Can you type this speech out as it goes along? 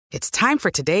It's time for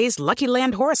today's Lucky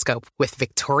Land horoscope with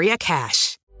Victoria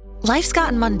Cash. Life's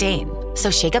gotten mundane,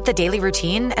 so shake up the daily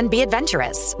routine and be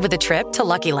adventurous with a trip to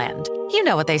Lucky Land. You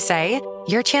know what they say,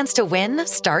 your chance to win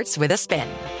starts with a spin.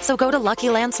 So go to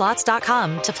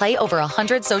LuckyLandSlots.com to play over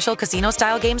 100 social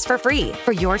casino-style games for free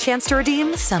for your chance to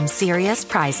redeem some serious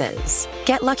prizes.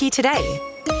 Get lucky today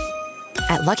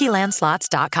at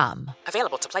LuckyLandSlots.com.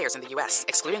 Available to players in the U.S.,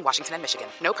 excluding Washington and Michigan.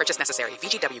 No purchase necessary.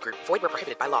 VGW Group. Void where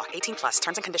prohibited by law. 18 plus.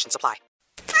 Terms and conditions apply.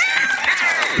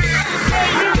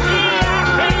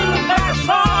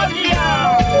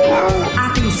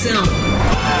 Atenção!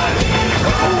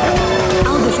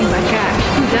 Ao desembarcar,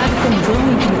 cuidado com o vão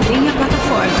entre o trem e a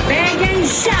plataforma. Pegue a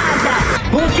enxada,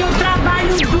 porque o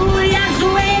trabalho duro e a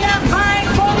zoeira vai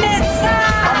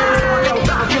começar! É o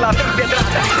carro que lá vem pedrada,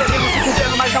 teremos se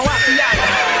fudendo, mas não há piada.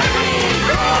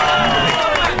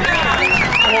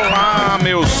 Olá,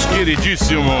 meus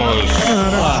queridíssimos.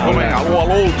 Como é? Alô,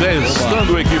 alô,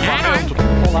 testando o equipamento.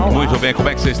 Muito bem, como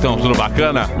é que vocês estão? Tudo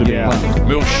bacana?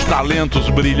 Meus talentos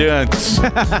brilhantes.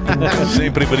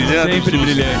 Sempre brilhantes. Sempre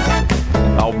brilhante.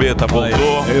 Albeta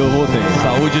voltou. Eu voltei.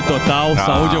 Saúde total,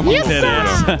 saúde é o que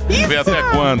interessa. Vê até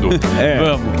quando?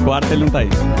 Vamos, quarta ele não tá aí.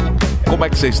 Como é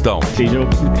que vocês estão?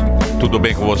 Tudo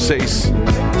bem com vocês?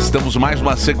 Estamos mais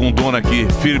uma segundona aqui,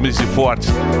 firmes e fortes,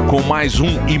 com mais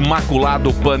um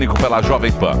Imaculado Pânico pela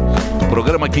Jovem Pan.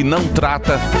 Programa que não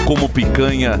trata como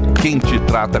picanha, quem te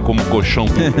trata como colchão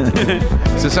duro.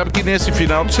 Você sabe que nesse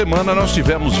final de semana nós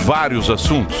tivemos vários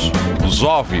assuntos. Os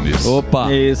OVNIs.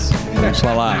 Opa! Isso. Vamos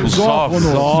falar. Os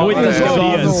OVNIs. Muitas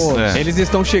teorias. Eles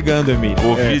estão chegando, Emílio.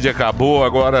 O Covid acabou,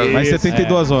 agora... Mais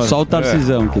 72 horas. Só o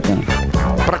Tarcisão que tá.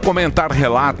 Para comentar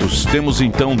relatos, temos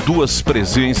então duas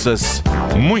presenças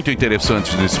muito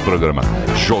interessantes nesse programa.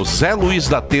 José Luiz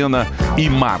da Atena e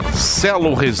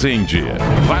Marcelo Rezende.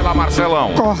 Vai lá,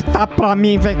 Marcelão. Corta pra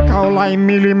mim, vem cá, olá,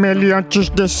 Emílio e Meli, antes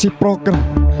desse programa.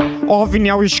 OVNI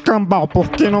é o escambau,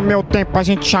 porque no meu tempo a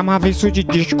gente chamava isso de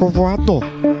disco voador.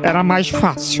 Era mais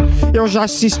fácil. Eu já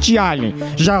assisti Alien,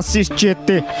 já assisti ET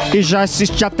e já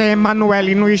assisti até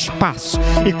Emanuele no espaço.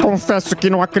 E confesso que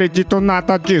não acredito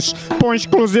nada disso. Põe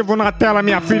exclusivo na tela,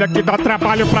 minha filha, que dá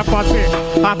trabalho pra fazer.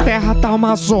 A Terra tá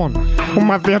uma zona,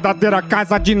 uma verdadeira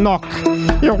casa de noca.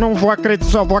 Eu não vou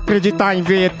acreditar, só vou acreditar em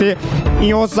ver ET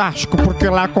em Osasco, porque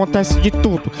lá acontece de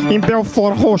tudo. Em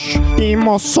Belfort Roxo e em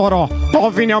Mossoró.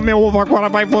 OVNI é o meu ovo, agora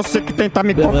vai você que tenta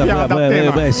me copiar da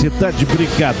Atena. Você tá de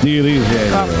brincadeira, hein, velho?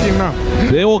 Claro que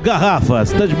não. Ô, Garrafa,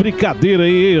 você tá de brincadeira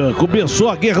aí, ó. Começou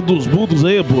a Guerra dos Mundos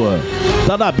aí, pô.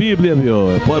 Tá na Bíblia,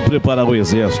 meu. Pode preparar o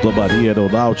exército, a marinha, a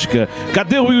aeronáutica.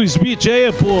 Cadê o Will Smith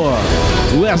aí, pô?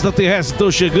 Os extraterrestres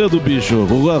estão chegando, bicho.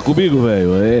 Comigo,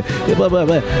 velho.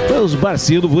 Os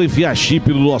marcianos vão enfiar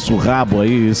chip no nosso rabo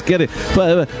aí. Eles querem...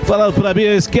 Falaram pra mim,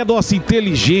 eles querem nossa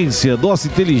inteligência. Nossa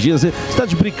inteligência. Você tá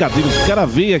de brincadeira. Os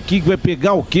caras vêm aqui que vai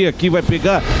pegar o quê aqui? Vai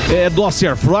pegar nosso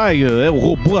air fryer, o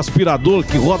robô aspirador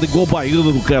que roda igual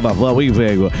baiano no carnaval, hein,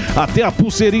 velho? Até a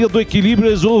pulseirinha do equilíbrio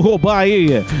eles vão roubar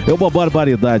aí. É uma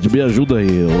barbaridade. Me ajuda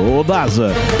aí. Ô,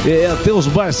 NASA, até os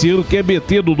marcianos querem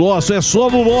meter no nosso. É só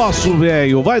no nosso,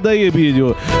 velho. Vai daí,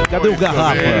 Emílio. Cadê o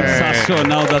Garrafa?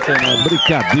 Sensacional da Atena.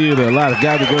 Brincadeira,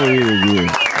 largado igual ele.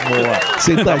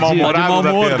 Sentadinho.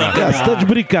 Você tá de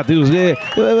brincadeira.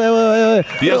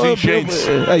 E as enchentes?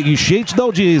 Enchente da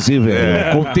audiência, hein,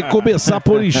 velho? Tem que começar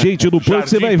por enchente no plano que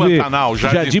você vai ver.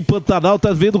 Jardim Pantanal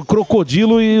tá vendo o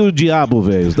crocodilo e o diabo,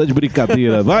 velho. Você tá de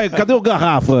brincadeira. Vai, cadê o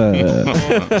Garrafa?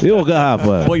 E o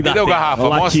Garrafa? Cadê o Garrafa?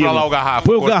 Mostra lá o Garrafa.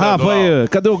 Põe o Garrafa aí.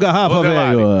 Cadê o Garrafa,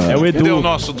 velho? É o Edu. Cadê o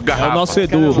nosso Garrafa? É o nosso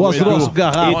Edu. Mostra o nosso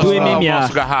Garrafa. Edu MMA.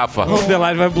 Nosso Garrafa. O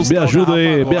Delari vai buscar.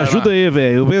 Me ajuda aí,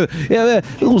 velho.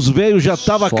 Os velhos já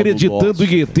estavam acreditando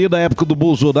em ET na época do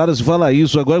Bolsonaro. Se fala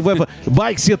isso, agora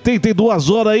vai que 72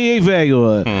 horas aí, hein, velho?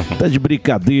 Tá de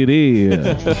brincadeira, hein?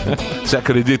 Você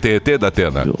acredita em ET,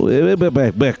 Datena?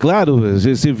 É claro,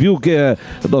 você viu que a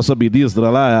nossa ministra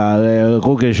lá,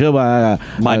 como que chama?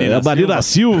 Marina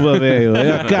Silva, velho.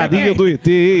 É a carinha do ET,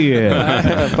 hein?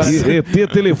 ET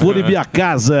telefone minha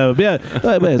casa.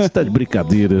 Você tá de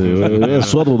brincadeira. É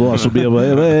só no nosso mesmo.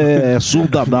 É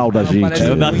sundanal da gente.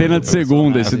 É o Datena de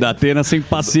segunda, esse Datena sem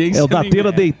paciência. É o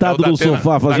Datena deitado no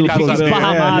sofá fazendo programa.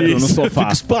 Esparramado no sofá.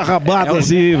 Fica esparramado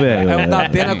assim, velho. É o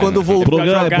Datena quando voltou.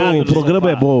 O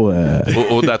programa é bom.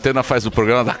 O Datena faz o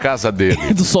programa da casa dele.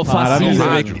 Do sofá cinza.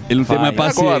 Ele não tem mais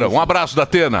paciência. Agora, um abraço,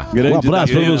 Datena. Um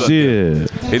abraço pra você.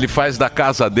 Ele faz da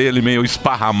casa dele meio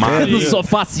esparramado. Do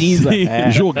sofá cinza.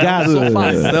 Jogado.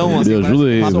 Sofazão, assim, me ajuda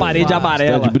aí. Uma parede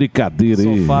amarela. Tá de brincadeira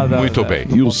aí. Muito bem.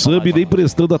 E o Sammy nem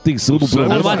prestando atenção no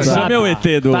programa. Tá no WhatsApp, meu ET.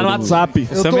 Tá no WhatsApp.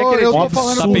 Eu tô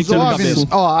falando com os OVNIs.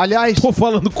 Ó, aliás... Tô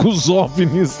falando com os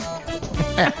OVNIs.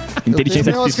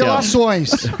 Inteligência artificial.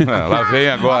 Relações. Lá vem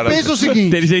agora. Mas pensa o seguinte.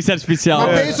 Inteligência artificial.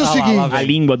 Mas pensa o seguinte. A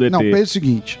língua do ET. Não, pensa o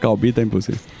seguinte. Calbi tá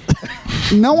impossível.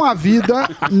 Não há vida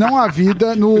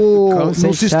no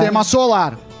sistema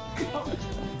solar.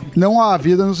 Não há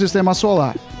vida no sistema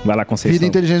solar. Vai lá, Conceição. Vida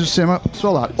inteligente do sistema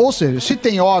solar. Ou seja, se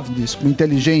tem OVNIs com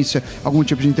inteligência, algum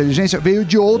tipo de inteligência, veio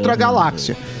de outra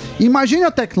galáxia. Imagine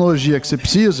a tecnologia que você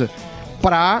precisa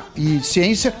e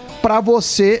ciência para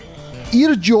você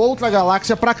ir de outra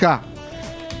galáxia para cá.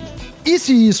 E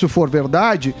se isso for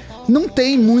verdade, não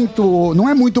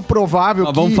é muito provável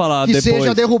que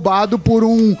seja derrubado por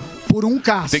um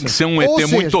caça. Tem que ser um ET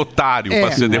muito otário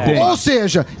para ser derrubado. Ou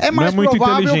seja,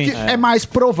 é mais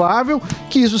provável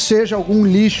que isso seja algum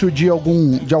lixo de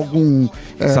algum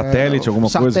satélite, alguma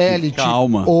coisa.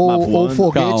 Calma. Ou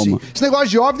foguete. Calma. Esse negócio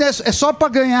de OVNI é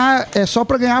só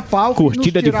para ganhar palco.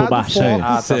 Curtida de fumaça.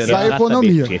 Da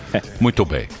economia. Muito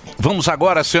bem. Vamos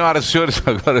agora, senhoras e senhores,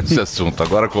 agora esse assunto.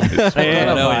 Agora começou.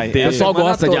 O pessoal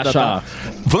gosta de achar.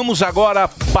 Vamos agora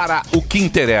para o que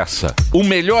interessa. O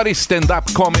melhor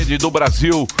stand-up comedy do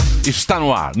Brasil está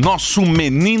no ar. Nosso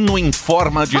menino em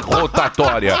forma de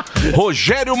rotatória.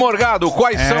 Rogério Morgado,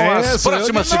 quais são as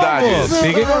próximas cidades?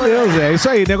 Fiquem com Deus, é isso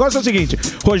aí. O negócio é o seguinte,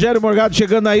 Rogério Morgado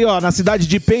chegando aí, ó, na cidade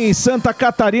de Penha, em Santa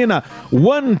Catarina,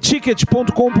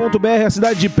 oneticket.com.br, a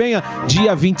cidade de Penha,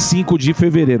 dia 25 de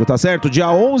fevereiro, tá certo?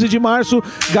 Dia 11 de março,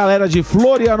 galera de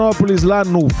Florianópolis, lá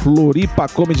no Floripa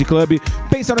Comedy Club,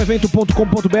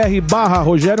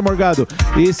 pensanoevento.com.br/Rogério Morgado.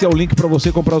 Esse é o link pra você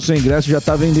comprar o seu ingresso, já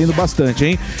tá vendendo bastante,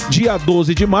 hein? Dia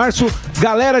 12 de março,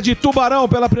 galera de Tubarão,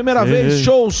 pela primeira vez,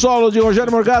 show solo de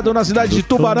Rogério Morgado na cidade de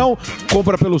Tubarão,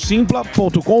 compra pelo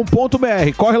simpla.com.br,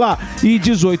 corre lá. E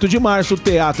 18 de março,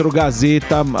 Teatro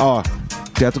Gazeta, ó,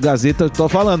 Teatro Gazeta, tô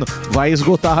falando, vai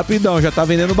esgotar rapidão, já tá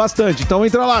vendendo bastante. Então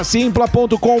entra lá,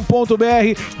 simpla.com.br,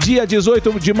 dia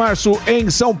 18 de março em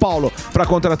São Paulo. Para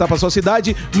contratar para sua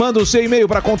cidade, manda o seu e-mail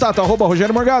para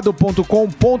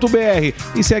contato@rogeriomorgado.com.br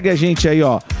e segue a gente aí,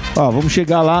 ó. Vamos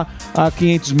chegar lá a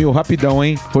 500 mil rapidão,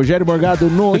 hein? Rogério Morgado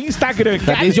no Instagram.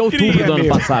 Tá desde outubro do ano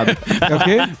passado. É o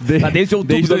quê? Tá desde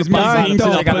outubro do ano passado. Então,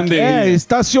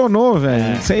 estacionou,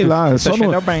 velho. Sei lá.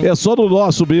 É só do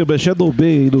nosso, mexendo do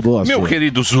bem aí do nosso. Meu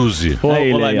querido Zuzi.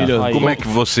 Olá, Emílio. Como é que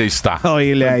você está? Olha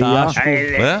ele aí, ó.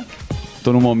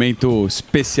 Tô num momento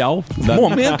especial.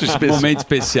 Momento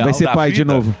especial. Vai ser pai de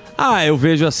novo. Eu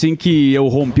vejo assim que eu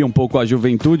rompi um pouco a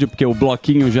juventude, porque o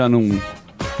bloquinho já não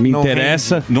me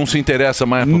interessa. Não se interessa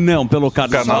mais? Não, pelo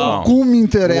carnaval. Como me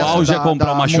interessa? O auge é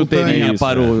comprar uma chuteirinha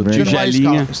para o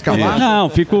tigelinha. Não,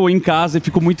 fico em casa e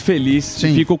fico muito feliz.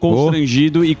 Sim. Fico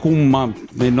constrangido e com uma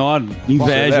menor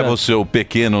inveja. Você leva o seu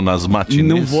pequeno nas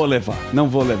matinês? Não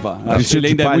vou levar. Acho que ele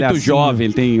ainda é muito jovem,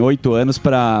 ele tem 8 anos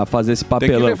para fazer esse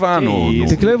papelão. Tem que levar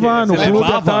Tem que levar no clube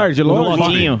da tarde, no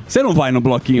bloquinho. Você não vai no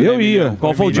bloquinho? Eu ia.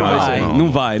 Qual foi o de vocês?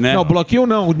 Não vai, né? Não, bloquinho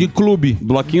não, de clube.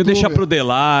 Bloquinho deixa pro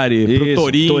Delari,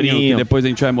 pro Torinho, que depois a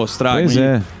gente vai mostrar. Pois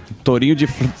aqui. Torinho de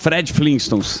Fred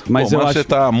Flintstones. Mas você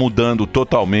tá mudando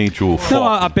totalmente o foco. Não,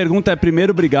 a pergunta é,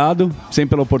 primeiro, obrigado,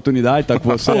 sempre pela oportunidade de estar com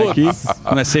você aqui.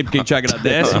 Não é sempre que a gente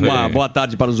agradece. Uma boa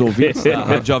tarde para os ouvintes da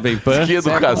Rádio Jovem Pan. Que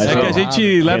educação. É que a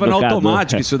gente leva no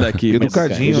automático isso daqui.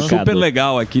 Educadinho. Super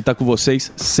legal aqui estar com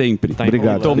vocês sempre.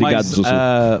 Obrigado. Estou mais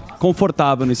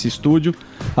confortável nesse estúdio.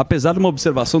 Apesar de uma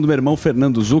observação do meu irmão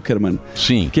Fernando Zuckerman.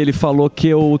 Sim. Que ele falou que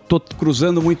eu tô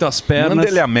cruzando muito as pernas. Manda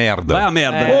ele a merda. Vai a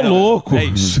merda. Ô, louco. É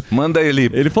isso. Manda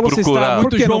ele falou que você está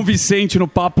muito João Vicente no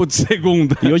papo de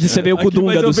segunda. E hoje você veio com o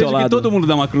Dunga do seu lado. Que todo mundo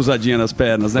dá uma cruzadinha nas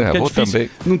pernas, né? Porque é difícil. Também.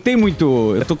 Não tem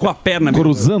muito... Eu tô com a perna...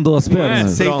 Cruzando as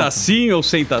pernas. Senta assim ou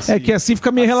senta assim? É que assim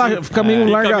fica meio largadão. Fica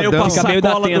meio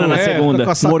da Atena na segunda.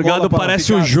 Morgado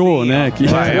parece o Jô, né?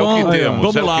 É o que temos.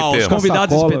 Vamos lá, os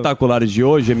convidados espetaculares de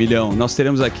hoje, Emilhão. Nós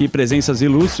teremos aqui presenças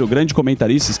ilustres, o grande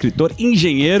comentarista, escritor,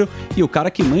 engenheiro e o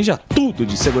cara que manja tudo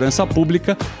de segurança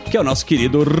pública, que é o nosso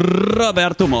querido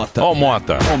Roberto Mota. Ó,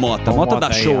 Mota. Mota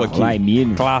dá show aqui. Lá,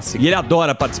 Emílio. Clássico. E ele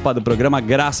adora participar do programa,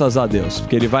 graças a Deus.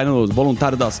 Porque ele vai no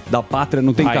voluntário da pátria,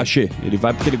 não tem cachê. Ele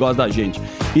vai porque ele gosta da gente.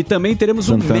 E também teremos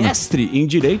um mestre em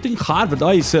Direito em Harvard.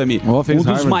 Olha aí, Sami. Um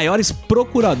dos maiores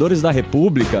procuradores da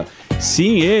República.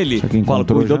 Sim, ele.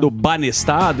 Cuidou do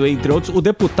Banestado, entre outros. O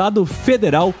deputado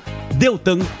federal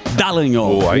Deltan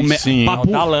Dallagnol. Aí sim.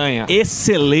 Dallagnol.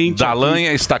 Excelente.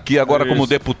 Dallagnol está aqui agora como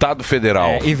deputado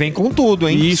federal. E vem com tudo,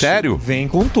 hein? Isso. Sério? Vem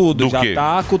com tudo. Já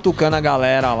tá cutucando a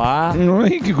galera lá.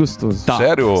 Que gostoso. Tá.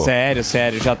 Sério?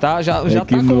 Sério. Já tá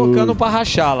colocando pra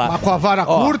rachar lá. Mas com a vara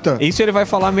curta? Isso ele vai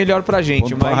falar melhor pra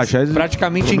gente. Mas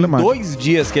praticamente em 2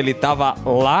 dias que ele tava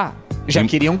lá, já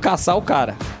queriam caçar o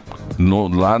cara.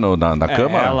 Lá na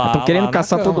Câmara? Estão querendo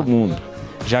caçar todo mundo.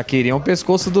 Já queriam o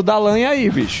pescoço do Dallagne aí,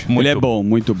 bicho. Ele é bom,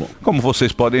 muito bom. Como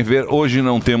vocês podem ver, hoje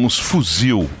não temos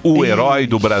Fuzil, o herói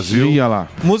do Brasil. Ia lá.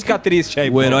 Música triste aí.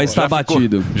 O herói está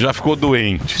batido. Já ficou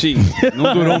doente. Sim,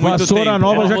 não durou muito Vassoura tempo.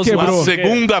 nova já quebrou.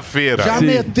 Segunda-feira. Já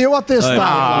meteu a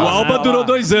testar. O Alba durou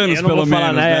 2 anos, Eu não pelo vou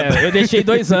falar, menos. né? Eu deixei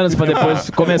 2 anos pra depois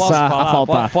começar a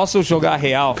faltar. Posso jogar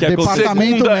real?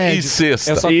 Departamento Segunda e médico.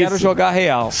 sexta. Eu só quero jogar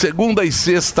real. Segunda e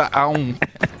sexta há um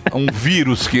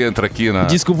vírus que entra aqui na...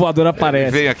 Disco voador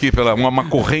aparece. Vem aqui pela uma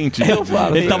corrente. Eu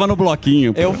falei, Ele tava no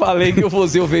bloquinho. eu falei que o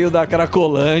Fuzil veio da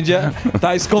Cracolândia,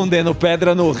 tá escondendo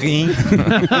pedra no rim.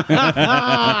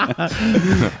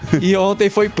 E ontem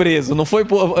foi preso. Não foi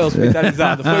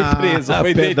hospitalizado, foi preso,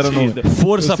 foi detido.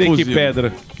 Força Sei que Fuzil.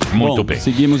 pedra. Muito Bom, bem.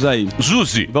 seguimos aí.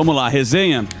 Zuzi, Vamos lá,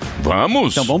 resenha?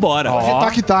 vamos? Então vambora. Tá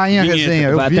que tá, hein, a Vinheta. resenha.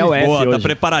 Eu Vai vi. até o F Boa, tá hoje.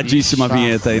 preparadíssima a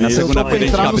vinheta aí na Eu tô pra segunda-feira.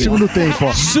 entrar no segundo tempo,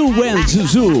 ó. Zu and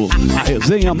Zuzu, a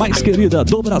resenha mais querida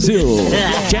do Brasil.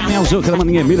 Daniel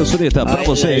Zuckerman e Emílio Surita, pra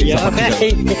vocês.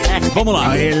 Vamos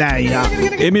lá.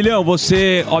 Emilhão,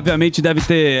 você obviamente deve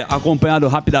ter acompanhado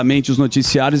rapidamente os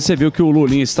noticiários e você viu que o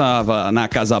Lulinha estava na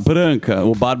Casa Branca.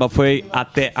 O Barba foi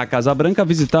até a Casa Branca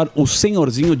visitar o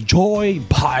senhorzinho Joe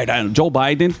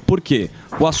Biden. Por quê?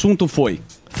 O assunto foi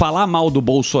falar mal do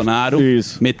Bolsonaro.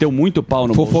 Isso. Meteu muito pau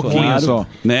no Fofoquinha Bolsonaro. só.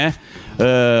 Né?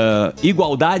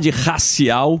 Igualdade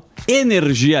racial,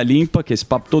 energia limpa, que esse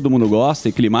papo todo mundo gosta,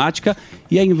 e climática,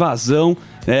 e a invasão,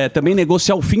 também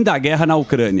negociar o fim da guerra na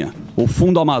Ucrânia. O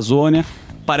Fundo Amazônia,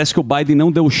 parece que o Biden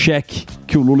não deu o cheque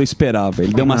que o Lula esperava.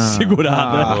 Ele deu uma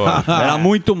segurada. Era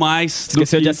muito mais do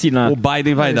Esqueceu que de assinar. o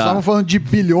Biden vai Eles dar. estavam falando de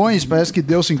bilhões, parece que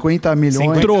deu 50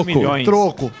 milhões.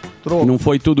 Troco. Troco. Não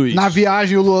foi tudo isso. Na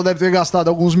viagem o Lula deve ter gastado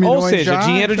alguns milhões. Ou seja, já,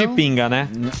 dinheiro então... de pinga, né?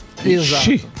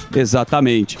 Exato.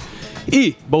 Exatamente.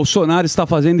 E Bolsonaro está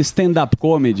fazendo stand-up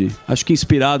comedy, acho que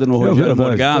inspirado no Rogério verdade,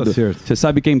 Morgado. tá certo. Você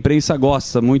sabe que a imprensa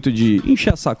gosta muito de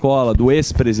encher a sacola do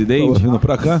ex-presidente. Tô vindo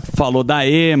pra cá. Falou da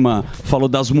EMA, falou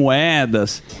das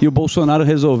moedas. E o Bolsonaro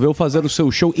resolveu fazer o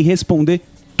seu show e responder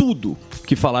tudo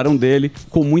que falaram dele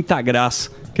com muita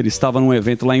graça. Que ele estava num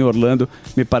evento lá em Orlando,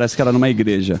 me parece que era numa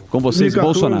igreja. Com vocês,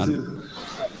 2014, Bolsonaro.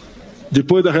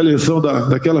 Depois da reeleição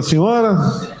daquela senhora.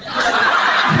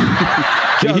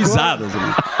 Que risadas,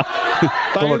 né?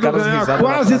 Tá indo ganhar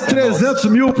quase 300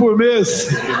 mil por mês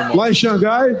lá em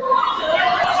Xangai.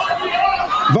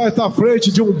 Vai estar à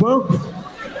frente de um banco.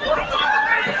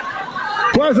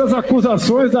 Quais as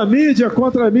acusações da mídia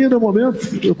contra mim no momento?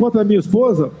 Contra a minha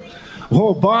esposa?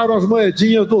 Roubaram as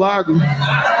moedinhas do lago.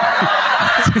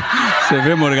 Você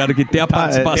vê, Morgado, que tem a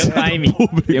participação do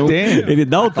público. Ele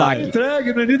dá o tag.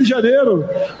 Entregue no Rio de Janeiro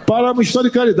para uma história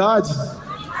de caridade.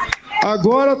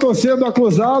 Agora estou sendo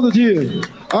acusado de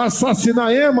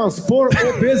assassinar emas por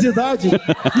obesidade.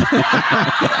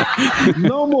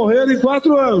 Não morreram em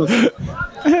 4 anos.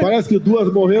 Parece que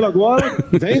 2 morreram agora.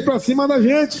 Vem pra cima da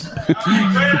gente.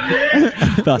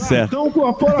 Tá certo. Cartão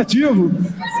corporativo.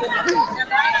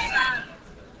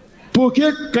 Por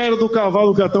que caíram do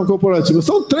cavalo no cartão corporativo?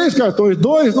 São 3 cartões.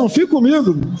 2 não ficam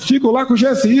comigo. Fico lá com o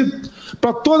GSI.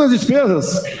 Para todas as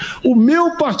despesas. O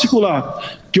meu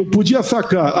particular, que eu podia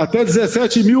sacar até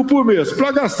 17 mil por mês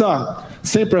para gastar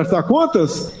sem prestar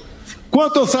contas,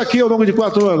 quanto eu saquei ao longo de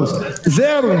 4 anos?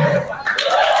 0.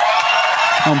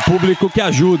 É um público que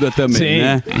ajuda também, Sim,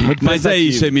 né? Mas é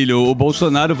isso, Emílio. O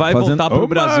Bolsonaro vai voltar para o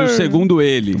Brasil, segundo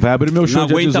ele. Vai abrir meu show Não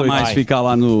dia aguenta 18. mais ficar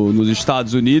lá nos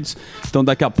Estados Unidos. Então,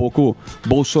 daqui a pouco,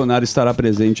 Bolsonaro estará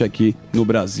presente aqui no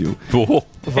Brasil.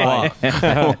 Vai.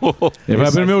 Ele vai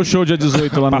abrir meu show dia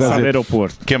 18 lá no Passar no Gazeta.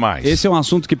 aeroporto. O que mais? Esse é um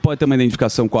assunto que pode ter uma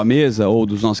identificação com a mesa ou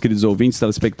dos nossos queridos ouvintes,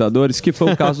 telespectadores, que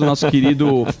foi o caso do nosso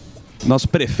querido, nosso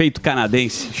prefeito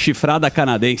canadense, chifrada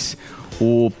canadense.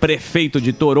 O prefeito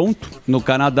de Toronto, no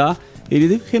Canadá,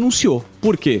 ele renunciou.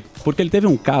 Por quê? Porque ele teve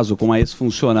um caso com uma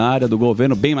ex-funcionária do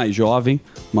governo, bem mais jovem,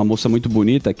 uma moça muito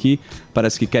bonita aqui,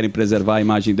 parece que querem preservar a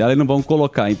imagem dela e não vão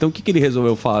colocar. Então o que ele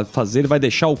resolveu fazer? Ele vai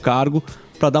deixar o cargo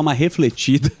para dar uma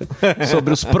refletida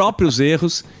sobre os próprios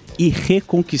erros e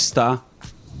reconquistar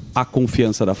a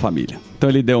confiança da família. Então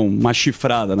ele deu uma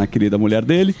chifrada na querida mulher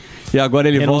dele e agora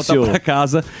ele volta para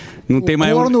casa. Não tem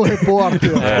mais Corno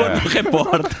repórter. Corno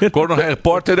repórter. Corno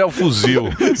repórter é o fuzil.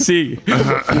 Sim.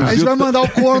 A gente vai mandar o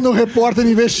corno repórter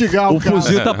investigar O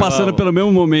fuzil tá passando pelo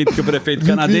mesmo momento que o prefeito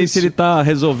canadense, ele tá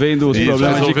resolvendo os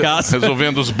problemas de casa.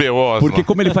 Resolvendo os BOs. Porque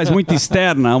como ele faz muito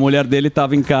externa, a mulher dele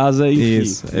tava em casa e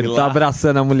Isso. Ele tá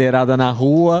abraçando a mulherada na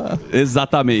rua.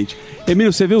 Exatamente.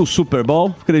 Emílio, você viu o Super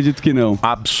Bowl? Acredito que não.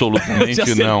 Absolutamente Eu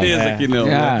tinha não. certeza que não.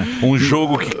 né? Um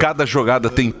jogo que cada jogada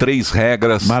tem 3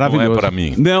 regras. Maravilhoso. Não é pra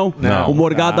mim. Não. Não. O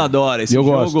Morgado adora esse Eu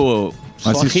jogo. gosto.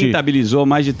 Só rentabilizou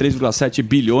mais de 3,7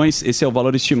 bilhões. Esse é o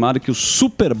valor estimado que o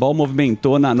Super Bowl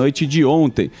movimentou na noite de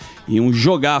ontem. E um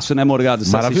jogaço, né, Morgado?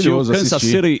 Você Maravilhoso assistiu Kansas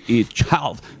City e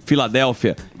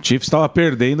Filadélfia. Chiefs estava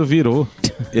perdendo, virou.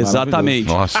 Exatamente.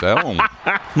 Nossa,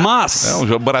 Mas é um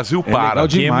jogo. Brasil para.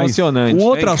 Que emocionante. Um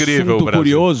outro assunto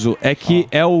curioso é que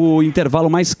é o intervalo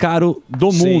mais caro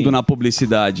do mundo na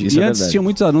publicidade. Isso e é antes verdade. tinha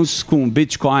muitos anúncios com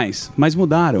bitcoins, mas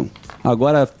mudaram.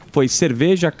 Agora foi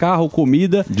cerveja, carro,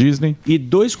 comida, Disney e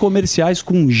 2 comerciais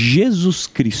com Jesus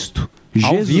Cristo.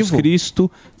 Ao Jesus vivo?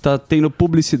 Cristo tá tendo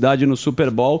publicidade no Super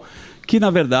Bowl, que na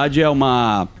verdade é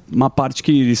uma parte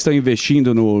que eles estão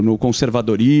investindo no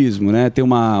conservadorismo, né? Tem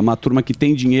uma turma que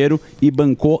tem dinheiro e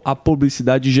bancou a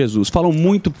publicidade de Jesus. Falam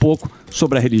muito pouco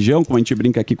sobre a religião, como a gente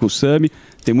brinca aqui com o Sami,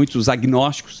 tem muitos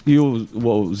agnósticos e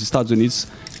os Estados Unidos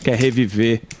quer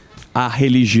reviver a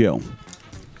religião.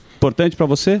 Importante pra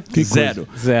você? Zero.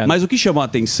 Mas o que chamou a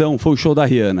atenção foi o show da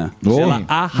Rihanna. Ela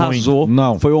arrasou.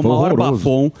 Não, foi o maior horroroso.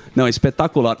 bafom. Não,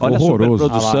 espetacular. Olha Horroroso. a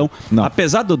superprodução. Ah lá.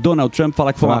 Apesar do Donald Trump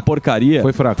falar que foi uma Fraco. porcaria.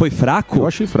 Foi fraco. Foi fraco? Eu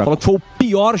achei fraco. Falou que foi o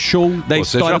pior show da Você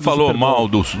história já do falou Super Bowl.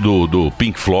 mal do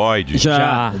Pink Floyd?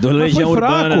 Do Mas Legião foi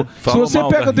fraco. Urbana. Se Falou você mal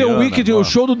pega da The Rihanna, Weeknd, o mano.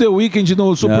 show do The Weeknd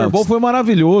no Super Bowl foi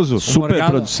maravilhoso.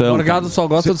 Superprodução. O Morgado só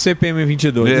gosta do CPM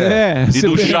 22. E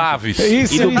do Chaves.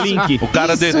 Isso, E do Blink. O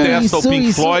cara detesta o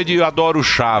Pink Floyd e adora o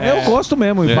Chaves. Eu gosto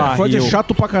mesmo. É. Foi de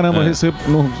chato pra caramba. Não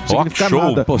significa show.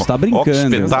 nada. Pô, você tá Ó, que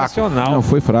brincando. espetáculo. Não,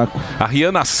 foi fraco. A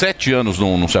Rihanna há 7 anos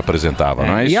não se apresentava,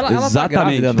 não é isso? E ela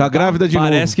Exatamente. tá Tá grávida de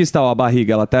Parece novo. que está ó, a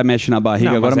barriga. Ela até mexe na barriga.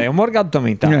 Não, Agora mas aí o Morgado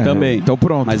também tá. É. também. Então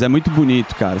pronto. Mas é muito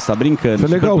bonito, cara. Você tá brincando. Foi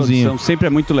legalzinho. Superprodução sempre é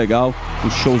muito legal.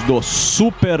 Os shows do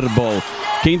Super Bowl.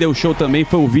 Quem deu show também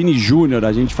foi o Vini Júnior.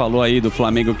 A gente falou aí do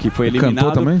Flamengo que foi Ele eliminado.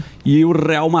 cantou também? E o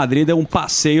Real Madrid deu um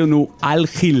passeio no Al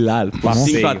Hilal.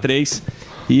 5-3.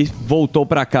 E voltou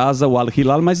pra casa o Al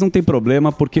Hilal, mas não tem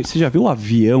problema, porque você já viu o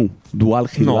avião do Al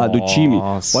Hilal, do time?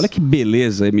 Olha que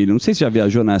beleza, Emílio. Não sei se já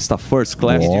viajou nessa First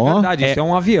Class. De verdade, isso é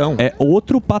um avião. É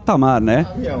outro patamar, né?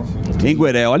 Hein,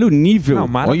 Gueré? Olha o nível. Não,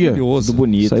 maravilhoso.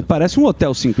 bonito. Isso aí parece um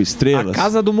hotel 5 estrelas. A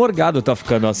casa do Morgado tá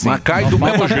ficando assim. Mas cai do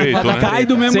mesmo jeito, né? Cai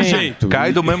do mesmo Sim. jeito.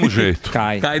 Cai do mesmo jeito.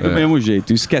 Cai. Do mesmo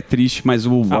jeito. Isso que é triste, mas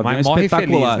o avião mas é morre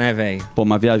espetacular. feliz, né, velho? Pô,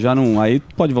 mas viajar não... Aí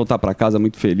pode voltar pra casa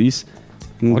muito feliz.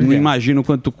 Não Olha. imagino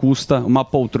quanto custa uma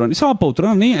poltrona. Isso é uma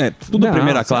poltrona? Nem é tudo Não,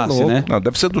 primeira você é classe, louco. né? Não,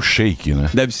 deve ser do Sheik,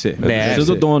 né? Deve ser. Deve ser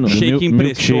do dono. Sheik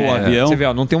emprestou o avião. Você vê,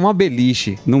 ó, não tem uma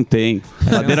beliche. Não tem.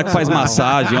 Cadeira que faz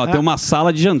massagem, ó. Tem uma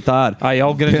sala de jantar. Aí,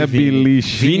 ó, o grande É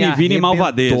beliche. Vini arrebentou,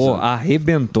 Malvadeza.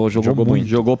 Arrebentou, jogou muito.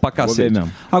 Jogou pra cacete.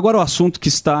 mesmo. Agora o assunto que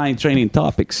está em Training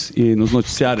Topics e nos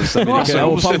noticiários Nossa,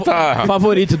 americanos. você tá...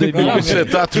 Favorito do Emílio. Você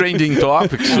tá trending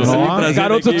topics?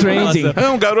 Garoto trending. É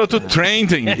um garoto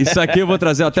trending. Isso aqui eu vou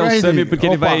trazer até o Trending. Sammy, porque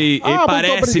ele Opa. vai. Ele Muito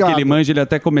parece obrigado. que ele manja, ele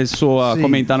até começou a Sim.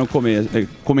 comentar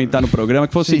comentar no programa,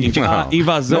 que foi o seguinte: a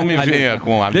invasão. Não me venha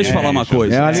com Deixa eu falar uma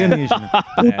coisa. É alienígena.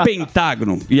 O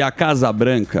Pentágono e a Casa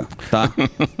Branca, tá?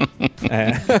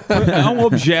 É um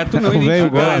objeto não velho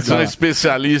identificado. São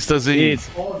especialistas em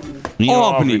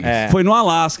OVNI. Foi no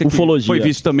Alasca, que Ufologia. foi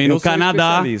visto também Eu no sou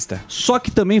Canadá. especialista. Só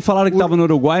que também falaram que estava no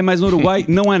Uruguai, mas no Uruguai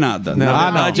não é nada. Na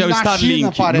verdade não. é o E na Starlink.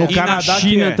 China, parece. E No na Canadá que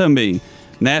China é. também.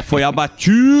 Né? Foi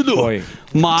abatido. Foi.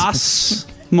 Mas...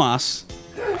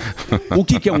 O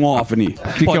que é um OVNI?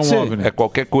 O que é um OVNI? É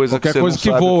qualquer coisa Qualquer que você coisa não que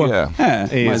sabe voa. o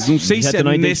que é. Mas não sei se Objeto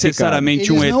é não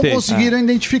necessariamente Eles um não ET. conseguiram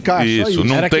identificar. só Isso,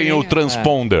 não Era que tem nem- o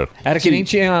transponder. Era que nem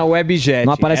tinha a Webjet.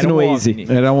 Não aparece Era no um Waze. OVNI.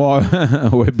 Era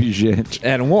um webjet.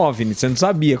 Era um OVNI, você não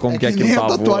sabia como que É aquilo nem a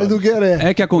tava tatuagem voando. do Gueré.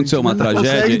 É que aconteceu uma Não consegue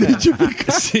tragédia.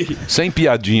 identificar. Sim. Sem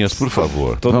piadinhas, por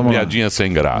favor. Vamos lá. Piadinhas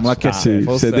sem graça. Vamos aquecer.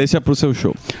 Você deixa pro seu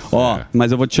show. Ó,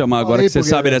 mas eu vou te chamar agora aí, que você pro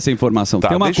sabe Gueré. dessa informação. Tá,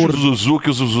 Tem uma deixa cor... o Zuzu, que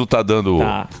o Zuzu tá dando...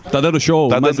 Tá dando show.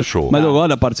 Tá mas, dando show. Mas eu gosto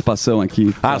da participação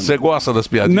aqui. Ah, você gosta das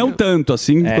piadinhas? Não tanto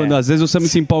assim, quando às vezes o Sam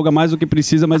se empolga mais do que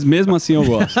precisa, mas mesmo assim eu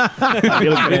gosto.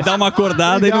 Ele dá uma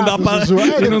acordada e não dá pra,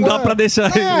 Obrigado, e não dá pra deixar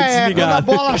ele quando a desligado.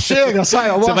 bola chega, sai,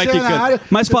 a bola Você vai chega na quicando. área.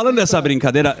 Mas falando dessa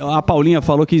brincadeira, a Paulinha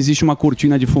falou que existe uma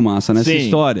cortina de fumaça nessa Sim.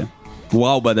 história. O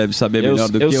Alba deve saber melhor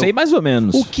do que eu. Eu sei mais ou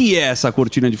menos. O que é essa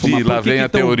cortina de fumaça? E lá Por que vem que a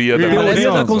tão- teoria da Teoria da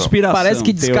conspiração. conspiração. Parece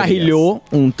que descarrilhou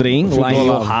um trem lá em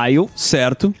Ohio.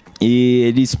 Certo. E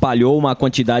ele espalhou uma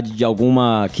quantidade de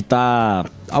alguma que tá...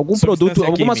 Algum produto,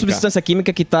 alguma substância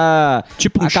química que tá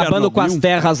Tipo um acabando com as Chernobyl?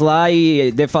 terras lá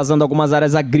e defasando algumas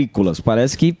áreas agrícolas.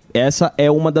 Parece que essa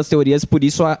é uma das teorias, por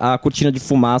isso a cortina de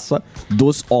fumaça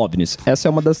dos OVNIs. Essa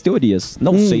é uma das teorias.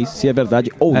 Não sei se é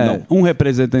verdade ou não. Um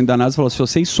representante da NASA falou: se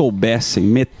vocês soubessem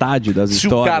metade das Se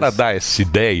histórias. o cara dá essa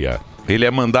ideia, ele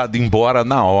é mandado embora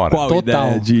na hora. Qual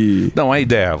ideia de... Não, a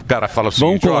ideia. O cara fala assim...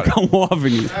 Vamos colocar um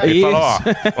OVNI. Ele fala,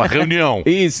 ó, a reunião.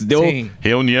 Isso, deu...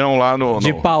 Reunião lá no...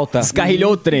 De pauta.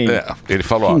 Descarrilhou o trem. Ele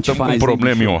falou, ó, estamos com um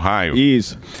problema em Ohio.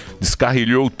 Isso.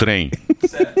 Descarrilhou o trem.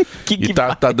 E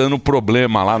tá dando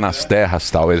problema lá nas terras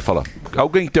e tal. Ele falou,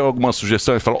 alguém tem alguma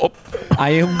sugestão? Ele falou,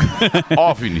 aí eu...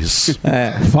 OVNIs.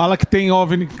 Fala que tem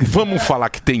OVNI. Vamos falar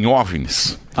que tem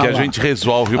OVNIs, que a gente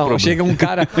resolve o problema. Chega um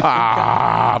cara...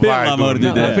 Pelo amor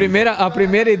de Deus. A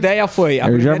primeira ideia foi...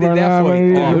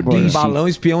 tem balão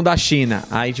espião da China.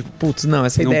 Aí, tipo, putz, não,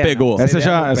 essa Não ideia... pegou. Essa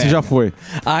Essa já foi.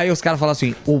 Aí os caras falam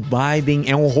assim, o Biden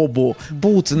é um robô.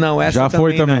 Putz, não, essa Já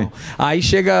foi também. não. Aí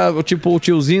chega, tipo, o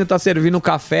tiozinho tá servindo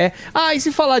café. Ah, e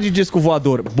se falar de disco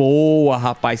voador? Boa,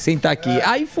 rapaz, senta aqui.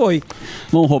 Aí foi.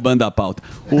 Vamos roubando a pauta.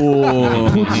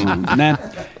 Né?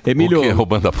 Emílio... O quê?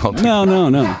 Roubando a pauta?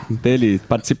 Não. Ele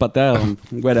participa até...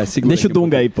 Deixa o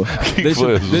Dunga aí, pô. Deixa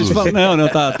eu falar. Não,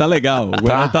 tá legal. O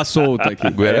Gueré tá solto aqui.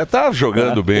 O Gueré tá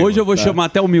jogando bem. Hoje eu vou chamar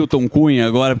até o Milton Cunha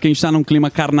agora, porque a gente tá num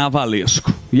clima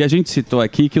carnavalesco. E a gente citou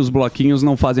aqui que os bloquinhos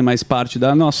não fazem mais parte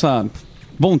da nossa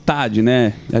vontade,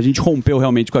 né? A gente rompeu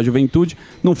realmente com a juventude.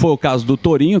 Não foi o caso do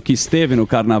Torinho, que esteve no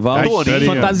carnaval. Torinho.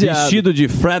 Fantasiado. Vestido de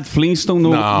Fred Flintstone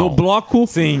no bloco,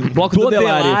 bloco do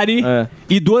Delari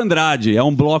e do Andrade. É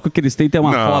um bloco que eles têm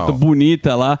uma foto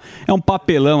bonita lá. É um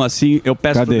papelão assim. Eu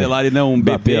peço pro Delari não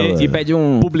beber E pede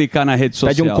publicar na rede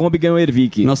social. Pede um Kombi e ganha um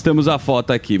Ervic. Nós temos a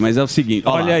foto aqui, mas é o seguinte.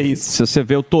 Olha isso. Se você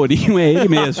vê o Torinho, é ele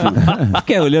mesmo.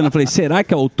 Fiquei olhando e falei, será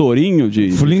que é o Torinho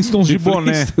de... Flintstones de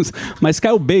boné. Flintstones? Mas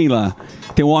caiu bem lá.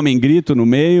 Tem um homem grito no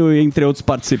meio, entre outros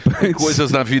participantes. Tem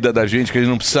coisas na vida da gente que a gente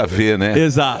não precisa ver, né?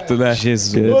 Exato, né?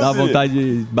 Jesus. Dá vontade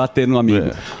de bater no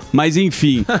amigo. Mas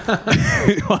enfim.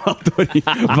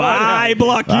 Vai,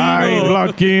 bloquinho! Vai,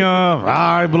 bloquinho!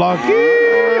 Vai, bloquinho!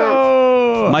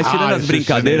 Mas tirando as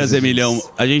brincadeiras, Emilhão,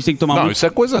 a gente tem que tomar Não, isso é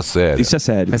coisa séria. Isso é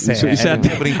sério. Isso é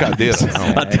até brincadeira,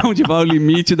 não. Até onde vai o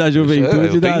limite da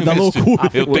juventude, da loucura.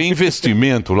 Eu tenho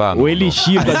investimento lá. O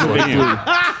elixir da juventude.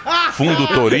 Fundo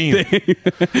Torinho.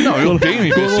 Não, eu tenho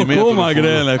investimento. Colocou uma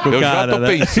grana com o eu cara. já tô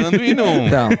pensando e não...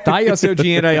 Então, tá aí o seu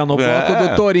dinheiro aí, ó, no bloco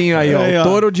do Torinho aí, ó. O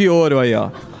touro de ouro aí, ó.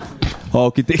 Ó,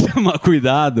 o que tem que tomar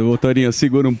cuidado, ô Torinho,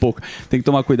 segura um pouco. Tem que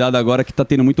tomar cuidado agora que tá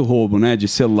tendo muito roubo, né, de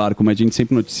celular, como a gente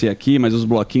sempre noticia aqui, mas os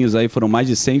bloquinhos aí foram mais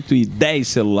de 110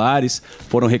 celulares,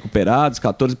 foram recuperados,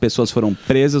 14 pessoas foram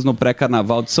presas no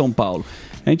pré-carnaval de São Paulo.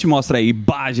 A gente mostra aí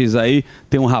imagens aí,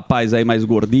 tem um rapaz aí mais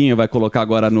gordinho, vai colocar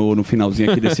agora no finalzinho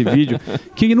aqui desse vídeo,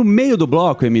 que no meio do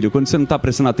bloco, Emílio, quando você não tá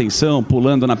prestando atenção,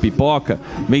 pulando na pipoca,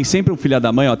 vem sempre um filho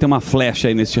da mãe, ó, tem uma flecha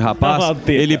aí nesse rapaz,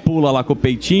 ele pula lá com o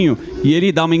peitinho e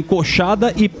ele dá uma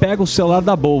encoxada e pega o celular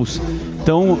da bolsa.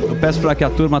 Então, eu peço para que a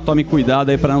turma tome cuidado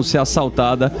aí para não ser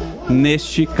assaltada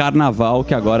neste carnaval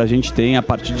que agora a gente tem a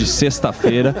partir de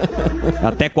sexta-feira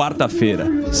até quarta-feira,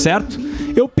 certo?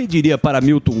 Eu pediria para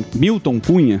Milton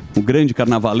Cunha, o grande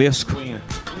carnavalesco,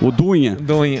 o Dunha,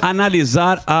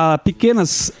 analisar as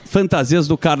pequenas fantasias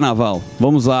do carnaval.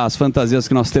 Vamos lá, as fantasias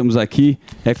que nós temos aqui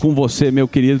é com você, meu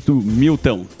querido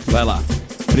Milton. Vai lá.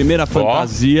 Primeira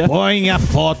fantasia. Põe a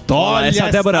foto. Olha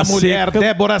essa Débora mulher, Seco.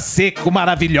 Débora Seco,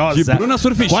 maravilhosa. De Bruna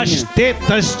Surfistinha. Com as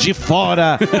tetas de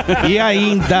fora e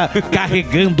ainda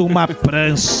carregando uma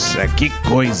prancha. Que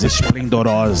coisa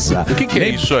esplendorosa. O que é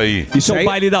isso aí? Isso é o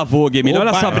baile da Vogue, Emílio.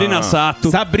 Olha a Sabrina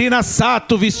Sato. Sabrina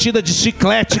Sato vestida de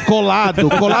chiclete colado.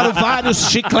 Colaram vários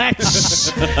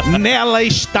chicletes. Nela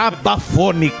está a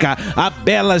bafônica, a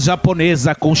bela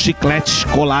japonesa com chicletes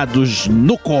colados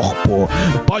no corpo.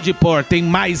 Pode pôr, tem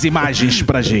mais imagens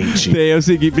pra gente. É o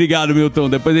seguinte, obrigado, Milton.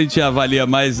 Depois a gente avalia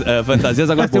mais fantasias.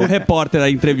 Agora tem um repórter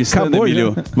aí entrevistando, Acabou,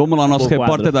 Emílio. já? Vamos lá, nosso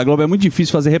repórter da Globo. É muito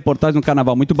difícil fazer reportagem no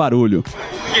carnaval, muito barulho.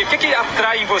 O que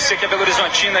atrai em você que é Belo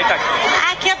Horizontina e tá aqui?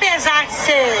 Aqui, apesar de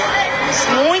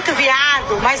ser muito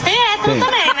viado, mas tem hétero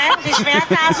também, né? A gente vem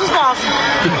atrás dos blocos.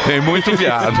 Tem muito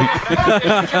viado.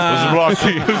 Os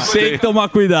bloquinhos. Tem que tomar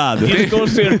cuidado. Ele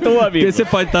consertou, amigo. Porque você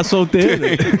pode estar solteiro.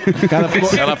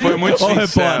 Ela foi muito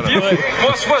sincera.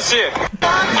 Fosse você.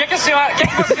 O que a senhora...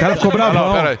 O cara ficou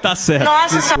bravão. Tá certo.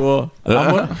 Nossa, Amor,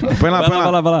 Põe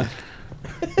lá, vai lá.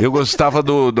 Eu gostava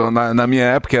na minha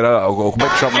época, era... Como é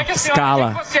que chama? O que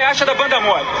você acha da banda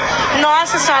Mole?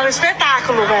 nossa senhora, um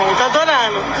espetáculo, velho. Tô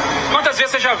adorando. Quantas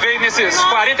vezes você já veio nesses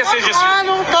 46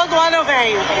 desfiles? Todo ano eu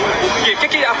venho. O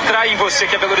que atrai em você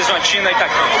que é Belo Horizontina e tá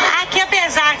aqui? Aqui,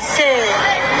 apesar de ser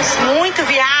muito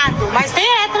viado, mas tem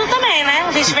hétero também, também, né?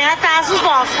 A gente vem atrás dos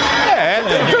nossos. É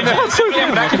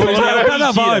o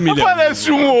carnaval, Emília.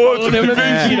 Parece um ou outro que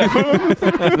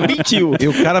vem Mentiu. E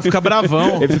o cara fica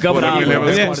bravão. Ele fica bravo.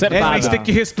 A gente tem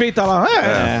que respeitar lá.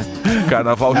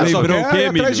 Carnaval já Lembrou o quê,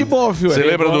 atrás de Emílio? bofe, Você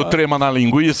lembra do Trema na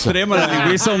Linguiça? Trema na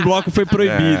linguiça, um bloco foi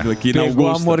proibido aqui na Pegou a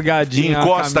Augusta. morgadinha.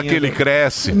 Encosta que ele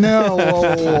cresce. Não,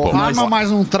 arma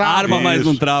mais não trava. Arma mais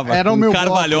não trava. Era o com meu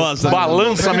Carvalhosa.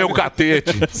 Balança meu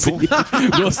catete.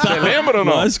 Você lembra ou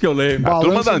não? Lógico que eu lembro. A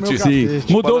turma da Balança meu antiga.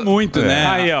 catete. Mudou muito, né?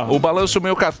 Aí, ó. O Balanço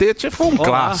Meu Catete foi um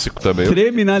clássico também.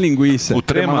 Treme na linguiça. O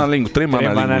Trema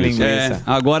na linguiça. É,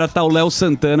 agora tá o Léo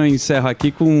Santana, eu encerro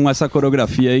aqui com essa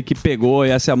coreografia aí que pegou, e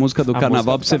essa é a música do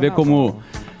carnaval, pra você ver como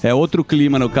é outro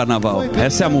clima no carnaval.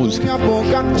 Essa é a música.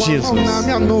 Jesus. Na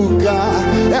minha nuca,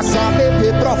 essa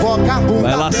bebê provoca a bunda.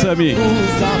 Vai lá, Sami.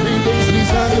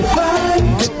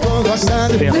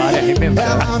 Delari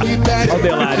arrebentando. Olha o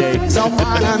Delari aí.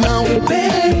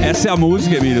 Essa é a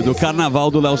música, Emílio, do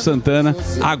carnaval do Léo Santana.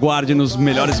 Aguarde nos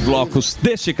melhores blocos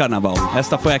deste carnaval.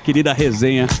 Esta foi a querida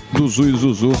resenha do Zu e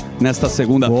Zuzu nesta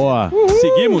segunda. Boa.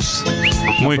 Seguimos?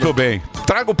 Muito bem.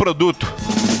 Traga o produto.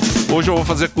 Hoje eu vou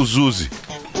fazer com o Zuzi.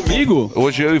 Comigo?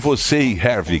 Hoje eu e você e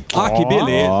Hervik. Ah, que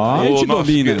beleza. A gente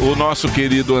domina. O nosso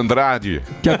querido Andrade.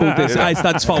 O que aconteceu? Ah,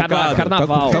 está desfalcado.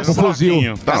 Carnaval. Tá com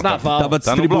fuzil. Carnaval. Tava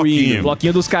Tá no distribuindo.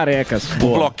 Bloquinho dos carecas.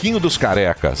 O bloquinho dos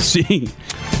carecas. Sim.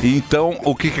 Então,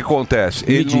 o que acontece?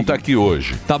 Ele não tá aqui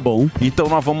hoje. Tá bom. Então,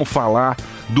 nós vamos falar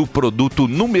do produto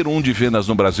número 1 de vendas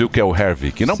no Brasil, que é o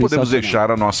Hervik. Não podemos deixar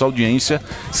a nossa audiência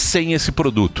sem esse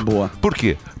produto. Boa. Por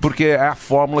quê? Porque é a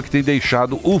fórmula que tem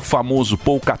deixado o famoso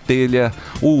Poucatelha,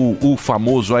 o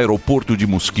famoso aeroporto de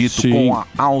mosquito, Sim. com a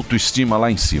autoestima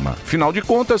lá em cima. Afinal de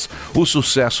contas, o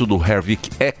sucesso do Hervik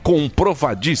é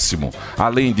comprovadíssimo,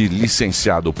 além de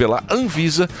licenciado pela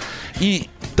Anvisa e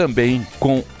também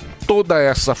com toda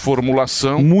essa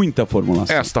formulação. Muita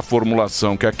formulação. Esta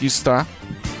formulação que aqui está.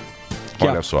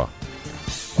 Olha só.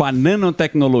 Com a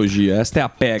nanotecnologia. Esta é a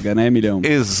pega, né, Emilhão?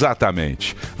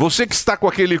 Exatamente. Você que está com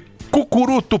aquele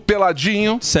cucuruto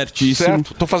peladinho. Certíssimo.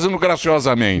 Certo? Tô fazendo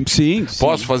graciosamente. Sim.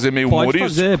 Posso fazer meio Pode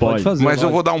humorístico? pode fazer. Mas eu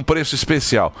vou dar um preço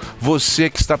especial. Você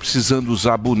que está precisando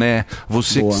usar boné,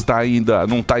 você que está ainda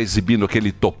não está exibindo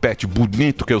aquele topete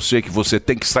bonito que eu sei que você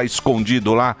tem, que estar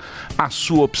escondido lá, a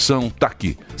sua opção tá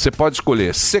aqui. Você pode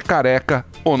escolher ser careca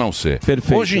ou não ser.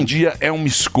 Perfeito. Hoje em dia é uma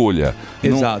escolha.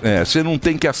 Exato. Você não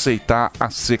tem que aceitar a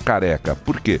ser careca.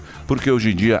 Por quê? Porque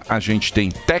hoje em dia a gente tem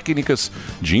técnicas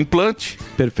de implante.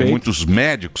 Perfeito. Tem muitos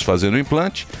médicos fazendo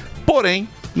implante. Porém,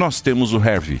 nós temos o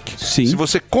Hervik. Sim. Se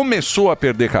você começou a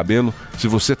perder cabelo, se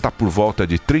você está por volta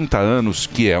de 30 anos,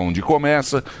 que é onde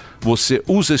começa, você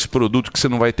usa esse produto que você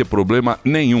não vai ter problema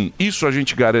nenhum. Isso a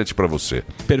gente garante para você.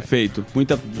 Perfeito.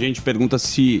 Muita gente pergunta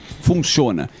se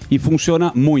funciona. E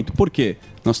funciona muito. Por quê?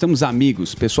 Nós temos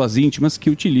amigos, pessoas íntimas que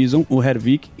utilizam o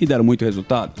Hervik e deram muito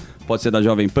resultado. Pode ser da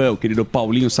Jovem Pan, o querido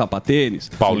Paulinho Sapatênis.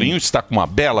 Paulinho está com uma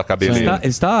bela cabeleira. Ele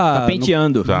está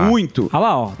penteando. Tá. Muito. Olha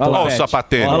lá, ó. Olha o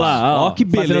sapatênis. Olha lá, ó que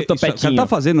beleza. Fazendo topetinho. O cara tá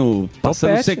fazendo, passando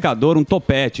Topete. secador, um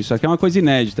topete. Isso aqui é uma coisa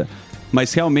inédita.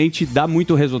 Mas realmente dá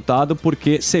muito resultado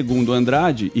porque, segundo o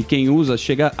Andrade, e quem usa,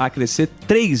 chega a crescer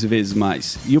 3 vezes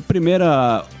mais. E o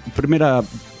primeira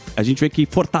a gente vê que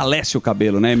fortalece o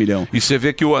cabelo, né, Emilhão? E você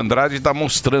vê que o Andrade está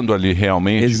mostrando ali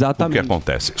realmente Exatamente. o que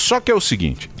acontece. Só que é o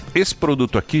seguinte, esse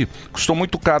produto aqui custou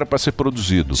muito caro para ser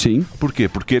produzido. Sim. Por quê?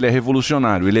 Porque ele é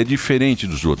revolucionário, ele é diferente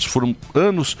dos outros. Foram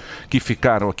anos que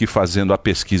ficaram aqui fazendo a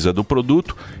pesquisa do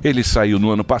produto, ele saiu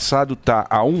no ano passado, está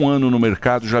há 1 ano no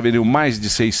mercado, já vendeu mais de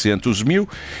 600 mil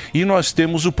e nós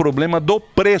temos o problema do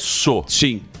preço.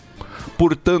 Sim.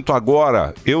 Portanto,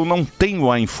 agora eu não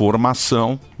tenho a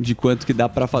informação de quanto que dá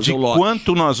para fazer de o lote.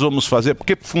 quanto nós vamos fazer,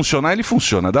 porque funcionar ele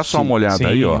funciona. Dá só uma olhada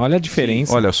aí, ó. Olha a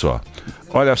diferença. Olha só.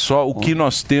 Olha só o que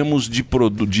nós temos de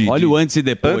produto. Olha o antes e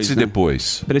depois. Antes e né?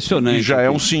 depois. Impressionante. E já é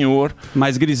um senhor.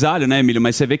 Mais grisalho, né, Emílio?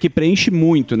 Mas você vê que preenche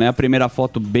muito, né? A primeira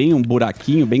foto bem um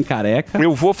buraquinho, bem careca.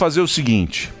 Eu vou fazer o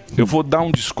seguinte. Eu vou dar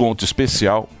um desconto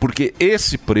especial, porque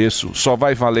esse preço só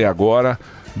vai valer agora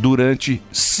durante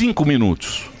 5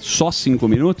 minutos. Só 5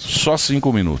 minutos? Só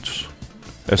 5 minutos.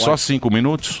 É só 5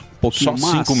 minutos? Pouquinho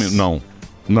Só 5 minutos. Não.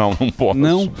 Não posso.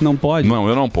 Não pode? Não,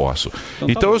 eu não posso.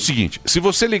 Então é o seguinte, se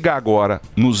você ligar agora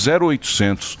no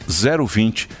 0800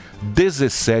 020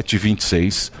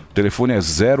 1726, o telefone é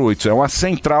 0800, é uma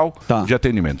central de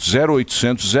atendimento,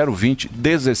 0800 020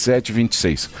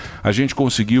 1726. A gente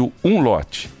conseguiu um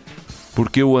lote,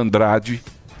 porque o Andrade,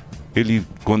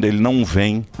 quando ele não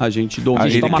vem, a gente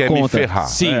ele toma quer conta. me ferrar.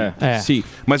 Sim, sim.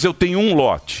 Mas eu tenho um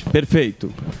lote.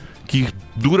 Perfeito. Que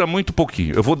dura muito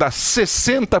pouquinho. Eu vou dar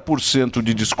 60%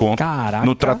 de desconto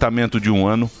no tratamento de 1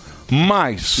 ano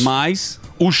mais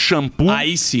o shampoo.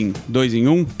 Aí sim, 2 em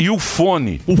 1. E o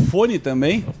fone. O fone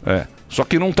também? É. Só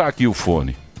que não tá aqui o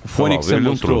fone. O fone que você ele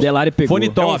não mostrou. trouxe. Delari pegou. Fone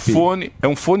top. É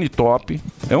um fone top.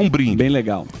 É um brinde. Bem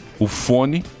legal. O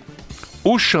fone,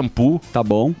 o shampoo. Tá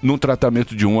bom. No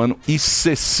tratamento de 1 ano e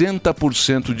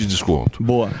 60% de desconto.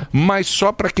 Boa. Mas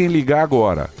só para quem ligar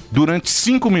agora, durante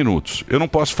 5 minutos. Eu não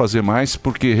posso fazer mais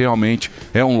porque realmente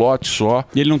é um lote só.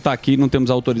 E ele não tá aqui, não temos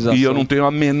autorização. E eu não tenho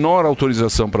a menor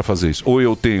autorização para fazer isso. Ou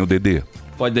eu tenho, Dedê?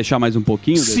 Pode deixar mais um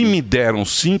pouquinho, Se Dedê? me deram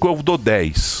 5, eu dou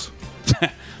 10.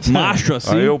 Macho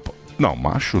assim? Aí Não,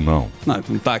 macho não. Não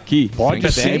tá aqui.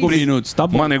 Pode 5 minutos, tá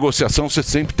bom. Uma negociação você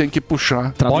sempre tem que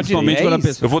puxar. Principalmente quando a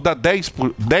pessoa... Eu vou dar 10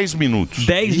 minutos.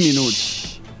 10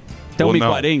 minutos. Até Ou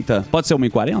 1h40? Pode ser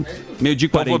 1h40? Meio de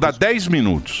 40. Eu vou dar 10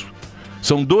 minutos.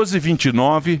 São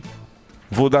 12h29.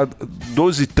 Vou dar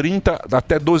 12h30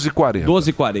 até 12h40.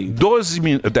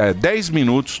 12h40. 10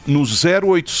 minutos no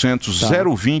 0800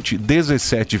 020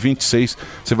 1726.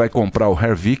 Você vai comprar o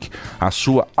Hervik. A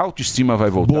sua autoestima vai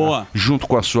voltar. Junto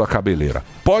com a sua cabeleira.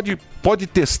 Pode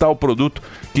testar o produto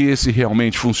que esse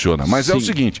realmente funciona. Mas é o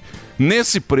seguinte,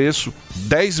 nesse preço,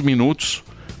 10 minutos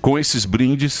com esses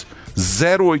brindes,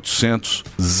 0800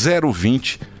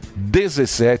 020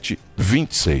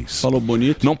 1726. Falou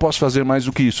bonito. Não posso fazer mais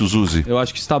do que isso, Zuzi. Eu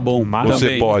acho que está bom. Você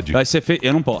Também. pode. Vai ser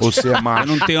Eu não posso. Você é macho. Eu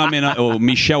não tenho a menor... O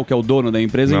Michel, que é o dono da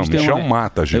empresa, Não, a gente tem Michel uma...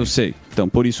 mata, gente. Eu sei. Então,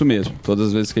 por isso mesmo. Todas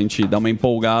as vezes que a gente dá uma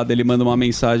empolgada, ele manda uma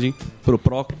mensagem pro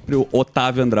próprio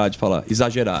Otávio Andrade falar,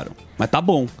 exageraram. Mas tá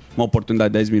bom. Uma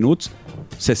oportunidade de 10 minutos,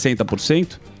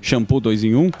 60%, shampoo 2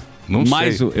 em 1. Não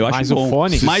mais sei. Eu acho mais bom. o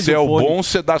fone? Mais Se o é o fone. bom,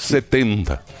 você dá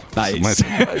 70. Mas...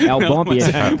 É o bom,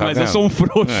 mas eu sou um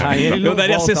frouxo. Eu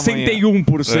daria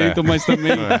 61%, mas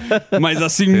também... Mas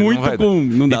assim, muito com...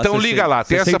 Não dá, então 60, liga lá,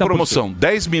 tem essa 60%. promoção.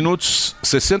 10 minutos,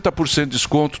 60% de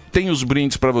desconto, tem os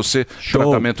brindes para você,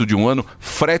 tratamento de 1 ano,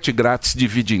 frete grátis,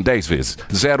 divide em 10 vezes.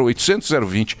 0800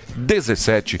 020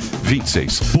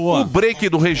 1726. Boa. O break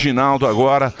do Reginaldo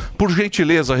agora. Por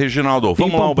gentileza, Reginaldo,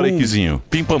 vamos lá o breakzinho.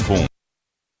 Pim pam pum.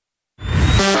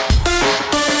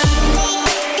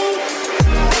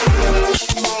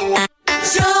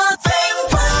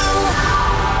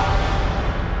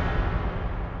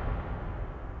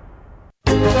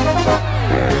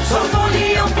 Sou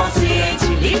folião consciente,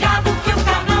 ligado que o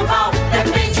carnaval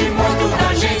depende muito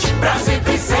da gente pra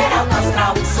sempre ser alto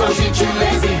astral. Sou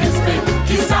gentileza e respeito,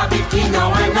 que sabe que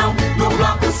não é não. No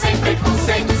bloco sem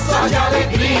preconceito, só de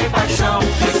alegria e paixão.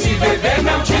 E se beber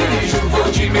não dirijo,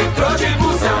 vou de metrô, de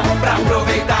busão, pra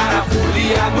aproveitar a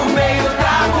folia no meio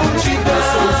da multidão.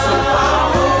 Sou São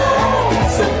Paulo,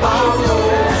 São Paulo,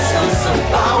 sou São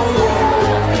Paulo,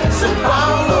 São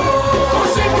Paulo. Com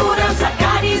segurança,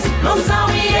 carisma, noção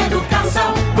e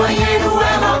educação. Banheiro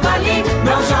é logo ali,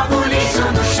 não jogo lixo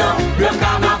no chão. Meu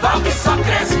carnaval que só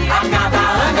cresce, a cada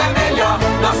ano é melhor.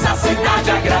 Nossa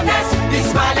cidade agradece,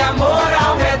 espalha amor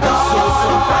ao redor. Sou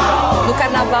São Paulo. No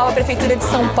carnaval, a Prefeitura de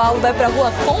São Paulo vai pra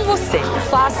rua com você.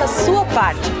 Faça a sua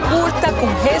parte. Curta com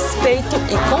respeito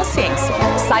e consciência.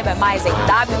 Saiba mais em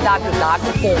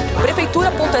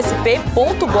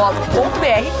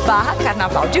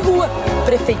www.prefeitura.sp.gov.br/carnaval de rua.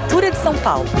 Prefeitura de São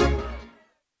Paulo.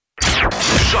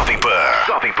 Jovem Pan.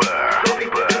 Jovem Pan. Jovem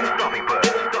Pan.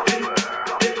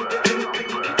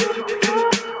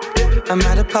 I'm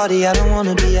at a party I don't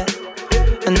wanna be at,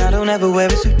 and I don't ever wear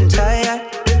a suit and tie yet.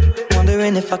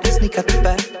 Wondering if I can sneak out the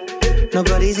back.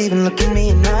 Nobody's even looking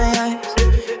me in my eyes.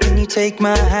 Can you take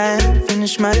my hand,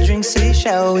 finish my drink, say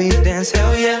shall we dance?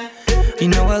 Hell yeah. You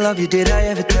know I love you, did I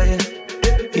ever tell you?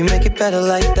 You make it better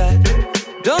like that.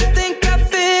 Don't think I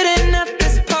fit in at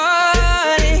this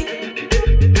party.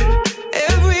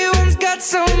 Everyone's got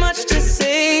so much to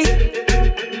say.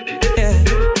 Yeah,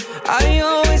 I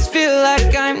always feel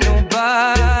like I'm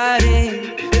nobody.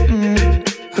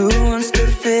 Who wants to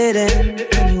fit in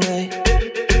anyway?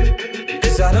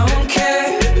 'Cause I don't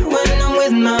care when I'm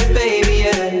with my baby,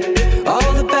 yeah.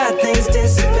 All the bad things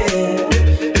disappear.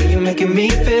 You're making me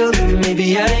feel that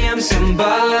maybe I am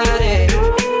somebody.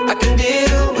 I can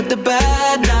deal with the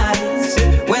bad nights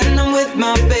when I'm with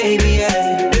my baby,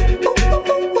 yeah.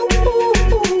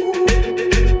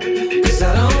 'Cause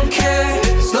I don't care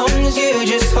as long as you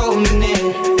just hold me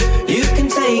near. You can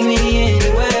take me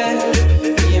anywhere.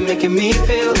 You're making me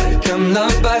feel like I'm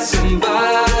loved by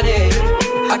somebody.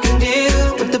 I can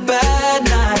deal with the bad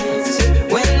nights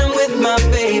when I'm with my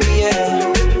baby, yeah.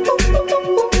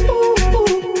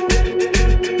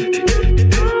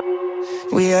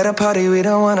 We at a party we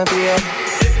don't wanna be at.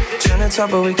 Tryna talk,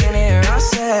 but we can't hear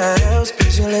ourselves.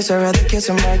 Pictureless, I'd rather kiss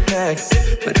them right back.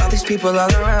 But all these people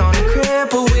all around, I'm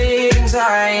crippled with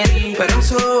anxiety. But I'm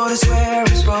told it's where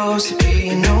I'm supposed to be.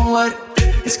 You know what?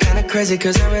 It's kinda crazy,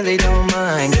 cause I really don't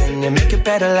mind. Can you make it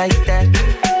better like that?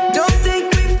 Don't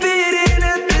think we fit in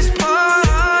at this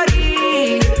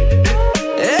party.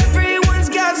 Everyone's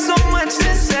got so much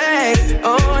to say.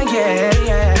 Oh yeah,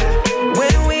 yeah.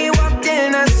 When we walked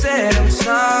in, I said I'm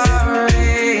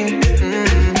sorry.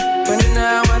 But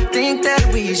now I think that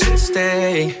we should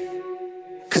stay.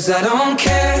 Cause I don't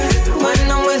care when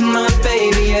I'm with my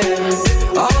baby,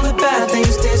 yeah. All the bad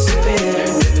things disappear.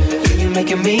 Yeah, you're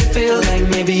making me feel like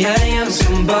maybe I am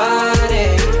somebody.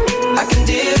 I can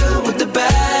deal with the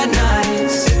bad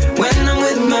nights when I'm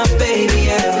with my baby,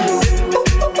 yeah.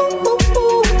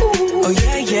 Oh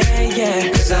yeah, yeah, yeah.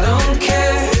 Cause I don't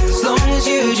care as long as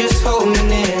you just hold me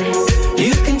near.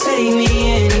 You can take me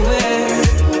anywhere.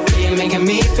 You're making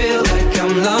me feel like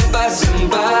I'm loved by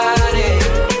somebody.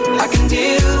 I can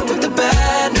deal with the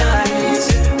bad nights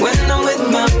when I'm with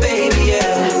my baby,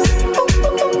 yeah.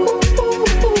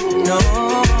 No,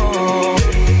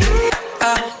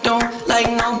 I don't like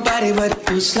nobody but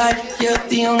you. It's like you're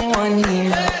the only one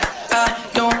here. I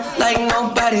don't like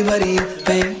nobody but you,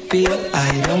 baby.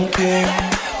 I don't care.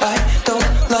 I don't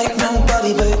like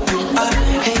nobody but you. I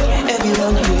hate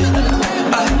everyone here.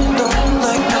 I don't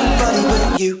like nobody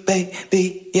but you,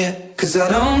 baby, yeah. Cause I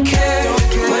don't care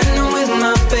when I'm with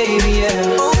my baby,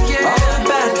 yeah. All the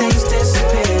bad things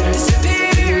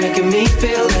disappear. You're making me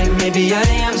feel like maybe I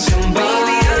am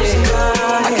somebody.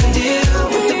 I can deal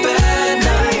with the bad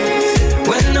nights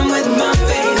when I'm with my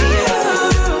baby,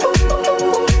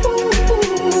 yeah.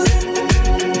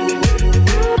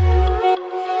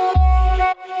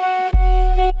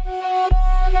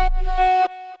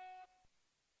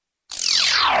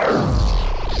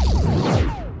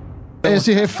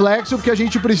 Esse reflexo que a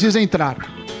gente precisa entrar.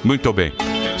 Muito bem.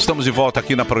 Estamos de volta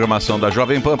aqui na programação da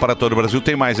Jovem Pan para todo o Brasil.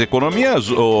 Tem mais economias,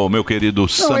 ô, meu querido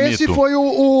Samito? Não, esse foi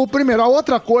o primeiro. A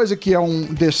outra coisa que é um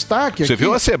destaque Você aqui...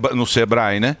 viu no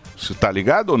Sebrae, né? Você tá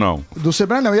ligado ou não? Do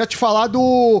Sebrae não, eu ia te falar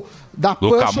da Do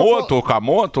o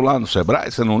Camoto lá no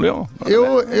Sebrae, você não leu?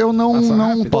 Eu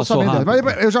não posso saber,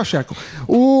 mas eu já checo.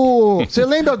 Você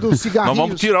lembra do cigarrinho? Nós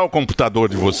vamos tirar o computador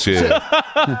de você.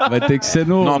 Vai ter que ser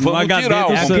no Nós vamos HD tirar o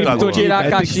do Sammy. computador. Tirar a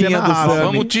caixinha do Sammy.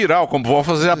 Vamos tirar o computador.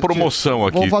 Vamos fazer a promoção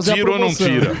aqui. fazer a Tira ou não promoção.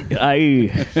 tira? Aí.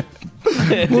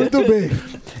 Muito bem.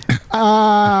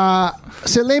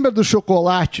 Você lembra dos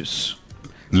chocolates?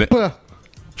 Pan.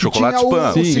 Chocolates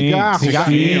Tinha Pan. o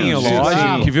cigarrinho,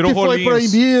 lógico, que virou foi rolinhos.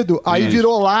 proibido, aí Isso.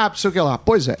 virou lápis, sei o que lá.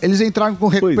 Pois é, eles entraram com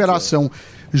recuperação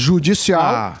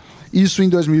judicial, isso em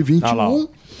 2021,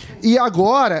 e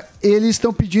agora eles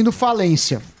estão pedindo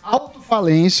falência.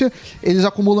 Autofalência, eles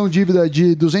acumulam dívida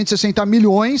de 260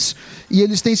 milhões e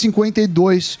eles têm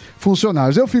 52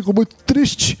 funcionários. Eu fico muito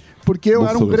triste, porque eu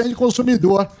era um grande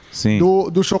consumidor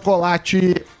do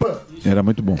chocolate Pan. Era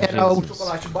muito bom. Era um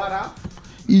chocolate barato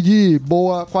e de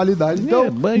boa qualidade. Então,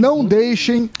 não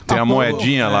deixem... Tem a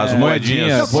moedinha lá, as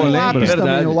moedinhas. O lápis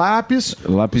também, o lápis.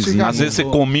 Lápisinho. Às vezes você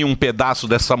comia um pedaço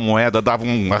dessa moeda, dava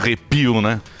um arrepio,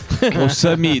 né? Ô,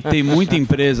 Sammy, tem muita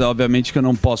empresa, obviamente, que eu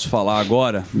não posso falar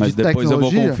agora, mas De depois eu vou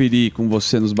tecnologia? conferir com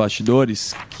você nos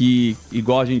bastidores, que,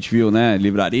 igual a gente viu, né?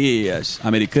 Livrarias,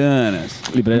 americanas,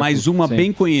 mas uma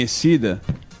bem conhecida,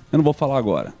 eu não vou falar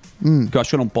agora. Que eu acho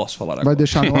que eu não posso falar agora. Vai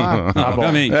deixar no ar?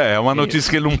 Obviamente. É uma notícia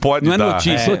que ele não pode Não é dar.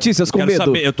 notícia. Notícias com Quero medo.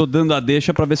 saber, eu tô dando a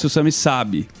deixa pra ver se o Sammy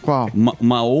sabe. Qual?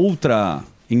 Uma outra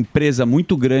empresa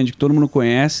muito grande que todo mundo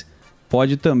conhece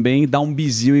pode também dar um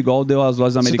bizil igual deu as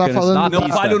lojas Você tá americanas. falando Não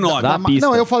vale o nome.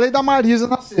 Não, eu falei da Marisa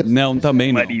na sexta. Não,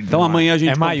 também não. Então amanhã a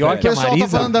gente É maior que O a pessoal tá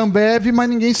Marisa? falando da Ambev, mas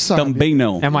ninguém sabe. Também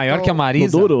não. É maior que a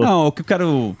Marisa? Não, o que eu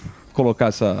quero colocar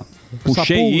essa...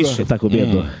 Puxei pulga. isso. Você tá com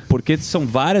medo? Porque são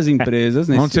várias empresas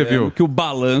nesse Onde você ano viu? que o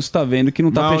balanço tá vendo que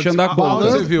não tá Não, fechando a conta.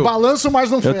 Balanço, viu? balanço, mas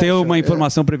não Eu fecha. tenho uma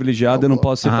informação privilegiada, eu não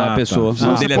posso citar a pessoa. tá. O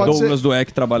nome dele é Pode Douglas Dueck,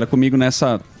 que trabalha comigo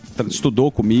nessa... Estudou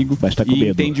comigo Mas tá com e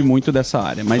medo. entende muito dessa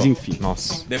área. Mas enfim,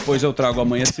 Nossa. depois eu trago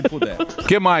amanhã se puder. O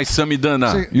que mais,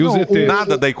 Samidana? E os ET?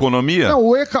 Nada da economia? Não,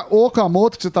 o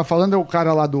Okamoto que você tá falando é o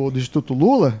cara lá do Instituto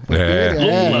Lula.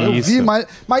 Eu isso. vi, mas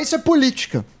isso é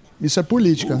política. Isso é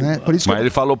política, né? Por isso Mas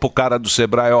ele falou pro cara do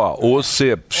Sebrae, ó, ou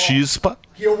você chispa,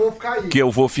 que eu vou ficar aí. que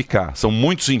eu vou ficar. São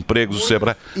muitos empregos do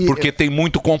Sebrae, porque tem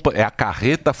muito... É a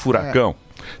carreta furacão.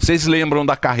 Vocês lembram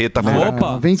da carreta furacão?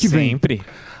 Opa, Vem que vem. Sempre.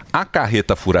 A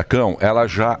carreta furacão, ela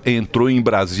já entrou em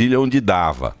Brasília onde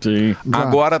dava. Sim.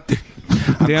 Agora tem...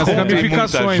 Tem as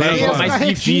ramificações, muita né? gente. Tem as mais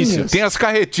carretinhas. difícil. Tem as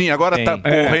carretinhas, agora tá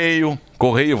correio,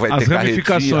 Correio vai As ter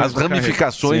ramificações carretinha, as da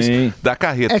ramificações carreta. da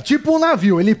carreta. É tipo um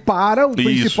navio, ele para, o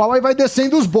principal, aí vai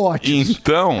descendo os botes.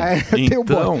 Então, tem o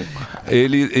bote.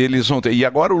 eles vão ter. E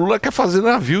agora o Lula quer fazer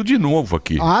navio de novo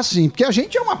aqui. Ah, sim, porque a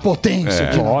gente é uma potência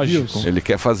de navios. Ele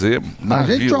quer fazer A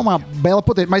navio. gente é uma bela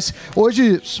potência. Mas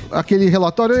hoje, aquele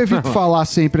relatório, eu evito falar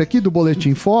sempre aqui do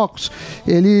Boletim Focus,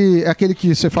 ele é aquele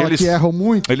que você fala Eles- que erram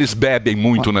muito. Eles bebem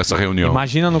muito nessa reunião.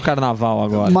 Imagina no carnaval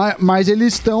agora. Mas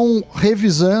eles estão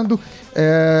revisando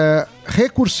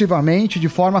recursivamente, de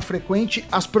forma frequente,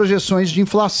 as projeções de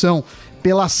inflação.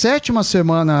 Pela 7ª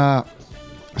semana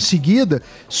seguida,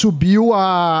 subiu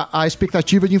a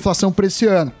expectativa de inflação para esse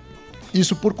ano.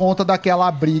 Isso por conta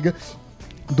daquela briga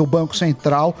do Banco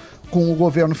Central com o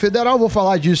governo federal. Vou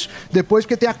falar disso depois,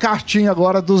 porque tem a cartinha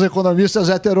agora dos economistas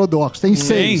heterodoxos. Tem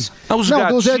 6. Os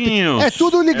gatinhos. É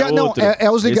tudo ligado. Não, é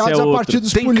os ligados a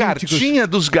partidos Tem políticos. cartinha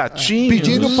dos gatinhos.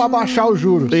 Pedindo para baixar os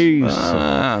juros.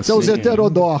 São os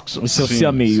heterodoxos.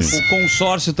 O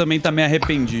consórcio também tá meio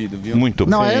arrependido, viu? Muito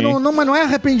Não, mas não é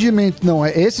arrependimento, não.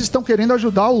 Esses estão querendo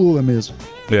ajudar o Lula mesmo.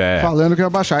 Falando que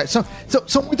vai baixar.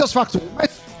 São muitas facções. Mas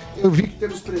eu vi que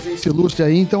temos presença ilustre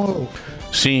aí, então...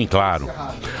 Sim, claro.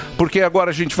 Porque agora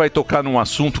a gente vai tocar num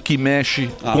assunto que mexe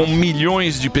com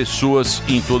milhões de pessoas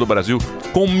em todo o Brasil,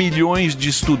 com milhões de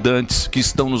estudantes que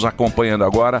estão nos acompanhando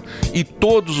agora e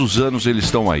todos os anos eles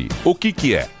estão aí. O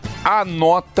que é? A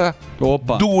nota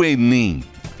do Enem.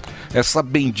 Essa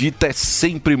bendita é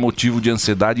sempre motivo de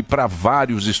ansiedade para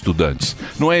vários estudantes.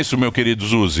 Não é isso, meu querido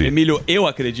Zuzi? Emílio, eu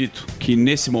acredito que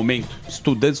nesse momento,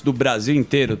 estudantes do Brasil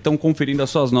inteiro estão conferindo as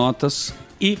suas notas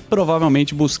e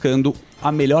provavelmente buscando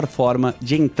a melhor forma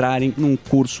de entrarem num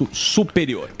curso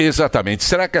superior. Exatamente.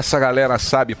 Será que essa galera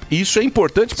sabe? Isso é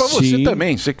importante para você Sim.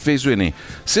 também, você que fez o Enem.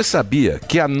 Você sabia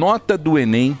que a nota do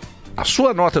Enem, a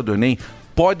sua nota do Enem,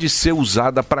 pode ser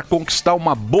usada para conquistar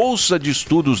uma bolsa de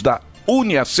estudos da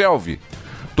Uniaselv?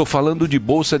 Estou falando de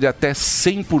bolsa de até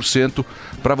 100%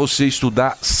 para você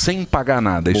estudar sem pagar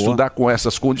nada. Boa. Estudar com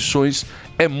essas condições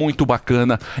é muito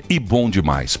bacana e bom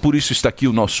demais. Por isso está aqui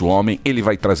o nosso homem. Ele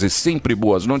vai trazer sempre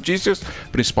boas notícias,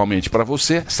 principalmente para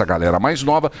você, essa galera mais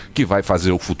nova que vai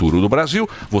fazer o futuro do Brasil.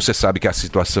 Você sabe que a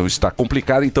situação está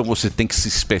complicada, então você tem que se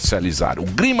especializar. O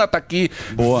Grima está aqui,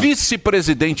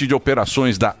 vice-presidente de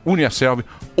operações da Uniaselv,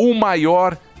 o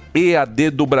maior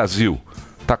EAD do Brasil.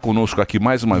 Está conosco aqui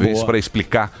mais uma vez para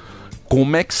explicar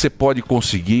como é que você pode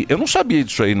conseguir. Eu não sabia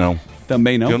disso aí, não.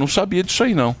 Também não? Eu não sabia disso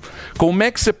aí, não. Como é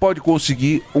que você pode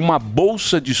conseguir uma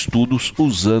bolsa de estudos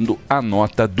usando a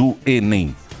nota do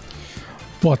Enem?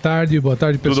 Boa tarde,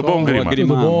 pessoal. Tudo bom, Grima?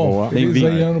 Tudo bom? Feliz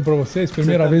aí ano pra vocês,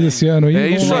 primeira vez esse ano aí. É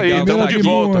isso aí, estamos de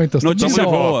volta. Notícia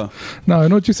boa. Não, é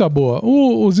notícia boa.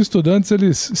 Os estudantes,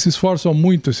 eles se esforçam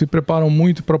muito, se preparam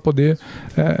muito para poder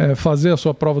fazer a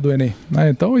sua prova do Enem, né?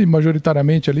 Então, e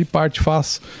majoritariamente ali, parte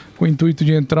faz com o intuito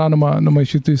de entrar numa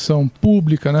instituição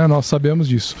pública, né? Nós sabemos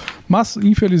disso. Mas,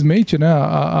 infelizmente, né,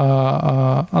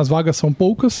 as vagas são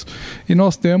poucas e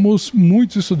nós temos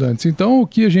muitos estudantes. Então, o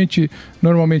que a gente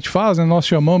normalmente faz, né,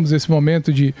 nós chamamos esse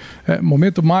momento de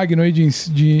momento magno aí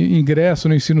de ingresso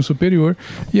no ensino superior,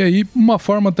 e aí uma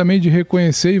forma também de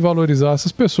reconhecer e valorizar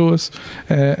essas pessoas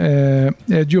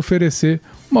é de oferecer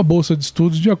uma bolsa de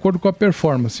estudos de acordo com a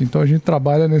performance. Então a gente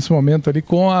trabalha nesse momento ali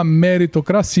com a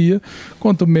meritocracia.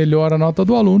 Quanto melhor a nota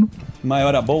do aluno,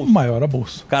 maior a bolsa? Maior a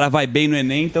bolsa. O cara vai bem no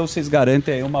Enem, então vocês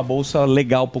garantem aí uma bolsa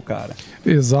legal pro cara.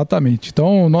 Exatamente.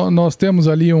 Então nós temos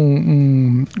ali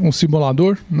um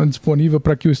simulador, né, disponível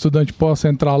para que o estudante possa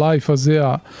entrar lá e fazer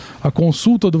a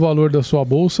consulta do valor da sua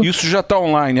bolsa. Isso já está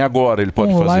online agora, ele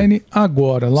pode fazer? Online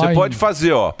agora. Você pode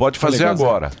fazer, ó. Pode fazer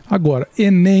agora. Agora,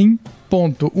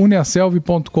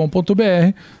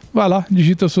 enem.uniaselv.com.br. Vai lá,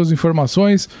 digita suas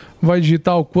informações, vai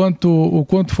digitar o quanto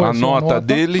foi a sua nota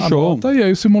dele, nota, e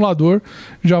aí o simulador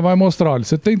já vai mostrar, olha,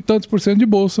 você tem tantos por cento de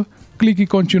bolsa, clique em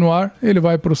continuar, ele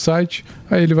vai para o site,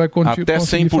 aí ele vai até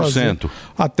 100%.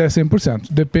 Até 100%.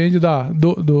 Depende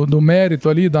do mérito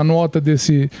ali, da nota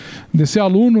desse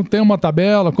aluno. Tem uma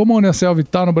tabela, como a Uniaselv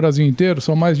está no Brasil inteiro,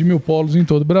 são mais de 1000 polos em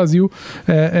todo o Brasil,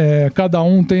 cada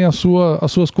um tem as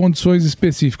suas condições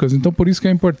específicas. Então, por isso que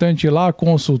é importante ir lá,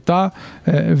 consultar,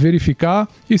 verificar,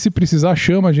 e se precisar,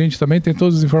 chama a gente também, tem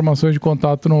todas as informações de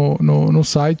contato no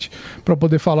site para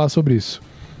poder falar sobre isso.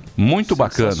 Muito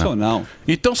bacana.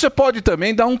 Então você pode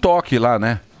também dar um toque lá,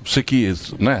 né? Você que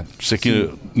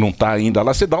não está ainda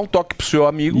lá, você dá um toque pro seu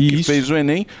amigo que fez o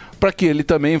Enem, para que ele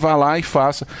também vá lá e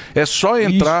faça. É só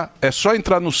entrar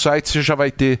no site, você já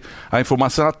vai ter a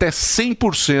informação até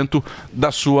 100%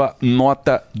 da sua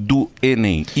nota do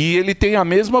Enem. E ele tem a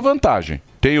mesma vantagem.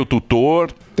 Tem o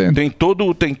tutor,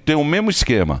 Tem o mesmo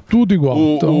esquema. Tudo igual.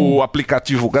 O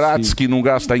aplicativo grátis que não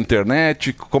gasta a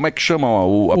internet, como é que chama?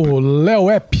 O Léo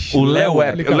App. O Léo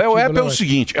App. O Léo App é o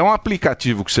seguinte, é um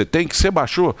aplicativo que você tem, que você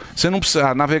baixou, você não precisa,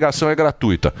 a navegação é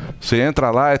gratuita. Você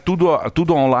entra lá, é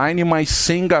tudo online, mas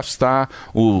sem gastar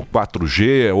o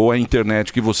 4G ou a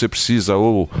internet que você precisa,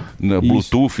 ou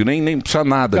Bluetooth, nem precisa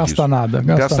nada disso.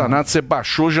 Gasta nada, você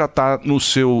baixou, já está no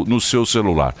seu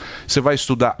celular. Você vai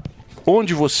estudar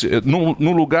onde você,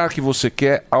 no lugar que você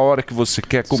quer, a hora que você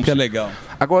quer. Isso que é legal.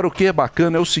 Agora, o que é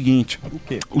bacana é o seguinte,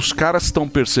 os caras estão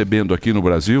percebendo aqui no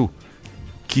Brasil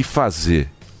que fazer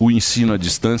o ensino à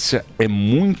distância é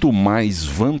muito mais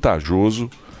vantajoso.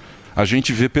 A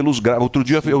gente vê pelos gráficos. Outro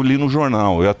dia eu li no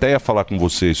jornal, eu até ia falar com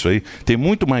você isso aí, tem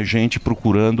muito mais gente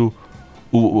procurando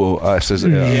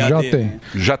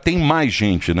já tem mais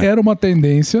gente, né? Era uma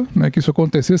tendência, né, que isso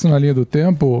acontecesse na linha do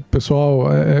tempo. O pessoal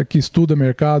que estuda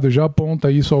mercado já aponta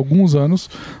isso há alguns anos,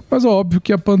 mas é óbvio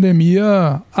que a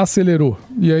pandemia acelerou.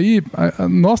 E aí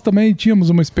nós também tínhamos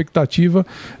uma expectativa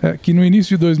que no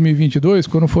início de 2022,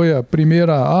 quando foi a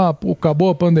primeira, acabou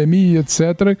a pandemia,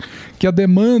 etc., que a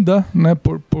demanda, né,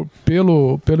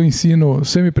 pelo ensino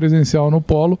semipresencial no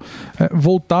polo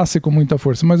voltasse com muita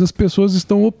força. Mas as pessoas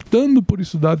estão optando por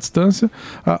estudar à distância,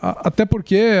 até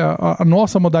porque a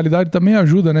nossa modalidade também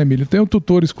ajuda, né, Emílio? Tem um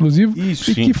tutor exclusivo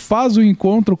que faz o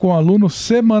encontro com o aluno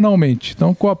semanalmente.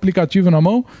 Então, com o aplicativo na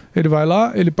mão, ele vai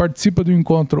lá, ele participa do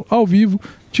encontro ao vivo,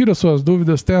 tira suas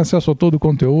dúvidas, tem acesso a todo o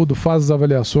conteúdo, faz as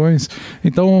avaliações.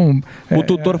 Então, o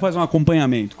tutor faz um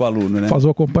acompanhamento com o aluno, né? Faz o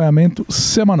acompanhamento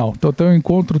semanal. Então tem um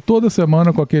encontro toda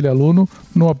semana com aquele aluno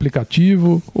no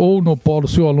aplicativo ou no polo,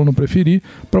 se o aluno preferir,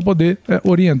 para poder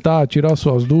orientar, tirar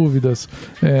suas dúvidas,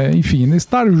 enfim,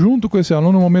 estar junto com esse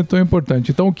aluno num momento tão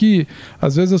importante. Então, o que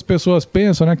às vezes as pessoas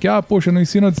pensam, né, que poxa, no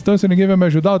ensino à distância ninguém vai me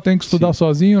ajudar, eu tenho que estudar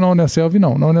sozinho. Na Uniaselv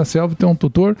não. Na Uniaselv tem um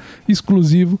tutor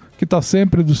exclusivo que está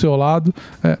sempre do seu lado,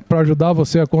 para ajudar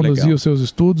você a conduzir os seus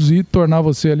estudos e tornar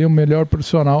você ali um melhor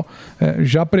profissional,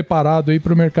 já preparado aí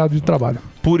para o mercado de trabalho.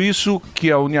 Por isso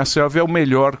que a Uniaselv é o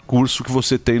melhor curso que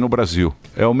você tem no Brasil.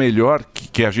 É o melhor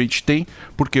que a gente tem,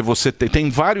 porque você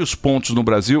tem vários pontos no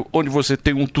Brasil onde você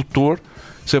tem um tutor.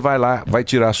 Você vai lá, vai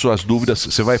tirar suas dúvidas,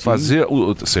 você vai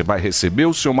você vai receber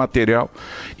o seu material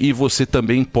e você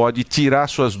também pode tirar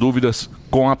suas dúvidas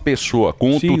com a pessoa,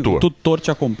 com o tutor. O tutor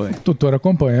te acompanha. O tutor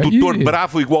acompanha. Tutor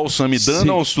bravo igual o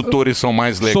Samidana ou os tutores são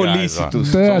mais legais?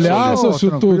 Solícitos. Aliás, se o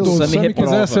Sami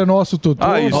quiser ser nosso tutor,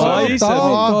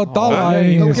 tá lá,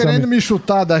 hein? Estão querendo me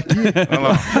chutar daqui.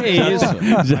 É isso.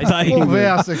 Já tá indo.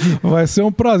 Conversa aqui. Vai ser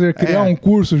um prazer criar um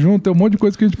curso junto, tem um monte de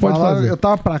coisa que a gente pode fazer. Eu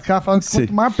tava pra cá falando que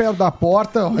quanto mais perto da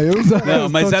porta, Não,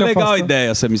 mas é legal a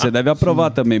ideia, Sami. Você deve aprovar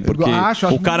também, porque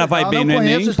o cara vai bem no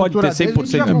Enem, pode ter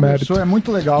 100% de mérito. É muito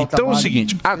legal. Então é o seguinte,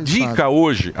 a dica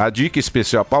hoje, a dica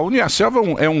especial para a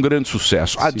Uniaselv é um grande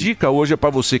sucesso. A dica hoje é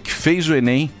para você que fez o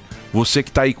Enem, você que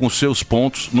está aí com seus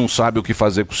pontos, não sabe o que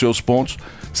fazer com seus pontos,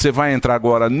 você vai entrar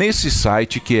agora nesse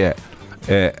site que é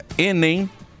enem.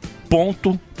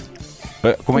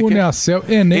 Como é que é?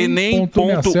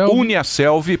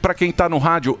 Enem.uniaselv. Para quem está no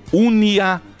rádio,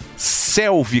 Uniaselv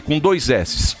com 2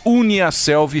 S.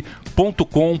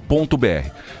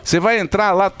 Uniaselv.com.br. Você vai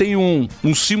entrar lá, tem um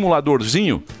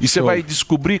simuladorzinho e você vai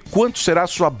descobrir quanto será a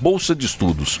sua bolsa de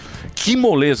estudos. Que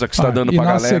moleza que está dando pra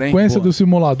galera, hein? Na sequência do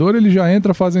simulador, ele já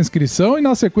entra, faz a inscrição e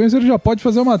na sequência ele já pode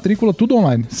fazer a matrícula tudo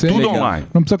online. Tudo online.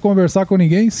 Não precisa conversar com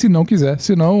ninguém se não quiser,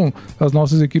 senão as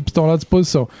nossas equipes estão lá à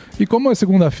disposição. E como é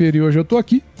segunda-feira e hoje eu tô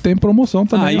aqui, tem promoção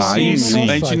também. Aí sim.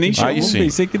 A gente nem chamou,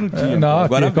 pensei que não tinha.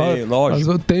 Agora veio,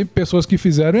 lógico. Tem pessoas que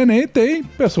fizeram o Enem, tem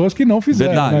pessoas que não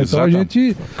fizeram. Verdade, né? Então a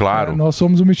gente, nós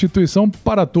somos uma instituição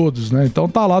para todos, né? Então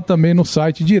tá lá também no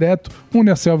site direto,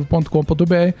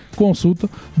 uniaselv.com.br, consulta,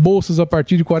 bolsas a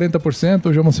partir de 40%,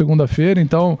 hoje é uma segunda-feira,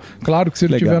 então claro que se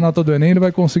ele tiver a nota do Enem ele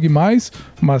vai conseguir mais,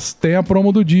 mas tem a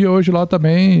promo do dia hoje lá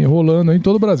também rolando em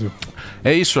todo o Brasil.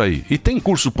 É isso aí. E tem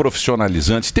curso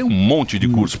profissionalizante, tem um monte de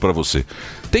curso para você.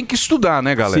 Tem que estudar,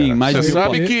 né, galera? Sim, mas você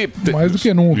sabe que mais do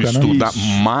que nunca, estudar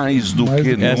mais do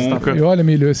que nunca. E olha,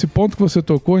 Emílio, esse ponto que você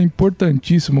tocou é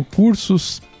importantíssimo.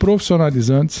 Cursos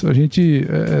profissionalizantes, a gente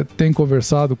tem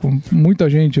conversado com muita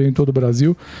gente aí em todo o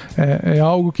Brasil, é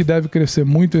algo que deve crescer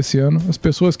muito esse ano. As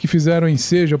pessoas que fizeram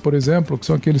Enseja, por exemplo, que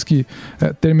são aqueles que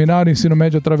terminaram o ensino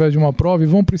médio através de uma prova e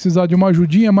vão precisar de uma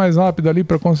ajudinha mais rápida ali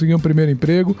para conseguir um primeiro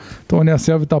emprego. Então a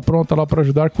Uniaselv está pronta lá para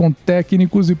ajudar com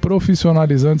técnicos e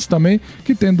profissionalizantes também,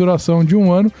 que tem duração de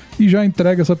 1 ano e já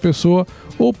entrega essa pessoa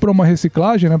ou para uma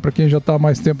reciclagem, né, para quem já está há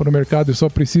mais tempo no mercado e só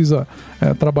precisa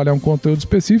trabalhar um conteúdo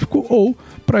específico, ou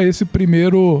para esse primeiro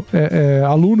primeiro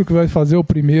aluno que vai fazer o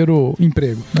primeiro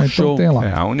emprego. Né? Então tem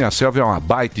lá. A Uniaselv é uma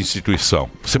baita instituição.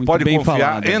 Você Muito pode bem confiar,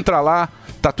 falado. entra lá,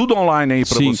 tá tudo online aí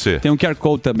pra Sim, você. tem um QR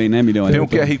Code também, né, Milhão? Tem um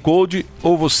QR Code,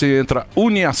 ou você entra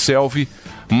Uniaselv,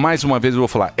 mais uma vez eu vou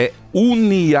falar, é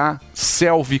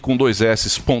uniaselv com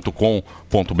 2s.com.br.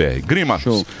 Grimax,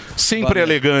 sempre Valeu.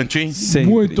 elegante, hein?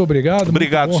 Muito obrigado.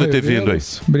 Obrigado por muito você ter bom vindo aí.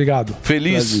 revê-los. Obrigado.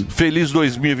 Feliz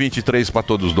 2023 pra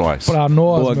todos nós. Pra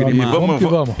nós, Boa, meu Grima. amigo. Vamos que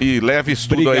vamos. E leve isso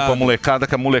tudo aí Obrigado. pra molecada,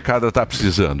 que a molecada tá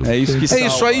precisando. É isso que É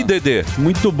isso salva. aí, Dedê.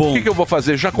 Muito bom. O que eu vou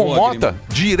fazer? Já com Boa, Mota?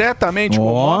 Diretamente com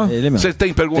Mota? ele mesmo. Você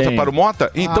tem pergunta Tem. para o Mota?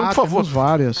 Então, por favor. Temos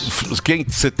várias.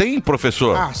 Você tem,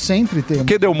 professor? Sempre tem.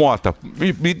 Cadê o Mota?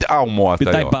 O Mota. Me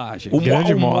dá aí, ó. imagem.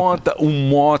 O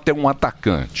Mota é um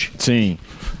atacante. Sim.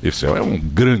 Esse é um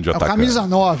grande É o atacante. camisa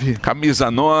 9. Camisa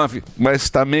 9, mas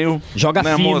tá meio... Joga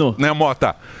fino. Né,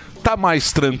 Mota? Tá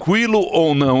mais tranquilo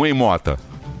ou não, hein, Mota?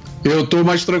 Eu tô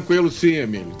mais tranquilo sim,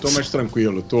 Emílio. Tô mais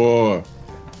tranquilo.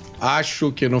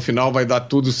 Acho que no final vai dar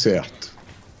tudo certo.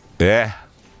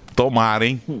 Tomara,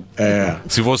 hein?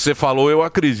 Se você falou, eu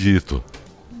acredito.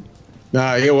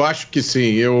 Eu acho que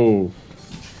sim. Eu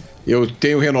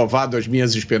tenho renovado as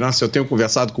minhas esperanças. Eu tenho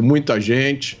conversado com muita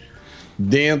gente,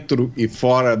 dentro e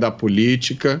fora da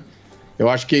política. Eu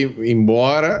acho que,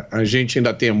 embora a gente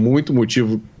ainda tenha muito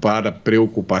motivo para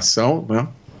preocupação, né?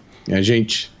 A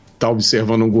gente está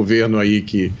observando um governo aí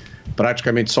que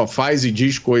praticamente só faz e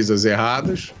diz coisas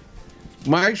erradas,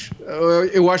 mas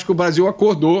eu acho que o Brasil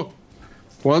acordou.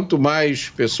 Quanto mais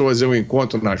pessoas eu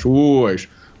encontro nas ruas,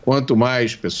 quanto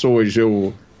mais pessoas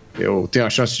eu tenho a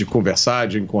chance de conversar,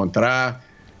 de encontrar,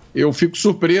 eu fico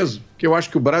surpreso, porque eu acho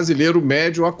que o brasileiro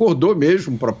médio acordou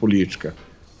mesmo para a política,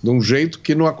 de um jeito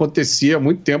que não acontecia há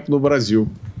muito tempo no Brasil.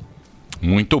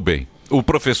 Muito bem. O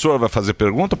professor vai fazer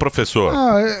pergunta, professor?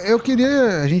 Eu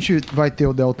queria... A gente vai ter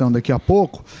o Deltão daqui a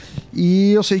pouco,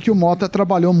 e eu sei que o Mota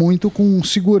trabalhou muito com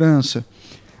segurança.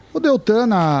 O Deltan,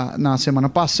 na semana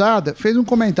passada, fez um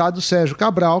comentário do Sérgio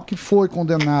Cabral, que foi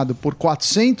condenado por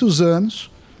 400 anos,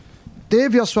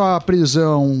 teve a sua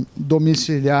prisão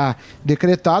domiciliar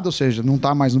decretada, ou seja, não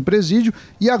está mais no presídio,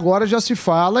 e agora já se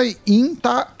fala em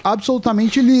estar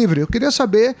absolutamente livre. Eu queria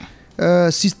saber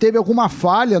se teve alguma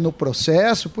falha no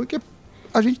processo, porque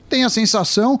a gente tem a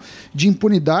sensação de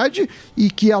impunidade e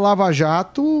que a Lava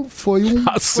Jato foi um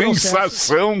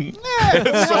sensação?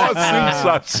 É só a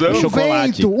sensação.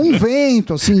 Um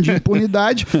vento assim, de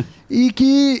impunidade e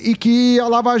que a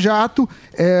Lava Jato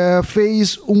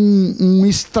fez um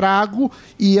estrago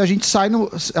e a gente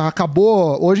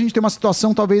acabou... Hoje a gente tem uma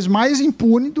situação talvez mais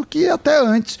impune do que até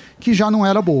antes, que já não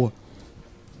era boa.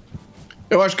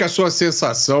 Eu acho que a sua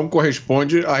sensação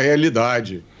corresponde à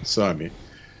realidade, Sami.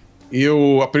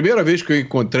 A primeira vez que eu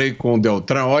encontrei com o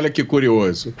Deltan, olha que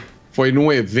curioso, foi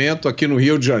num evento aqui no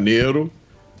Rio de Janeiro,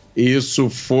 e isso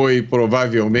foi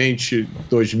provavelmente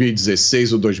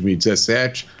 2016 ou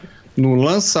 2017, no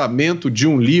lançamento de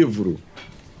um livro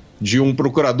de um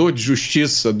procurador de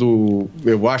justiça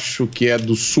eu acho que é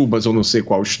do Sul, mas eu não sei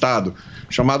qual estado,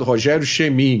 chamado Rogério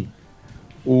Chemin.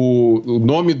 O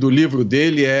nome do livro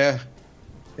dele é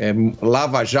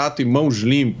Lava Jato e Mãos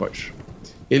Limpas.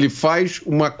 Ele faz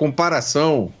uma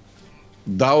comparação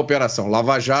da Operação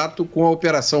Lava Jato com a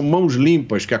Operação Mãos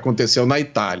Limpas, que aconteceu na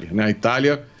Itália. A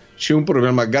Itália tinha um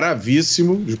problema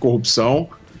gravíssimo de corrupção,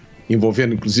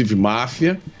 envolvendo inclusive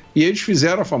máfia, e eles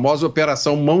fizeram a famosa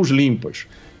Operação Mãos Limpas.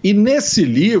 E nesse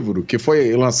livro, que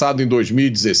foi lançado em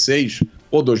 2016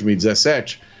 ou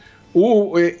 2017,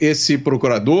 esse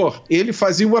procurador, ele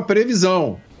fazia uma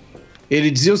previsão. Ele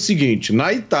dizia o seguinte: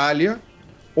 na Itália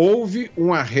houve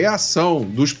uma reação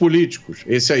dos políticos,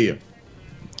 esse aí.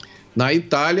 Na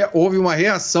Itália houve uma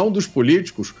reação dos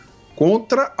políticos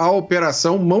contra a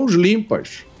Operação Mãos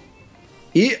Limpas.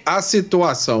 E a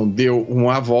situação deu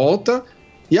uma volta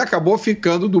e acabou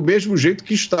ficando do mesmo jeito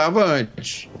que estava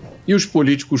antes. E os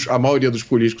políticos, a maioria dos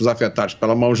políticos afetados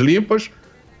pela Mãos Limpas,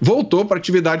 voltou para a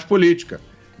atividade política.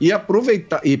 E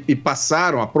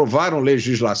aprovaram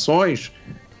legislações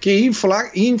que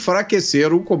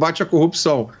enfraqueceram o combate à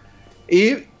corrupção.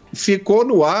 E ficou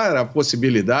no ar a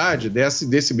possibilidade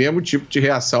desse mesmo tipo de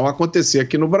reação acontecer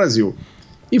aqui no Brasil.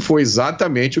 E foi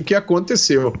exatamente o que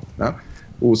aconteceu, né?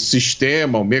 O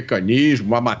sistema, o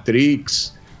mecanismo, a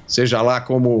Matrix, seja lá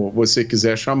como você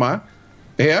quiser chamar,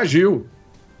 reagiu.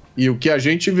 E o que a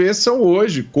gente vê são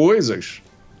hoje coisas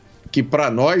que para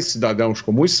nós, cidadãos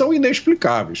comuns, são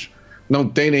inexplicáveis. Não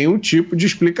tem nenhum tipo de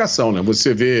explicação, né?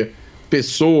 Você vê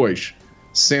pessoas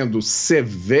sendo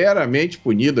severamente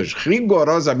punidas,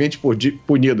 rigorosamente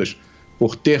punidas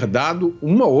por ter dado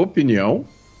uma opinião,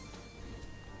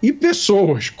 e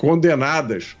pessoas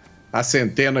condenadas há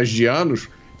centenas de anos.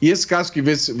 E esse caso que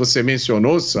você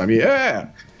mencionou, Sami,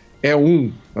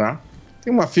 tá?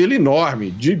 Tem uma fila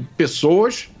enorme de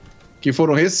pessoas que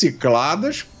foram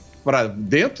recicladas para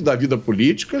dentro da vida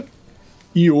política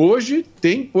e hoje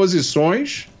tem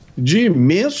posições de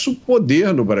imenso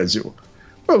poder no Brasil.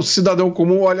 O cidadão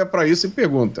comum olha para isso e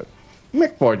pergunta, como é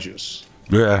que pode isso?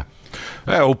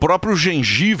 O próprio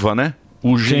Gengiva, né?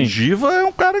 O Gengiva é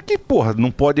um cara que, porra,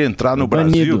 não pode entrar no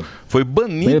Brasil. Foi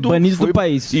banido. Do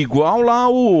país. Igual lá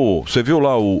você viu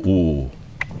lá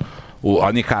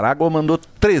a Nicarágua mandou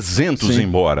 300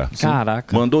 embora.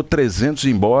 Caraca. Mandou 300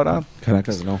 embora.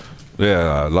 Caracas, não.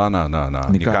 Lá na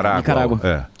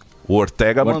Nicarágua. O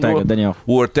Ortega mandou. Daniel.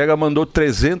 O Ortega mandou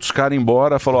 300 caras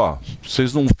embora, falou: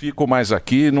 vocês não ficam mais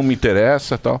aqui, não me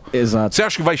interessa, tal. Exato. Você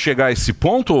acha que vai chegar a esse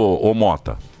ponto, ô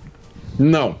Mota?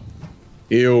 Não.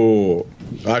 Eu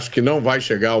acho que não vai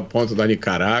chegar ao ponto da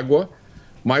Nicarágua,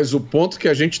 mas o ponto que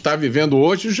a gente está vivendo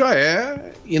hoje já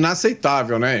é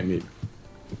inaceitável, né, Emílio?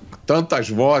 Tantas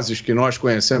vozes que nós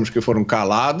conhecemos que foram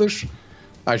caladas,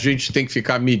 a gente tem que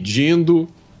ficar medindo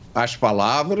as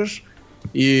palavras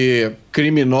e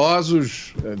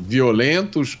criminosos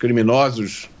violentos,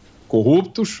 criminosos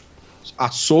corruptos, à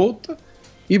solta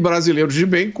e brasileiros de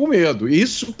bem com medo.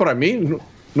 Isso, para mim,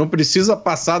 não precisa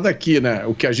passar daqui, né?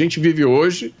 O que a gente vive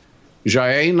hoje já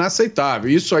é inaceitável.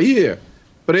 Isso aí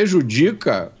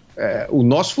prejudica o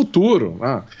nosso futuro,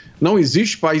 né? Não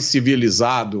existe país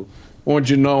civilizado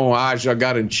onde não haja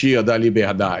garantia da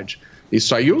liberdade.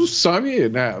 Isso aí o Sami,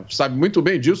 né, sabe muito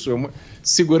bem disso.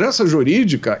 Segurança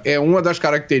jurídica é uma das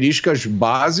características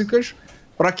básicas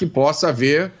para que possa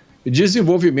haver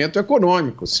desenvolvimento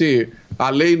econômico. Se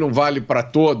a lei não vale para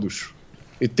todos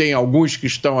e tem alguns que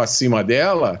estão acima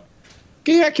dela,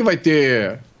 quem é que vai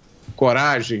ter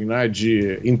coragem, né,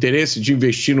 de interesse de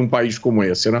investir num país como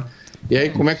esse, né? E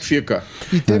aí como é que fica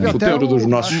o futuro dos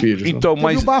nossos filhos? Então,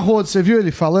 mas o Barroso, você viu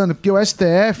ele falando? Porque o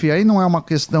STF, aí não é uma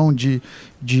questão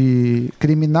de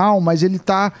criminal, mas ele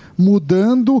está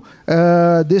mudando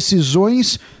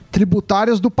decisões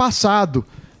tributárias do passado.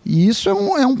 E isso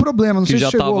é um problema. Não sei já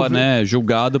se chegou estava, né,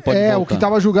 julgado, pode voltar. o que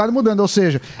estava julgado mudando. Ou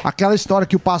seja, aquela história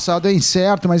que o passado é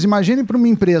incerto, mas imagine para uma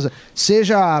empresa,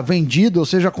 seja vendida ou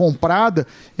seja comprada,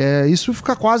 isso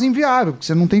fica quase inviável, porque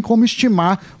você não tem como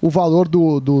estimar o valor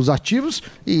dos ativos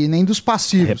e nem dos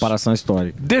passivos. Reparação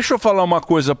histórica. Deixa eu falar uma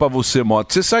coisa para você,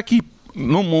 Mota. Você sabe que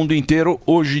no mundo inteiro,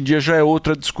 hoje em dia, já é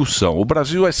outra discussão. O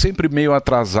Brasil é sempre meio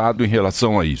atrasado em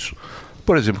relação a isso.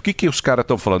 Por exemplo, o que os caras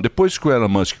estão falando? Depois que o Elon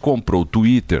Musk comprou o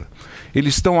Twitter,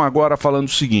 eles estão agora falando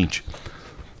o seguinte: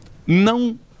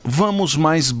 não vamos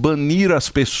mais banir as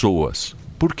pessoas.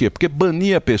 Por quê? Porque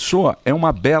banir a pessoa é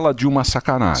uma bela de uma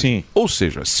sacanagem. Sim. Ou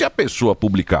seja, se a pessoa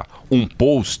publicar um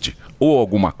post ou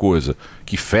alguma coisa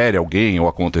que fere alguém ou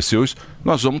aconteceu isso,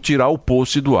 nós vamos tirar o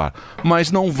post do ar.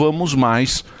 Mas não vamos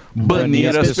mais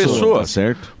banir as pessoas. Tá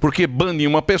certo? Porque banir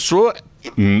uma pessoa...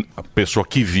 A pessoa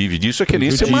que vive disso é que nem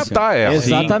se matar ela.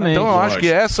 Exatamente. Então eu acho que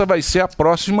essa vai ser a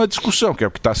próxima discussão, que é o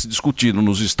que está se discutindo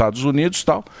nos Estados Unidos e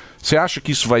tal. Você acha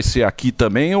que isso vai ser aqui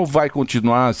também ou vai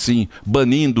continuar assim,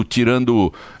 banindo,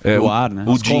 tirando ar, né?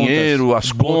 o dinheiro,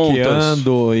 as contas?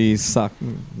 Bloqueando e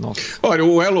Nossa. Olha,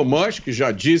 o Elon Musk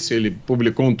já disse, ele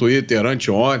publicou um Twitter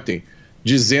anteontem,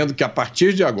 dizendo que a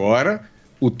partir de agora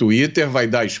o Twitter vai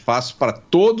dar espaço para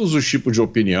todos os tipos de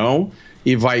opinião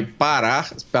e vai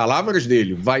parar, palavras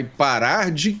dele, vai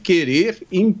parar de querer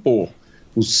impor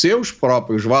os seus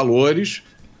próprios valores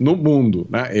no mundo,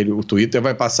 né? O Twitter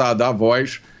vai passar a dar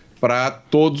voz para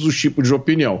todos os tipos de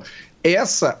opinião.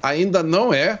 Essa ainda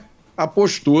não é a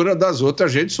postura das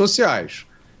outras redes sociais.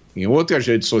 Em outras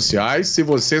redes sociais, se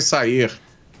você sair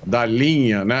da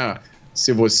linha, né?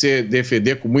 Se você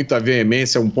defender com muita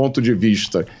veemência um ponto de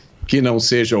vista que não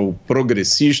seja o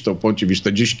progressista, o ponto de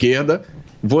vista de esquerda,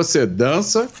 você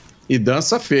dança e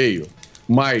dança feio.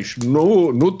 Mas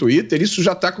no Twitter isso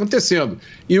já está acontecendo.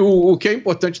 E o que é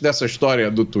importante dessa história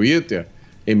do Twitter,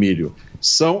 Emílio,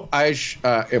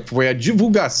 foi a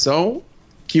divulgação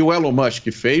que o Elon Musk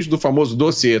fez do famoso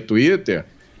dossiê Twitter,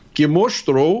 que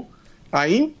mostrou a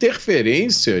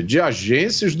interferência de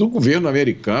agências do governo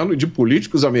americano e de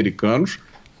políticos americanos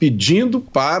pedindo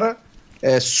para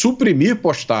suprimir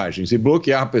postagens e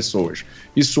bloquear pessoas.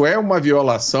 Isso é uma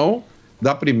violação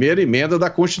da primeira emenda da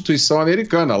Constituição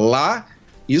americana. Lá,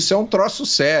 isso é um troço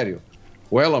sério.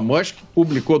 O Elon Musk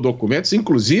publicou documentos,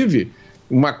 inclusive,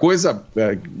 uma coisa,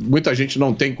 muita gente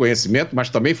não tem conhecimento, mas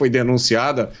também foi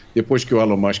denunciada depois que o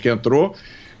Elon Musk entrou,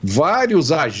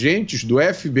 vários agentes do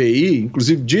FBI,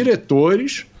 inclusive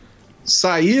diretores,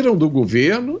 saíram do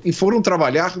governo e foram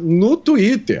trabalhar no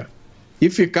Twitter. E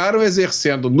ficaram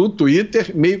exercendo no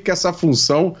Twitter meio que essa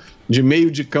função de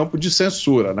meio de campo de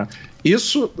censura, né?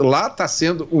 Isso lá está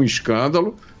sendo um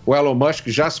escândalo. O Elon Musk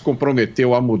já se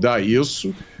comprometeu a mudar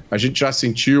isso. A gente já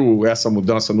sentiu essa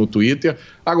mudança no Twitter.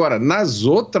 Agora, nas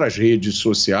outras redes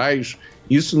sociais,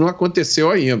 isso não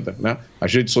aconteceu ainda, né?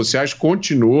 As redes sociais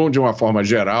continuam, de uma forma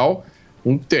geral,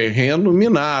 um terreno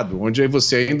minado, onde aí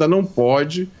você ainda não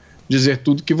pode dizer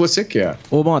tudo que você quer.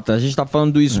 Ô, Mota, a gente tá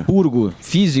falando do expurgo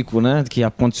físico, né, que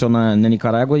aconteceu na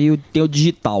Nicarágua, e tem o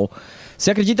digital. Você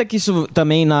acredita que isso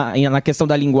também na questão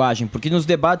da linguagem? Porque nos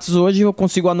debates hoje eu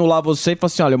consigo anular você e falar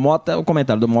assim, olha, o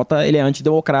comentário do Mota, ele é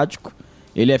antidemocrático,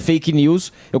 ele é fake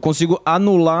news, eu consigo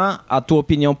anular a tua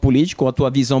opinião política ou a tua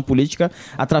visão política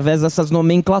através dessas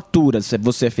nomenclaturas.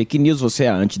 Você é fake news, você é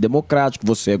antidemocrático,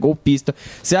 você é golpista.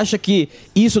 Você acha que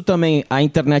isso também a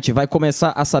internet vai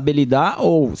começar a saber lidar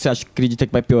ou você acredita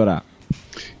que vai piorar?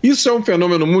 Isso é um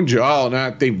fenômeno mundial,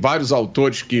 né? Tem vários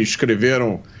autores que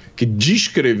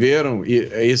descreveram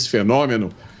esse fenômeno.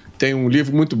 Tem um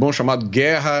livro muito bom chamado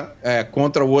Guerra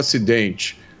contra o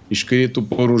Ocidente, escrito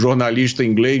por um jornalista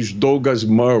inglês, Douglas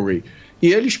Murray.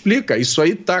 E ele explica, isso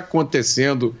aí está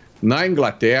acontecendo na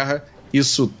Inglaterra,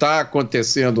 isso está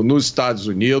acontecendo nos Estados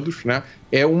Unidos, né?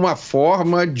 É uma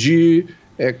forma de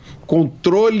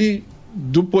controle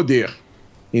do poder.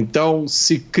 Então,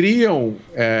 se criam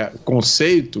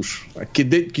conceitos que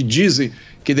dizem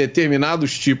que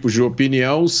determinados tipos de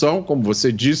opinião são, como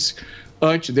você disse,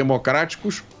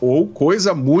 antidemocráticos ou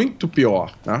coisa muito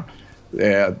pior, né?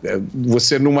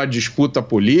 Você numa disputa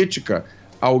política,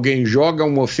 alguém joga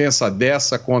uma ofensa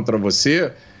dessa contra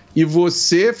você e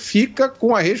você fica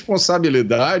com a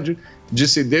responsabilidade de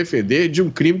se defender de um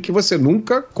crime que você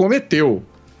nunca cometeu.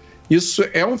 Isso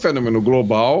é um fenômeno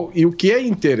global e o que é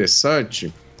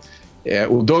interessante,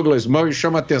 o Douglas Murray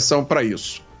chama atenção para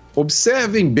isso.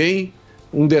 Observem bem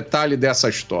um detalhe dessa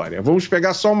história. Vamos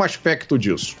pegar só um aspecto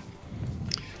disso.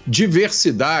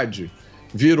 Diversidade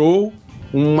virou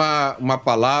uma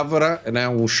palavra, né,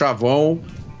 um chavão,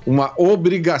 uma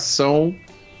obrigação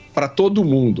para todo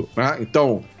mundo, né?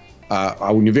 Então,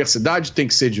 a universidade tem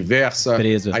que ser diversa,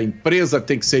 a empresa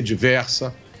tem que ser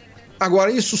diversa. Agora,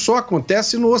 isso só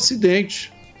acontece no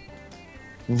Ocidente.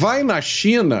 Vai na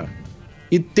China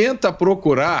e tenta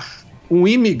procurar um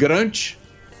imigrante,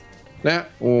 né?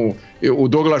 O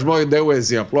Douglas Moore deu o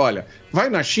exemplo, olha, vai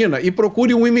na China e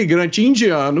procure um imigrante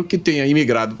indiano que tenha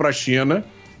imigrado para a China,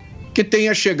 que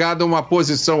tenha chegado a uma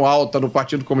posição alta no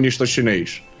Partido Comunista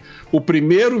Chinês. O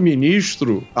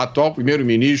atual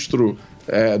primeiro-ministro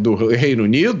do Reino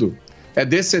Unido é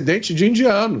descendente de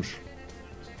indianos.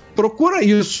 Procura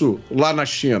isso lá na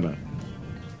China.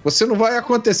 Você não vai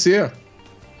acontecer.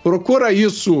 Procura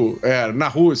isso na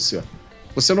Rússia.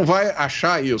 Você não vai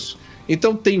achar isso.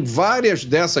 Então tem várias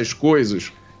dessas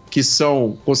coisas que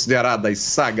são consideradas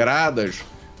sagradas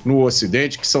no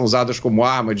Ocidente, que são usadas como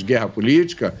arma de guerra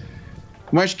política,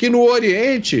 mas que no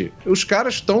Oriente os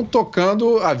caras estão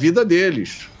tocando a vida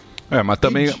deles.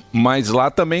 Mas lá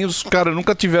também os caras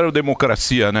nunca tiveram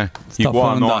democracia, né? Você igual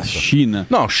tá a nossa. Da China.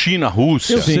 Não, China,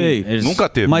 Rússia. Eu sei. Nunca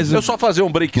teve. Mas eu só fazer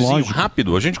um breakzinho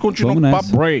rápido, a gente continua com o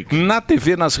papo na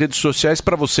TV, nas redes sociais,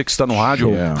 para você que está no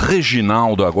rádio.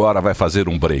 Reginaldo agora vai fazer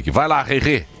um break. Vai lá,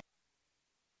 Rerê.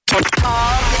 Todo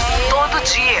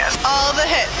dia. All the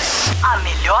hits. A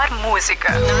melhor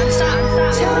música.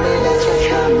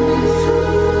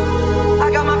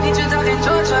 I got my peaches out in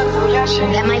Georgia.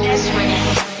 That my best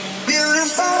friend.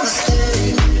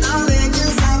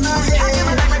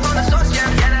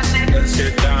 Let's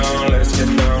get down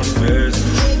to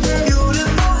business.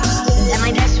 Am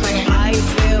I best friend? I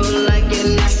feel like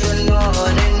an astronaut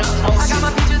in the ocean. I got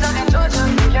my peaches out in Georgia.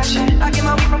 Yeah, shit. I get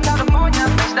my weed from California.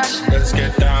 That's that shit. Let's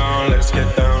get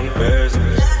down to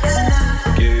business.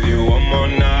 Give you one more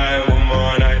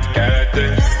night to get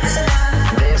this.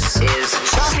 This is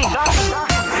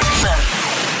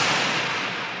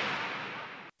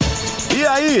E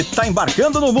aí, tá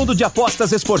embarcando no mundo de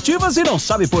apostas esportivas e não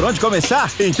sabe por onde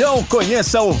começar? Então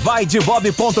conheça o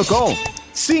vaidebob.com.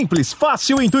 Simples,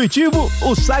 fácil e intuitivo,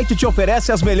 o site te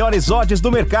oferece as melhores odds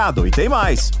do mercado e tem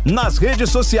mais. Nas redes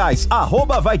sociais,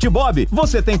 @vaidebob,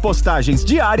 você tem postagens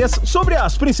diárias sobre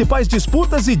as principais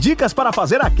disputas e dicas para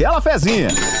fazer aquela fezinha.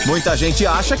 Muita gente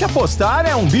acha que apostar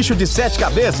é um bicho de 7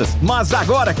 cabeças, mas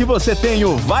agora que você tem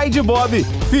o Vai de Bob,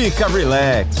 fica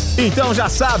relax. Então já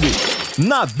sabe,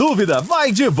 na dúvida,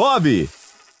 vai de Bob.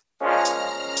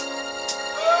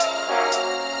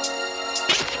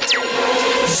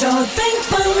 Jovem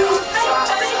Pan.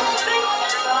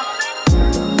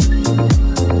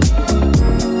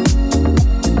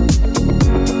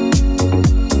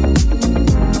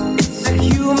 It's a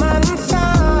human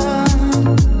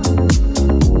sign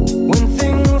when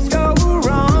things go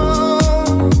wrong.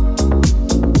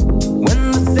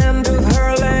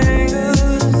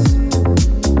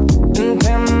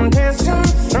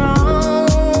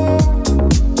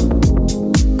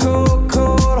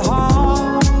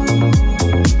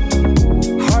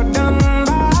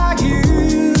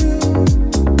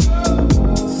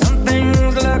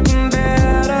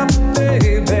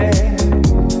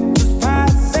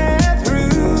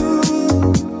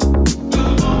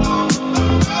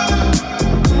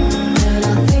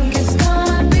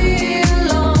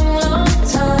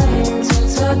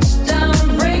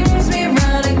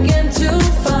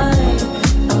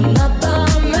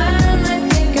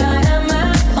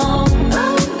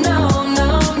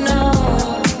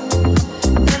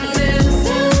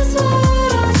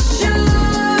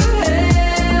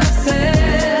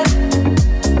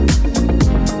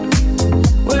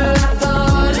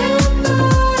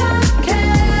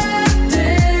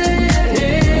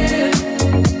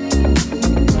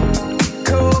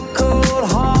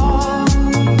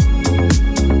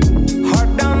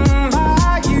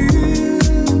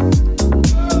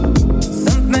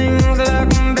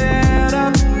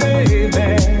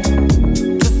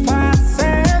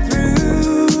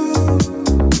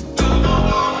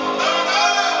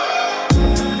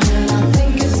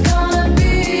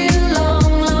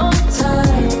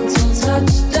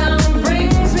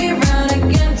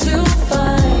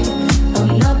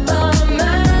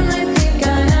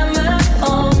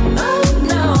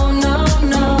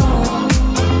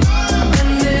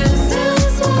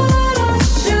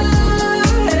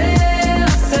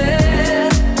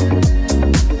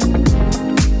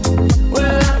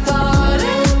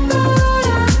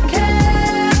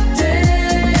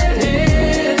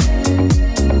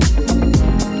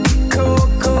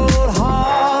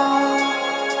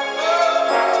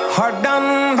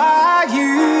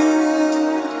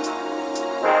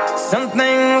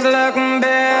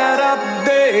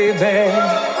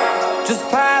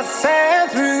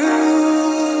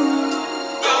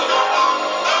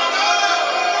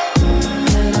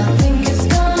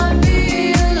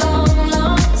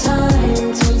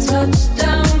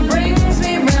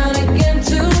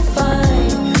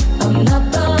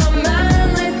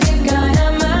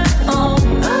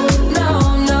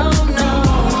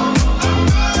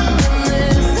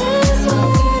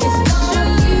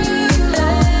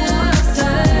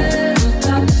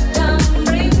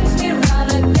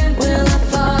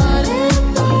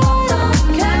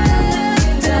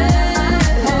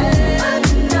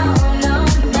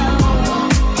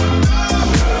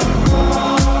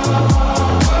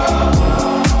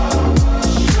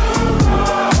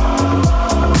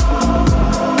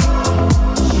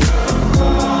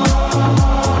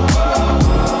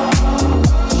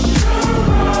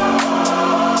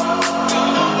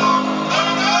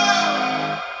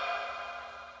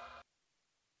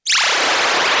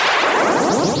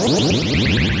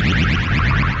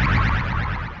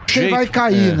 você vai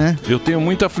cair, né? Eu tenho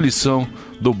muita aflição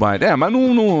do Biden. Mas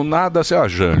não nada assim, a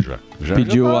Janja.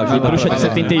 Pediu a bruxa de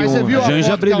 71. Mas você viu a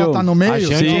Janja foto que ela brilhou. tá no meio? A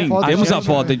Janja- Sim, temos a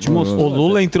foto, a gente mostrou. O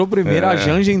Lula entrou primeiro, a É.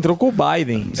 Janja entrou com o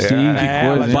Biden. Sim, que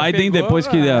coisa. Biden, depois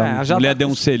que a mulher deu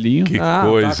um selinho. Que tá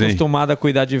coisa, hein? acostumada a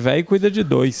cuidar de velho e cuida de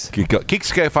dois. O que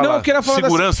você quer falar? Não, eu queria falar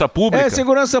Segurança pública?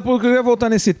 Segurança pública. Eu queria voltar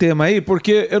nesse tema aí,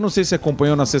 porque eu não sei se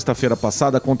acompanhou na sexta-feira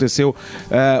passada, aconteceu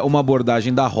uma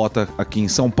abordagem da rota aqui em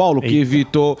São Paulo, que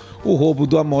evitou o roubo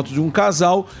da moto de um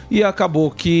casal e acabou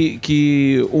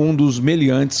que um dos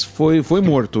meliantes foi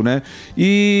morto, né?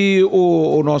 E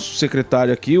o nosso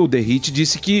secretário aqui, o Derrite,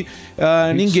 disse que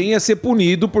ninguém ia ser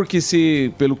punido, porque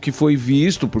pelo que foi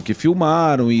visto, porque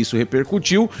filmaram e isso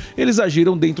repercutiu, eles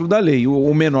agiram dentro da lei.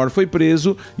 O menor foi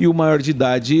preso e o maior de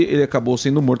idade, ele acabou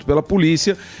sendo morto pela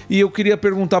polícia. E eu queria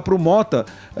perguntar pro Mota,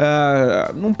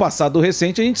 num passado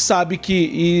recente, a gente sabe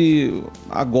que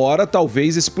agora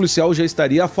talvez esse policial já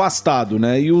estaria afastado,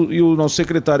 né? E o nosso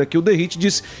secretário aqui, o Derrite,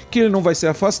 disse que ele não vai ser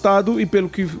afastado e pelo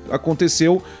que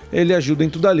aconteceu, ele agiu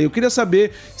dentro da lei. Eu queria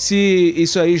saber se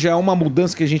isso aí já é uma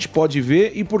mudança que a gente pode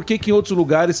ver e por que em outros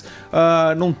lugares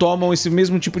não tomam esse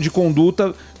mesmo tipo de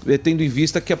conduta, tendo em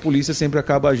vista que a polícia sempre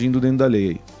acaba agindo dentro da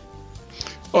lei.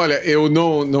 Olha, eu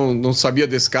não sabia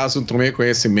desse caso, não tomei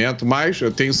conhecimento, mas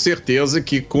eu tenho certeza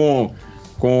que com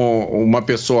uma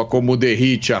pessoa como o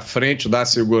Derrite à frente da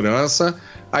segurança,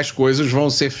 as coisas vão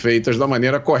ser feitas da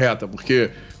maneira correta, porque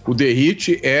o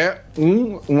Derrite é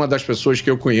uma das pessoas que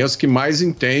eu conheço que mais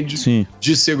entende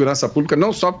de segurança pública,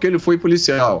 não só porque ele foi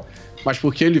policial, mas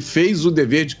porque ele fez o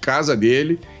dever de casa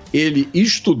dele, ele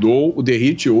estudou. O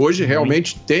Derrite hoje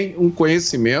realmente tem um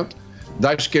conhecimento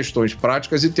das questões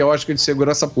práticas e teóricas de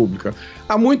segurança pública.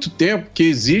 Há muito tempo que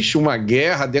existe uma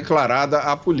guerra declarada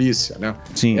à polícia, né?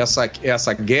 Sim.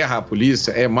 Essa guerra à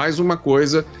polícia é mais uma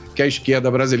coisa que a esquerda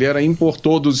brasileira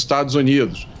importou dos Estados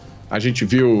Unidos. A gente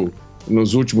viu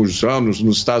nos últimos anos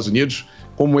nos Estados Unidos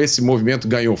como esse movimento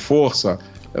ganhou força,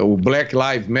 o Black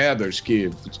Lives Matter,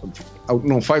 que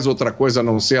não faz outra coisa a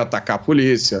não ser atacar a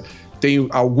polícia. Tem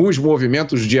alguns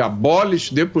movimentos de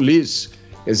abolish the police,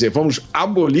 quer dizer, vamos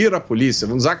abolir a polícia,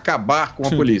 vamos acabar com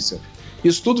a polícia.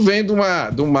 Isso tudo vem de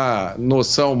uma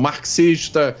noção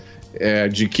marxista,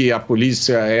 de que a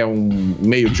polícia é um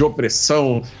meio de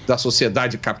opressão da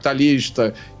sociedade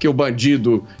capitalista, que o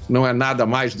bandido não é nada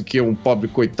mais do que um pobre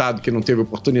coitado que não teve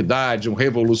oportunidade, um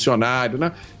revolucionário,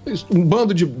 né? Um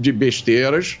bando de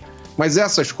besteiras, mas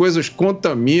essas coisas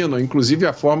contaminam, inclusive,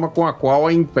 a forma com a qual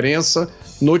a imprensa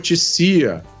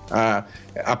noticia,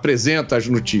 apresenta as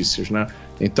notícias, né?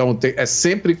 Então, é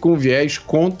sempre com viés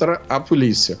contra a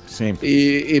polícia.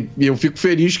 E eu fico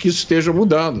feliz que isso esteja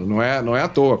mudando, não é à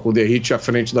toa, com o Derrite à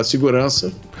frente da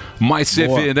segurança. Mas você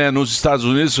vê, né, nos Estados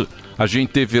Unidos, a gente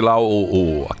teve lá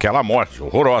aquela morte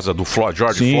horrorosa do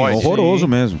George Floyd. Horroroso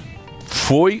mesmo.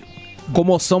 Foi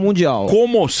comoção mundial.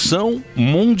 Comoção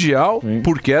mundial,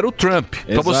 porque era o Trump.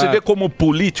 Então você vê como o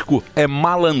político é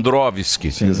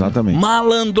malandrovski. Sim, exatamente.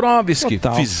 Malandrovski.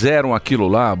 Total. Fizeram aquilo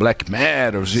lá, Black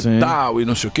Matters e tal, e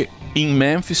não sei o quê. Em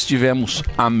Memphis tivemos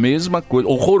a mesma coisa.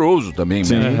 Horroroso também,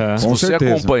 Sim, né? Se com você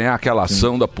certeza. acompanhar aquela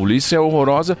ação da polícia, é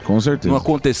horrorosa. Com certeza. Não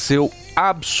aconteceu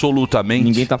absolutamente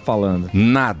ninguém tá falando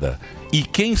nada. E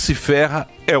quem se ferra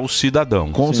é o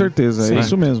cidadão. Com certeza, é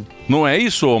isso mesmo. Não é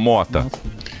isso, ô Mota?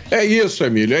 É isso,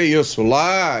 Emílio, é isso.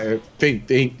 Lá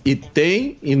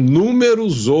tem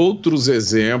inúmeros outros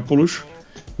exemplos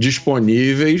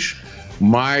disponíveis,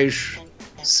 mas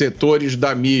setores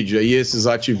da mídia e esses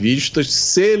ativistas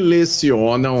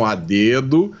selecionam a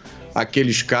dedo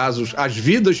aqueles casos, as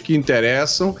vidas que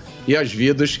interessam e as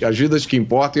vidas que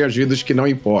importam e as vidas que não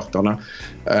importam, né?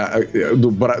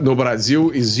 No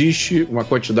Brasil existe uma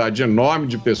quantidade enorme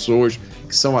de pessoas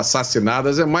que são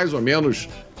assassinadas, é mais ou menos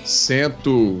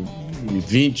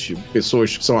 120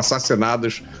 pessoas que são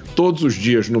assassinadas todos os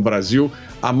dias no Brasil.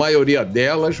 A maioria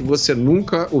delas você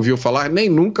nunca ouviu falar, nem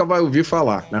nunca vai ouvir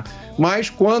falar, né?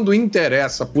 Mas quando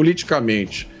interessa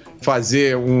politicamente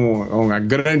fazer um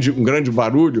grande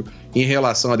barulho em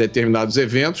relação a determinados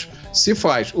eventos, se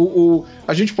faz.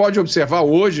 A gente pode observar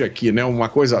hoje aqui, né, uma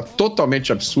coisa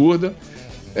totalmente absurda.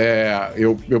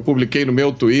 Eu publiquei no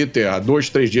meu Twitter há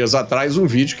 2-3 dias atrás um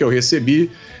vídeo que eu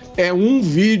recebi. É um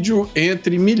vídeo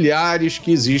entre milhares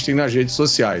que existem nas redes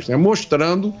sociais, né,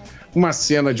 mostrando uma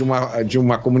cena de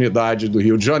uma comunidade do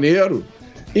Rio de Janeiro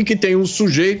em que tem um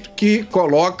sujeito que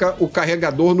coloca o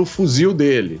carregador no fuzil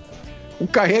dele. O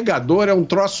carregador é um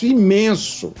troço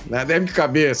imenso, né? Deve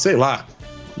caber, sei lá,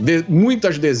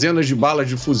 muitas dezenas de balas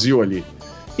de fuzil ali.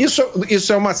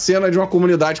 Isso é uma cena de uma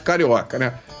comunidade carioca,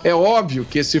 né? É óbvio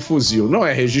que esse fuzil não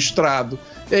é registrado,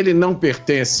 ele não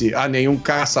pertence a nenhum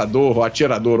caçador, ou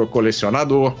atirador ou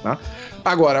colecionador, né?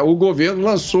 Agora, o governo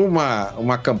lançou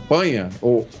uma campanha,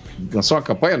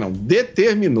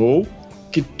 determinou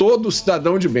que todo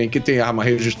cidadão de bem que tem arma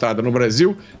registrada no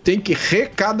Brasil tem que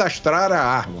recadastrar a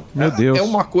arma. Meu Deus. É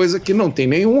uma coisa que não tem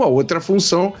nenhuma outra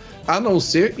função a não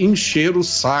ser encher o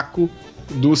saco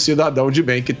do cidadão de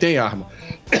bem que tem arma.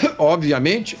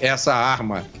 Obviamente, essa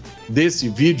arma desse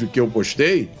vídeo que eu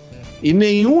postei e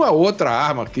nenhuma outra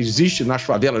arma que existe nas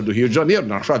favelas do Rio de Janeiro,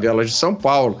 nas favelas de São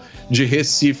Paulo, de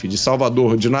Recife, de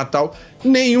Salvador, de Natal,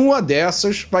 nenhuma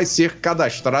dessas vai ser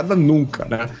cadastrada nunca,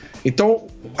 né? Então,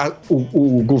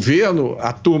 o governo,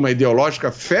 a turma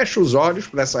ideológica, fecha os olhos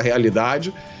para essa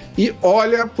realidade e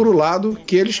olha para o lado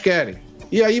que eles querem.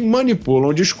 E aí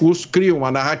manipulam o discurso, criam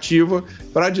uma narrativa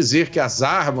para dizer que as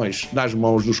armas nas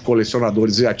mãos dos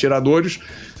colecionadores e atiradores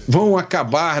vão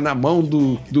acabar na mão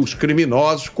dos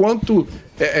criminosos,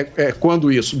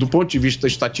 quando isso, do ponto de vista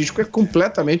estatístico, é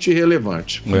completamente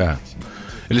irrelevante.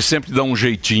 Eles sempre dão um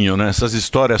jeitinho, né? Essas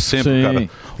histórias sempre, Sim. cara.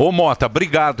 Ô, Mota,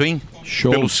 obrigado, hein?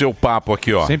 Show. Pelo seu papo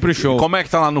aqui, ó. Sempre show. Como é que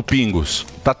tá lá no Pingos?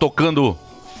 Tá tocando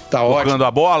ótimo.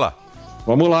 a bola?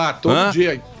 Vamos lá, todo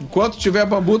dia. Enquanto tiver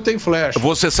bambu, tem flecha.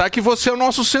 Você sabe que você é o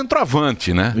nosso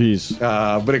centroavante, né? Isso.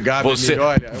 Ah, obrigado, Emílio.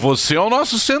 Olha, você é o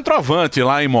nosso centroavante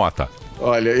lá em Mota.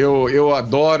 Olha, eu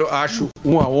adoro, acho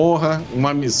uma honra,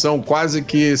 uma missão quase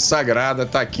que sagrada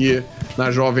estar aqui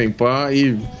na Jovem Pan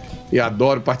e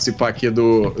adoro participar aqui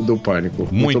do Pânico.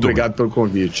 Muito obrigado pelo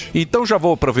convite. Então já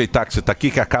vou aproveitar que você está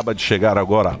aqui, que acaba de chegar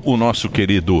agora o nosso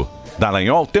querido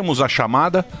Dallagnol. Temos a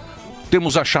chamada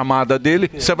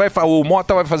dele. O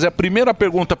Mota vai fazer a primeira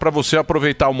pergunta para você,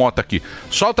 aproveitar o Mota aqui.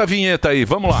 Solta a vinheta aí,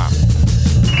 vamos lá.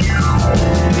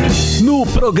 No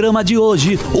programa de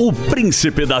hoje, o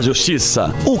príncipe da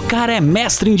justiça. O cara é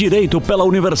mestre em direito pela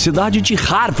Universidade de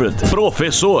Harvard,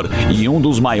 professor e um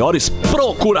dos maiores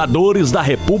procuradores da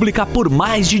República por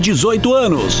mais de 18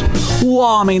 anos. O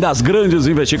homem das grandes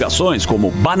investigações como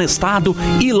Banestado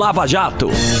e Lava Jato.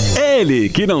 Ele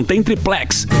que não tem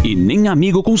triplex e nem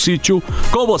amigo com sítio.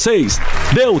 Com vocês,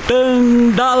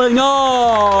 Deltan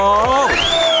Dallagnol.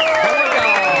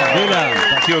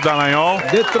 Tá aqui o Dallagnol.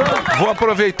 Vou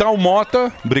aproveitar o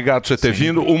Mota. Obrigado por você ter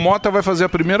vindo. O Mota vai fazer a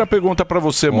primeira pergunta para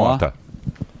você, Mota.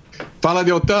 Fala,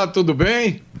 Deltan, tudo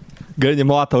bem? Grande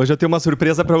Mota, hoje eu tenho uma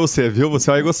surpresa pra você, viu? Você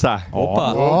vai gostar.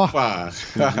 Opa!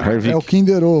 É o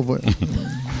Kinder Ovo.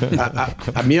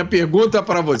 A minha pergunta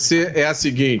para você é a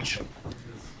seguinte.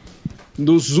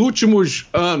 Nos últimos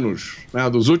anos, né,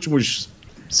 dos últimos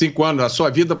 5 anos, a sua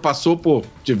vida passou por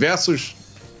diversas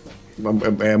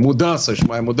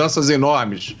mudanças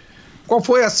enormes. Qual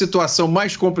foi a situação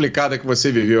mais complicada que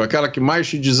você viveu? Aquela que mais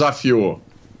te desafiou?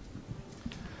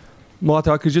 Mota,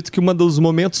 eu acredito que um dos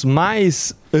momentos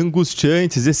mais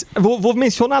angustiantes... Vou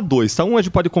mencionar 2, tá? Um a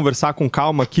gente pode conversar com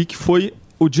calma aqui, que foi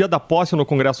o dia da posse no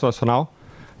Congresso Nacional.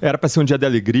 Era para ser um dia de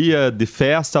alegria, de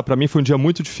festa. Para mim foi um dia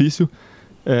muito difícil.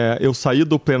 Eu saí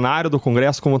do plenário do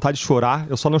Congresso com vontade de chorar.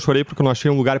 Eu só não chorei porque eu não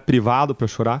achei um lugar privado para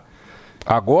chorar.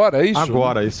 Agora, é isso?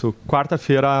 Agora, isso.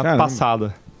 Quarta-feira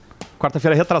passada.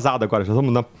 Quarta-feira retrasada agora, já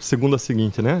estamos na segunda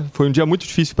seguinte, né? Foi um dia muito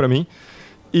difícil para mim.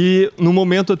 E no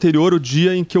momento anterior, o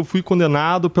dia em que eu fui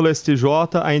condenado pelo STJ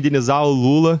a indenizar o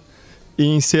Lula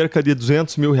em cerca de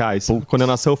R$200 mil. A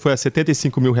condenação foi a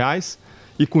R$75 mil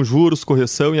e com juros,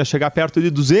 correção, ia chegar perto de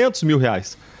R$200 mil.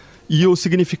 E o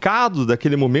significado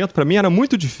daquele momento, para mim, era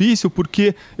muito difícil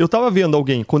porque eu estava vendo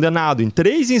alguém condenado em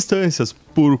 3 instâncias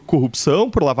por corrupção,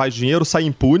 por lavagem de dinheiro, sair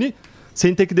impune,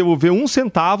 sem ter que devolver um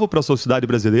centavo para a sociedade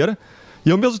brasileira.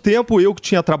 E, ao mesmo tempo, eu que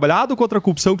tinha trabalhado contra a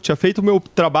corrupção, que tinha feito o meu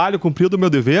trabalho, cumprido o meu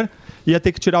dever, ia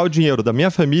ter que tirar o dinheiro da minha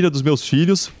família, dos meus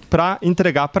filhos, para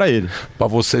entregar para ele. Para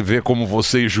você ver como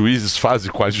vocês, juízes,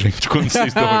 fazem com a gente quando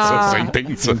vocês dão essa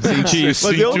sentença. Você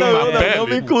sentiu na pele. Não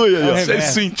me inclui. Você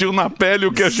sentiu na pele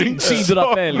o que a gente sentiu na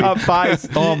pele. Rapaz,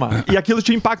 toma. E aquilo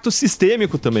tinha impacto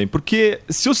sistêmico também, porque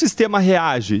se o sistema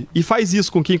reage e faz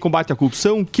isso com quem combate a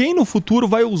corrupção, quem no futuro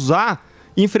vai usar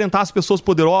e enfrentar as pessoas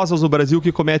poderosas no Brasil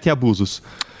que cometem abusos?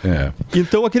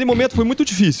 Então aquele momento foi muito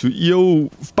difícil e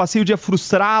eu passei o dia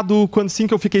frustrado quando assim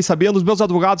que eu fiquei sabendo, os meus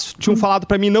advogados tinham falado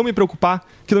para mim não me preocupar,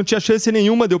 que não tinha chance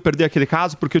nenhuma de eu perder aquele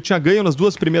caso, porque eu tinha ganho nas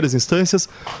 2 primeiras instâncias,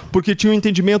 porque tinha um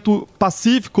entendimento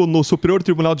pacífico no Superior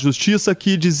Tribunal de Justiça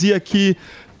que dizia que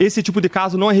esse tipo de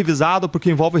caso não é revisado porque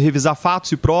envolve revisar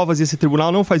fatos e provas e esse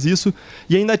tribunal não faz isso.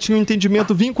 E ainda tinha um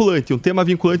entendimento vinculante, um tema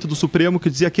vinculante do Supremo que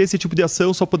dizia que esse tipo de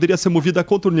ação só poderia ser movida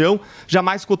contra a União,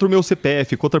 jamais contra o meu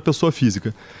CPF, contra a pessoa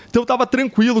física. Então eu estava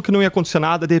tranquilo que não ia acontecer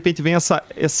nada, de repente vem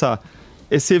essa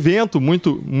esse evento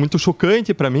muito, muito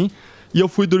chocante para mim. E eu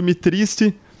fui dormir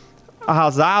triste,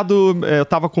 arrasado. Eu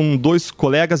estava com 2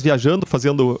 colegas viajando,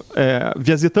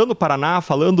 visitando o Paraná,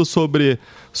 falando sobre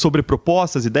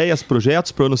propostas, ideias,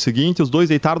 projetos para o ano seguinte. Os 2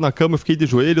 deitaram na cama, eu fiquei de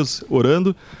joelhos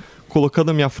orando,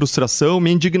 colocando a minha frustração,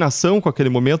 minha indignação com aquele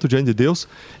momento diante de Deus.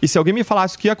 E se alguém me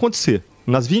falasse o que ia acontecer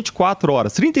nas 24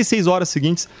 horas, 36 horas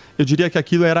seguintes, eu diria que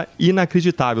aquilo era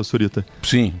inacreditável, Surita.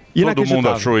 Sim, todo mundo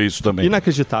achou isso também.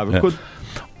 Inacreditável.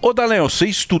 Ô, Dallagnol, você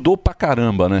estudou pra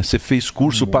caramba, né? Você fez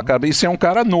curso pra caramba. E você é um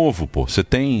cara novo, pô. Você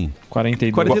tem...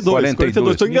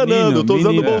 42. Tô enganando, tô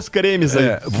usando bons cremes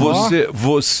aí.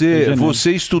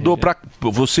 Você estudou pra...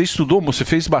 Você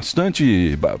fez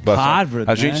bastante...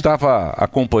 Harvard, A gente tava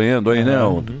acompanhando aí, né?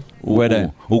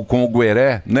 Com o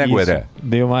Gueré, né, Gueré?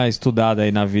 Deu uma estudada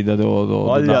aí na vida do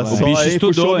Olha só, o bicho estudou,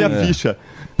 puxou minha né? ficha.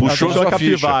 Puxou sua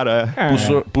ficha. É.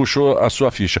 Puxou a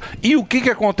sua ficha. E o que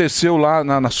aconteceu lá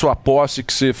na sua posse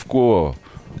que você ficou...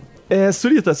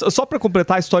 Surita, só para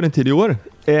completar a história anterior,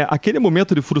 aquele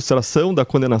momento de frustração, da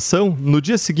condenação, no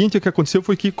dia seguinte o que aconteceu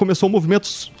foi que começou um movimento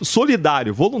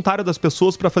solidário, voluntário das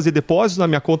pessoas para fazer depósitos na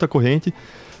minha conta corrente,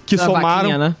 que somaram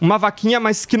vaquinha, né? Uma vaquinha,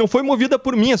 mas que não foi movida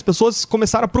por mim. As pessoas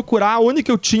começaram a procurar onde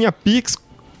que eu tinha Pix,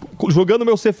 jogando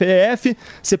meu CPF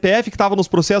que estava nos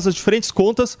processos das diferentes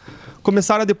contas,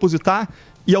 começaram a depositar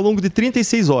e ao longo de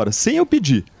 36 horas, sem eu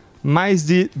pedir, mais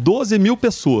de 12 mil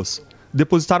pessoas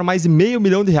depositaram mais de R$500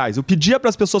 mil. Eu pedia para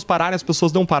as pessoas pararem, as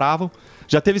pessoas não paravam.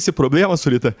 Já teve esse problema,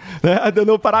 Surita?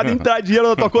 Não parava de entrar dinheiro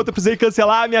na tua conta, eu precisei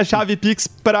cancelar a minha chave Pix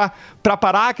para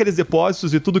parar aqueles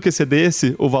depósitos e tudo que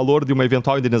excedesse o valor de uma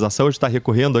eventual indenização. A gente está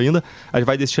recorrendo ainda. A gente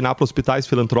vai destinar para hospitais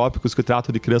filantrópicos que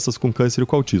tratam de crianças com câncer e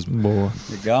com autismo. Boa.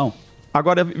 Legal.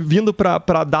 Agora, vindo para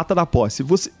a data da posse,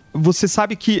 você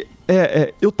sabe que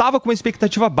eu estava com uma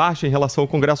expectativa baixa em relação ao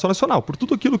Congresso Nacional, por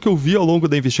tudo aquilo que eu vi ao longo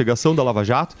da investigação da Lava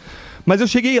Jato, mas eu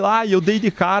cheguei lá e eu dei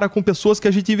de cara com pessoas que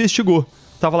a gente investigou.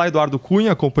 Estava lá Eduardo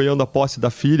Cunha, acompanhando a posse da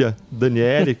filha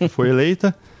Daniele, que foi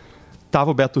eleita.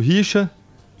 Estava o Beto Richa,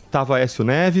 estava Aécio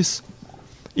Neves.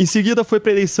 Em seguida foi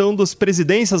para a eleição das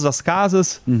presidências das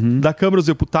casas, da Câmara dos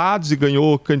Deputados, e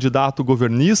ganhou o candidato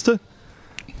governista.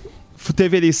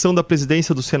 Teve a eleição da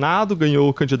presidência do Senado, ganhou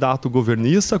o candidato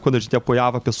governista, quando a gente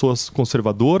apoiava pessoas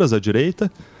conservadoras à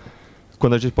direita,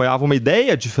 quando a gente apoiava uma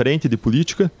ideia diferente de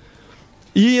política.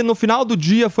 E no final do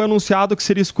dia foi anunciado que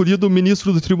seria escolhido o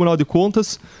ministro do Tribunal de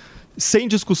Contas, sem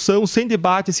discussão, sem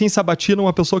debate, sem sabatina,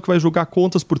 uma pessoa que vai julgar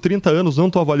contas por 30 anos, não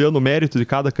estou avaliando o mérito de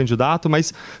cada candidato,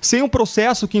 mas sem um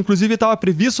processo que inclusive estava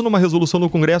previsto numa resolução no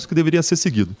Congresso que deveria ser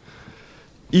seguido.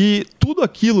 E tudo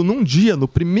aquilo num dia, no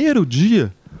primeiro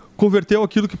dia, converteu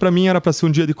aquilo que para mim era para ser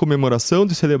um dia de comemoração,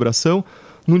 de celebração,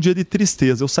 num dia de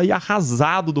tristeza. Eu saí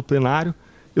arrasado do plenário,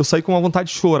 eu saí com uma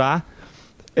vontade de chorar.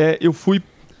 Eu fui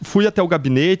até o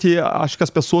gabinete, acho que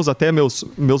as pessoas, até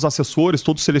meus assessores,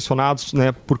 todos selecionados,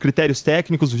 né, por critérios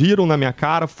técnicos, viram na minha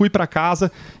cara, fui para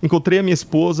casa, encontrei a minha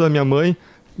esposa, a minha mãe,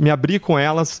 me abri com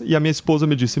elas e a minha esposa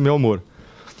me disse: meu amor,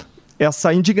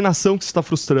 essa indignação que você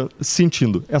está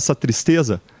sentindo, essa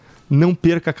tristeza, não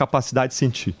perca a capacidade de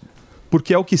sentir.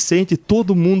 Porque é o que sente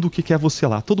todo mundo que quer você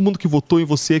lá. Todo mundo que votou em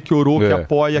você, que orou, que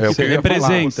apoia, que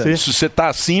representa. Se você tá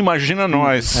assim, imagina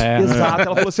nós. Exato.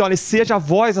 Ela falou assim, olha, seja a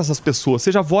voz dessas pessoas,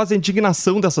 seja a voz da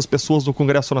indignação dessas pessoas no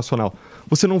Congresso Nacional.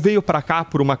 Você não veio para cá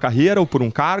por uma carreira ou por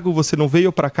um cargo, você não veio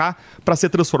para cá para ser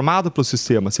transformado pelo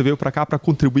sistema, você veio para cá para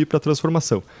contribuir para a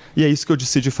transformação. E é isso que eu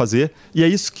decidi fazer, e é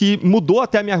isso que mudou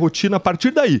até a minha rotina a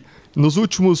partir daí. Nos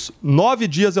últimos 9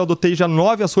 dias eu adotei já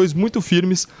 9 ações muito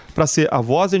firmes para ser a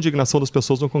voz da indignação das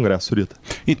pessoas no Congresso, Surita.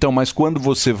 Então, mas quando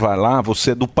você vai lá,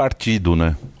 você é do partido,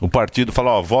 né? O partido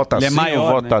fala, ó, vota sim ou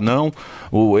vota não.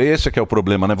 Esse é que é o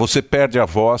problema, né? Você perde a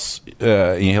voz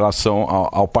em relação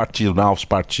ao partido, né? Aos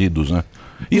partidos, né?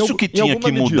 Isso que tinha que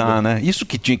mudar, né? Isso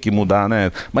que tinha que mudar,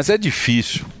 né? Mas é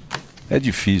difícil. É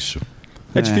difícil.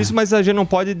 É difícil, mas a gente não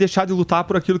pode deixar de lutar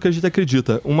por aquilo que a gente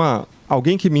acredita.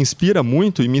 Alguém que me inspira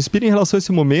muito, e me inspira em relação a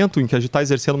esse momento em que a gente está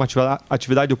exercendo uma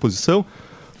atividade de oposição,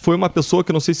 foi uma pessoa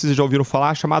que não sei se vocês já ouviram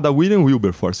falar, chamada William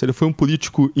Wilberforce. Ele foi um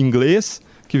político inglês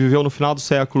que viveu no final do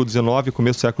século XIX,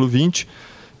 começo do século XX,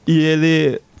 e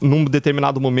ele, num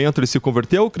determinado momento, ele se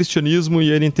converteu ao cristianismo e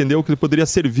ele entendeu que ele poderia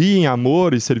servir em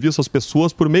amor e serviço às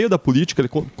pessoas por meio da política. Ele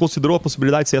considerou a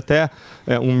possibilidade de ser até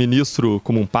um ministro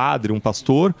como um padre, um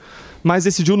pastor, mas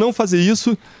decidiu não fazer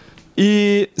isso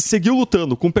e seguiu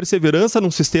lutando com perseverança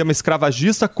num sistema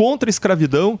escravagista contra a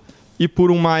escravidão e por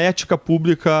uma ética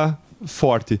pública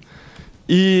forte.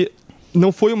 E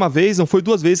não foi uma vez, não foi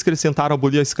 2 vezes que eles tentaram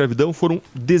abolir a escravidão, foram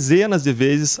dezenas de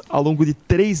vezes ao longo de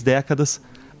 3 décadas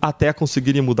até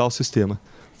conseguirem mudar o sistema.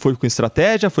 Foi com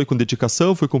estratégia, foi com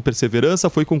dedicação, foi com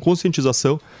perseverança, foi com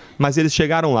conscientização, mas eles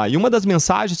chegaram lá. E uma das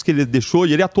mensagens que ele deixou,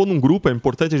 e ele atuou num grupo, é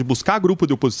importante a gente buscar grupo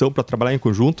de oposição para trabalhar em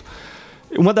conjunto.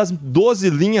 Uma das 12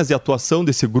 linhas de atuação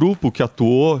desse grupo, que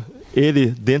atuou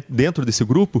ele dentro desse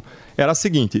grupo, era a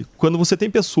seguinte: quando você tem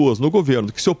pessoas no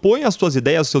governo que se opõem às suas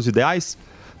ideias, aos seus ideais,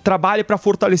 trabalhe para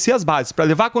fortalecer as bases, para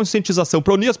levar a conscientização,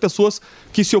 para unir as pessoas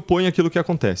que se opõem àquilo que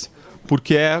acontece.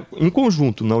 Porque é em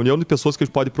conjunto, na união de pessoas, que a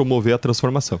gente pode promover a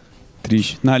transformação.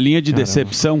 Triste. Na linha de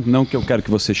decepção, não que eu quero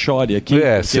que você chore aqui.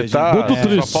 Você tá muito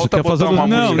triste. Só falta botar uma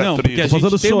música triste. Porque a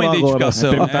gente tem uma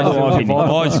identificação.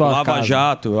 Lógico, Lava casa.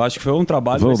 Jato. Eu acho que foi um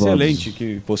trabalho excelente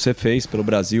que você fez pelo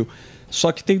Brasil.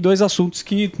 Só que tem dois assuntos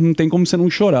que não tem como você não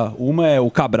chorar. Uma é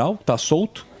o Cabral, tá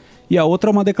solto. E a outra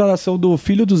é uma declaração do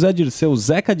filho do Zé Dirceu,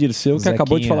 Zeca Dirceu, que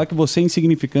acabou de falar que você é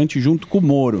insignificante junto com o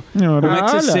Moro. Como é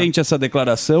que você sente essa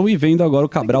declaração e vendo agora o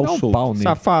Cabral solto?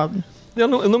 Safado. Eu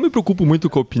não me preocupo muito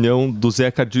com a opinião do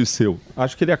Zeca Dirceu.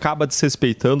 Acho que ele acaba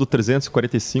desrespeitando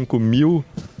 345 mil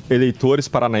eleitores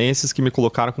paranaenses que me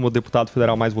colocaram como deputado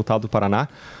federal mais votado do Paraná.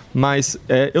 Mas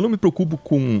eu não me preocupo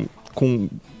com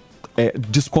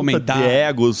disputa de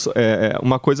egos.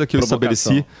 Uma coisa que eu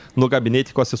estabeleci no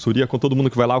gabinete com a assessoria, com todo mundo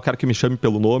que vai lá, eu quero que me chame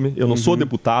pelo nome. Eu não sou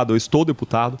deputado, eu estou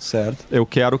deputado. Certo. Eu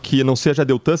quero que não seja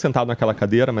Deltan sentado naquela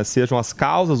cadeira, mas sejam as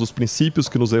causas, os princípios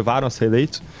que nos levaram a ser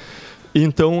eleitos.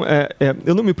 Então,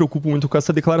 eu não me preocupo muito com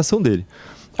essa declaração dele.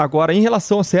 Agora, em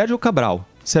relação a Sérgio Cabral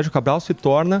se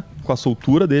torna, com a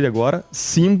soltura dele agora,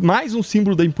 mais um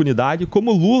símbolo da impunidade,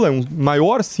 como Lula é um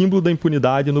maior símbolo da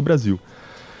impunidade no Brasil.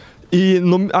 E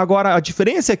agora, a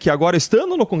diferença é que agora,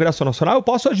 estando no Congresso Nacional, eu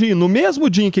posso agir. No mesmo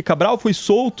dia em que Cabral foi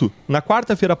solto, na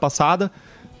quarta-feira passada,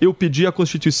 eu pedi a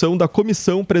constituição da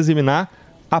comissão para examinar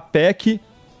a PEC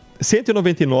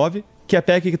 199, que é a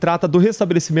PEC que trata do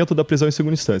restabelecimento da prisão em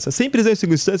segunda instância. Sem prisão em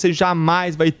segunda instância,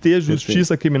 jamais vai ter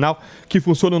justiça criminal que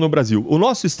funciona no Brasil. O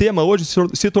nosso sistema hoje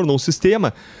se tornou um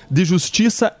sistema de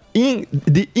justiça,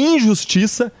 de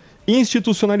injustiça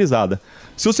institucionalizada.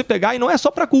 Se você pegar, e não é só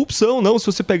para corrupção, não, se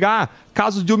você pegar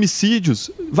casos de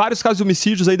homicídios, vários casos de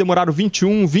homicídios aí demoraram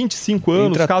 21, 25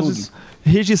 anos, casos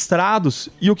registrados,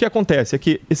 e o que acontece é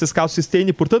que esses casos se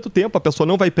estendem por tanto tempo, a pessoa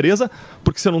não vai presa,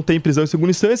 porque você não tem prisão em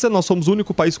segunda instância, nós somos o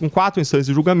único país com 4 instâncias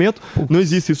de julgamento, não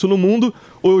existe isso no mundo,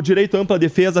 o direito à ampla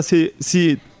defesa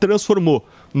se transformou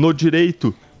no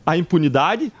direito à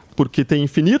impunidade, porque tem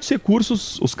infinitos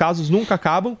recursos, os casos nunca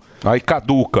acabam. Aí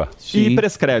caduca. E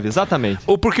prescreve, exatamente.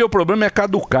 Ou porque o problema é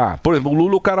caducar. Por exemplo, o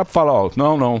Lula, o cara fala,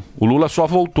 não, o Lula só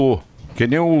voltou. Que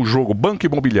nem o jogo Banco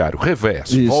Imobiliário,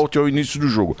 revés, volte ao início do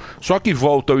jogo. Só que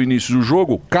volta ao início do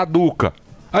jogo, caduca.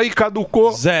 Aí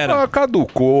caducou. Zero.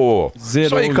 Caducou. Zero.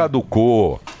 Isso aí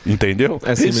caducou. Entendeu?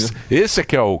 Esse é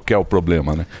que é o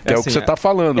problema, né? Que é o que você está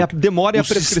falando. É a demora e a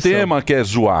prescrição. O sistema que é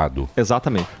zoado.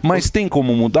 Exatamente. Mas tem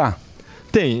como mudar?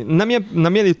 Tem. Na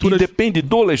minha leitura... E depende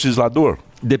do legislador?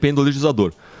 Depende do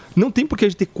legislador. Não tem por que a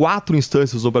gente ter 4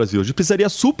 instâncias no Brasil. A gente precisaria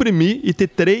suprimir e ter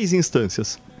 3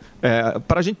 instâncias.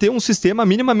 Para a gente ter um sistema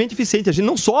minimamente eficiente. A gente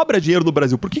não sobra dinheiro no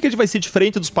Brasil. Por que a gente vai ser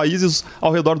diferente dos países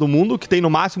ao redor do mundo que tem no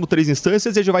máximo 3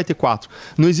 instâncias e a gente vai ter 4?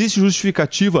 Não existe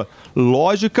justificativa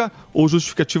lógica ou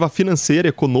justificativa financeira,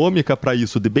 econômica para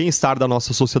isso, de bem-estar da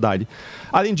nossa sociedade.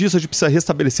 Além disso, a gente precisa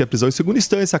restabelecer a prisão em segunda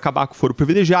instância, acabar com o foro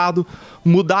privilegiado,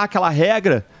 mudar aquela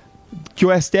regra que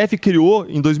o STF criou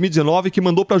em 2019 que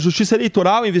mandou para a Justiça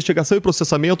Eleitoral a investigação e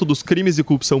processamento dos crimes de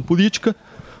corrupção política,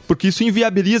 porque isso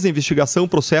inviabiliza a investigação,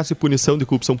 processo e punição de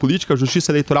corrupção política. A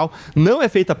Justiça Eleitoral não é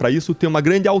feita para isso, tem uma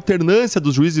grande alternância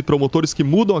dos juízes e promotores que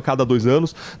mudam a cada 2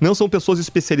 anos, não são pessoas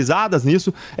especializadas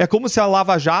nisso, é como se a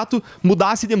Lava Jato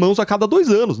mudasse de mãos a cada 2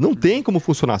 anos, não tem como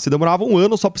funcionar, se demorava 1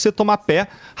 ano só para você tomar pé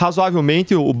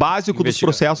razoavelmente o básico dos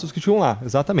processos que tinham lá,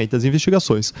 exatamente, das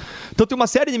investigações. Então tem uma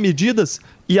série de medidas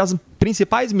e as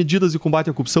principais medidas de combate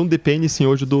à corrupção dependem sim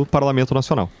hoje do Parlamento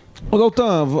Nacional. Ô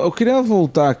Daltan, eu queria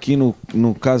voltar aqui no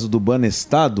caso do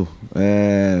Banestado,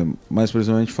 mais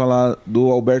precisamente falar do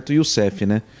Alberto Youssef,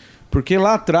 né? Porque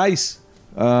lá atrás,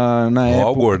 na época...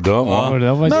 Ó, o Gordão,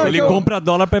 ó. Ele compra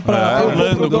dólar pra ir pra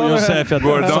Orlando com o Youssef. O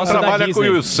Gordão trabalha com o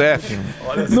Youssef.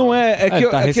 Não é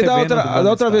que da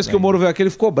outra vez que o Moro veio aqui, ele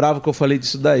ficou bravo que eu falei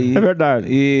disso daí. É verdade.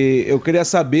 E eu queria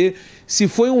saber se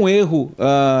foi um erro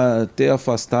ter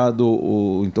afastado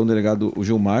o então delegado o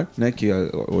Gilmar, né, que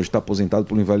hoje está aposentado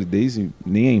por invalidez,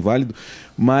 nem é inválido,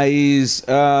 mas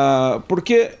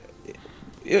porque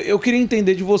eu queria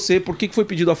entender de você por que foi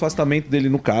pedido o afastamento dele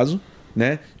no caso,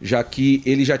 né? Já que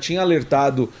ele já tinha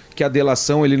alertado que a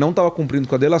delação, ele não estava cumprindo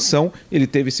com a delação, ele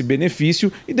teve esse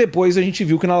benefício e depois a gente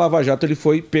viu que na Lava Jato ele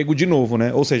foi pego de novo,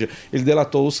 né? Ou seja, ele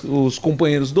delatou os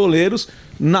companheiros doleiros,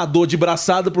 nadou de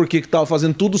braçada porque estava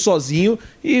fazendo tudo sozinho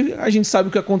e a gente sabe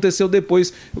o que aconteceu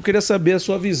depois. Eu queria saber a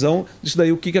sua visão disso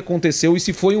daí, o que aconteceu e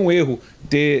se foi um erro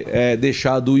ter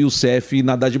deixado o Youssef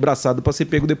nadar de braçada para ser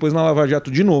pego depois na Lava Jato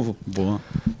de novo. Boa.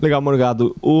 Legal,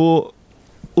 Morgado. O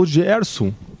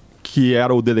Gerson, que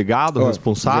era o delegado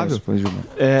responsável,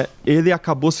 ele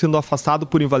acabou sendo afastado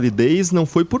por invalidez, não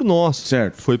foi por nós,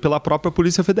 certo? Foi pela própria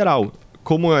Polícia Federal.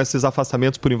 Como esses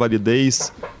afastamentos por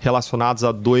invalidez relacionados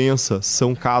à doença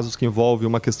são casos que envolvem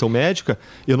uma questão médica,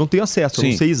 eu não tenho acesso, eu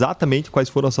não sei exatamente quais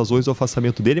foram as razões do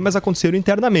afastamento dele, mas aconteceram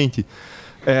internamente.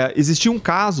 Existiam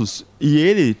casos e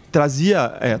ele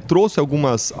trouxe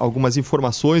algumas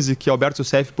informações de que Alberto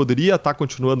Youssef poderia estar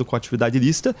continuando com a atividade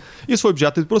ilícita. Isso foi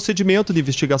objeto de procedimento de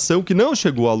investigação que não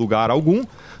chegou a lugar algum,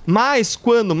 mas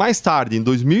quando mais tarde, em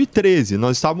 2013,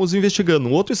 nós estávamos investigando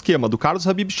um outro esquema do Carlos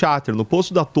Habib Chater no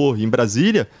Poço da Torre, em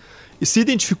Brasília, e se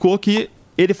identificou que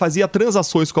ele fazia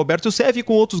transações com Alberto Youssef e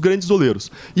com outros grandes doleiros.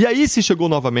 E aí se chegou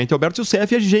novamente Alberto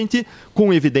Youssef e a gente,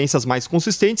 com evidências mais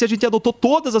consistentes, a gente adotou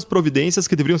todas as providências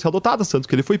que deveriam ser adotadas, tanto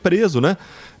que ele foi preso, né?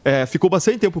 Ficou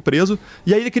bastante tempo preso,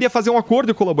 e aí ele queria fazer um acordo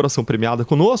de colaboração premiada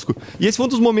conosco, e esse foi um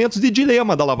dos momentos de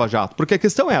dilema da Lava Jato, porque a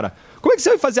questão era, como é que você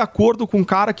vai fazer acordo com um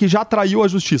cara que já traiu a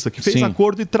justiça, que fez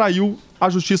acordo e traiu a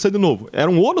justiça de novo?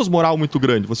 Era um ônus moral muito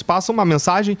grande, você passa uma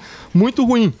mensagem muito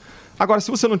ruim. Agora,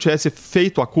 se você não tivesse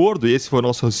feito o acordo, e esse foi o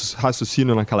nosso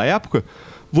raciocínio naquela época,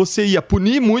 você ia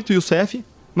punir muito o Youssef,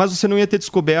 mas você não ia ter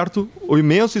descoberto o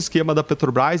imenso esquema da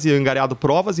Petrobras e angariado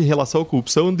provas em relação à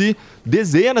corrupção de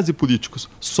dezenas de políticos.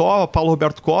 Só Paulo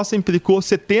Roberto Costa implicou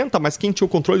 70, mas quem tinha o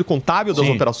controle contábil das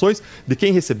operações, de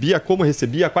quem recebia, como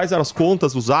recebia, quais eram as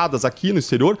contas usadas aqui no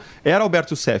exterior, era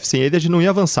Alberto Youssef. Sem ele, a gente não ia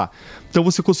avançar. Então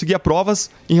você conseguia provas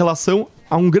em relação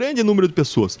a um grande número de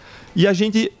pessoas. E a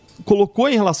gente colocou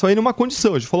em relação a ele uma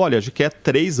condição. A gente falou, olha, a gente quer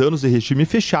 3 anos de regime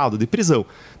fechado, de prisão.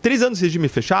 3 anos de regime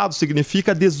fechado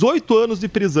significa 18 anos de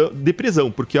prisão,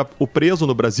 porque o preso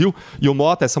no Brasil, e o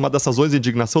Mota, essa é uma das razões de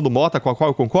indignação do Mota, com a qual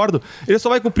eu concordo, ele só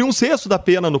vai cumprir 1/6 da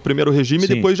pena no primeiro regime e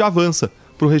depois já avança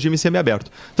para o regime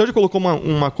semiaberto. Então a gente colocou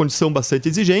uma condição bastante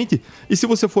exigente, e se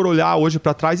você for olhar hoje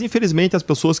para trás, infelizmente as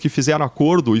pessoas que fizeram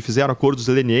acordo, e fizeram acordos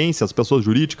lenienses, as pessoas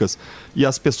jurídicas e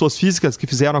as pessoas físicas que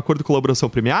fizeram acordo de colaboração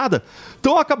premiada,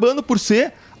 estão acabando por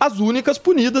ser as únicas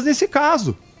punidas nesse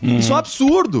caso. Isso é um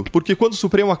absurdo, porque quando o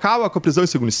Supremo acaba com a prisão em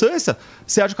segunda instância,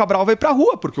 Sérgio Cabral vai para a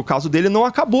rua, porque o caso dele não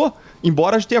acabou.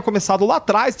 Embora a gente tenha começado lá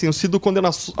atrás, tenham sido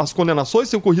as condenações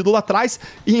tenham corrido lá atrás,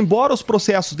 e embora os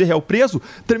processos de réu preso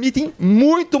tramitem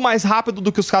muito mais rápido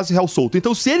do que os casos de réu solto.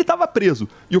 Então, se ele estava preso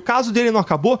e o caso dele não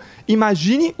acabou,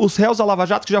 imagine os réus da Lava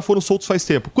Jato que já foram soltos faz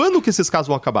tempo. Quando que esses casos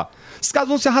vão acabar? Esses casos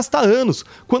vão se arrastar anos.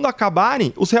 Quando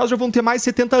acabarem, os réus já vão ter mais de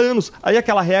 70 anos. Aí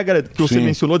aquela regra que você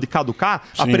mencionou de caducar,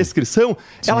 a prescrição,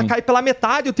 ela cai pela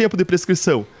metade o tempo de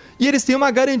prescrição. E eles têm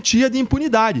uma garantia de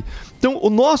impunidade. Então, o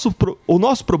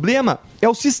nosso problema é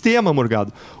o sistema,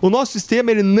 Morgado. O nosso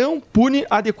sistema, ele não pune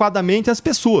adequadamente as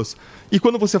pessoas. E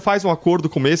quando você faz um acordo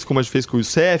como esse, como a gente fez com o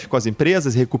Youssef, com as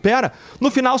empresas, e recupera, no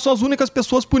final são as únicas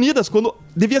pessoas punidas, quando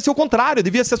devia ser o contrário,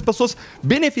 devia ser as pessoas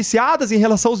beneficiadas em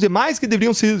relação aos demais que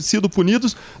deveriam ser sido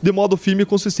punidos de modo firme e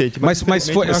consistente. Mas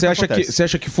você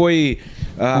acha que foi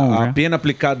a pena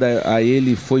aplicada a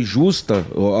ele foi justa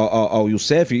ao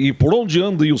Youssef? E por onde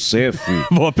anda o Youssef?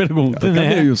 Boa pergunta.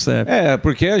 Cadê o Youssef?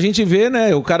 Porque a gente vê,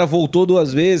 né? O cara voltou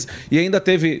 2 vezes e ainda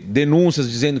teve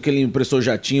denúncias dizendo que ele emprestou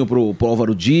jatinho pro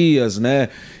Álvaro Dias, né?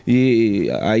 E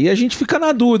aí a gente fica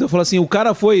na dúvida, fala assim, o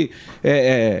cara foi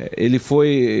ele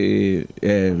foi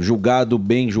julgado,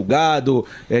 bem julgado,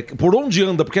 por onde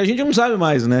anda? Porque a gente não sabe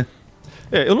mais, né?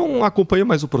 Eu não acompanho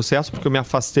mais o processo, porque eu me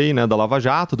afastei, né, da Lava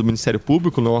Jato, do Ministério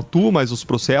Público, não atuo mais os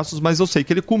processos, mas eu sei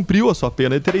que ele cumpriu a sua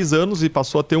pena de 3 anos e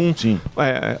passou a ter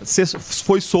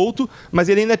foi solto, mas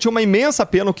ele ainda tinha uma imensa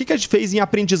pena. O que a gente fez em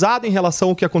aprendizado em relação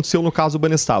ao que aconteceu no caso do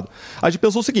Banestado? A gente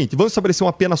pensou o seguinte, vamos estabelecer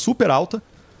uma pena super alta,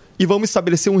 e vamos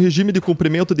estabelecer um regime de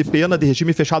cumprimento de pena de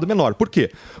regime fechado menor. Por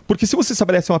quê? Porque se você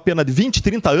estabelece uma pena de 20,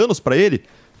 30 anos para ele,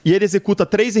 e ele executa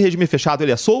 3 em regime fechado,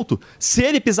 ele é solto, se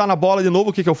ele pisar na bola de novo,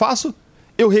 o que eu faço?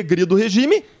 Eu regrido o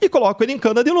regime e coloco ele em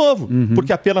cana de novo.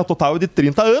 Porque a pena total é de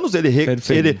 30 anos,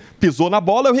 ele pisou na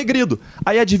bola, eu regrido.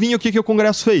 Aí adivinha o que o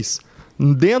Congresso fez?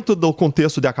 Dentro do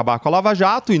contexto de acabar com a Lava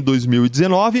Jato, em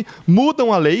 2019,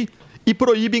 mudam a lei e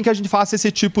proíbem que a gente faça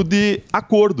esse tipo de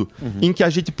acordo, em que a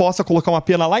gente possa colocar uma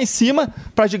pena lá em cima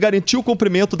para garantir o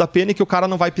cumprimento da pena e que o cara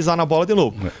não vai pisar na bola de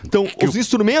novo. Então, os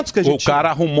instrumentos que a gente... O cara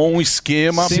arrumou um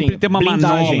esquema... Sempre tem uma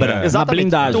manobra. Exatamente.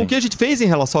 Então, o que a gente fez em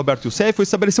relação ao Alberto Youssef foi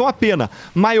estabelecer uma pena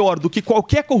maior do que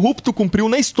qualquer corrupto cumpriu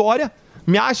na história.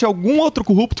 Me acha algum outro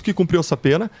corrupto que cumpriu essa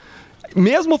pena,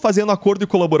 mesmo fazendo acordo de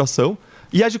colaboração.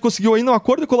 E a gente conseguiu ainda um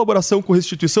acordo de colaboração com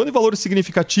restituição de valores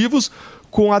significativos,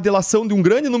 com a delação de um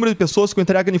grande número de pessoas, com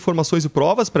entrega de informações e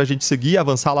provas para a gente seguir e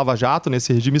avançar a Lava Jato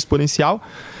nesse regime exponencial.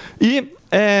 E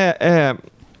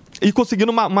conseguindo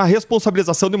uma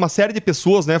responsabilização de uma série de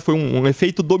pessoas, né? Foi um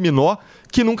efeito dominó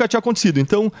que nunca tinha acontecido.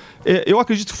 Então, eu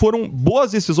acredito que foram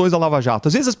boas decisões da Lava Jato.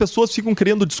 Às vezes as pessoas ficam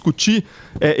querendo discutir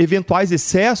eventuais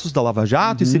excessos da Lava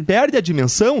Jato e se perde a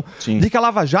dimensão de que a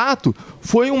Lava Jato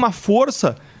foi uma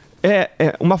força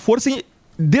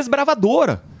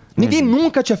desbravadora. Ninguém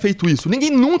nunca tinha feito isso.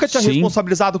 Ninguém nunca tinha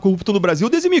responsabilizado o corrupto no Brasil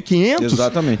desde 1500.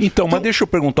 Exatamente. Então, mas deixa eu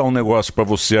perguntar um negócio para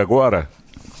você agora.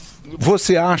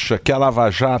 Você acha que a Lava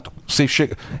Jato,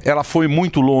 ela foi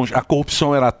muito longe, a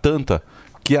corrupção era tanta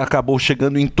que acabou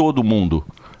chegando em todo mundo?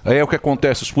 Aí é o que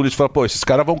acontece, os políticos falam, esses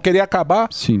caras vão querer acabar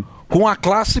com a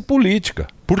classe política,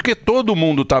 porque todo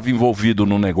mundo estava envolvido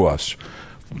no negócio.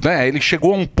 Né? Ele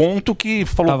chegou a um ponto que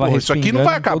falou, isso aqui não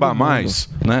vai acabar mais.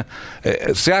 Né?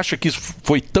 Você acha que isso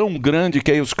foi tão grande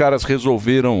que aí os caras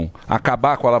resolveram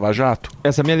acabar com a Lava Jato?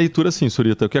 Essa é a minha leitura, sim,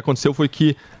 Surita. O que aconteceu foi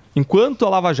que, enquanto a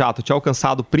Lava Jato tinha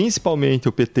alcançado principalmente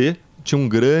o PT, tinha um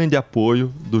grande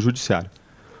apoio do Judiciário.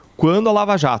 Quando a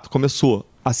Lava Jato começou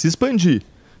a se expandir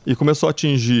e começou a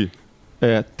atingir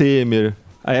Temer,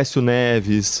 Aécio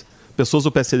Neves, pessoas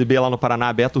do PSDB lá no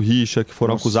Paraná, Beto Richa, que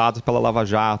foram acusados pela Lava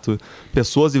Jato,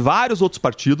 pessoas de vários outros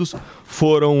partidos,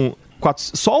 foram...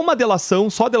 Só a delação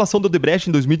do Odebrecht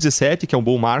em 2017, que é um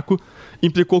bom marco,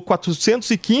 implicou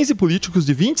 415 políticos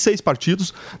de 26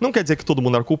 partidos. Não quer dizer que todo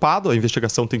mundo era culpado, a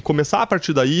investigação tem que começar a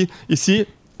partir daí, e se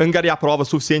angariar provas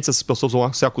suficientes, essas pessoas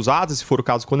vão ser acusadas, se for o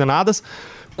caso, condenadas.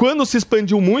 Quando se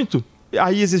expandiu muito,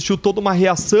 aí existiu toda uma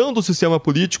reação do sistema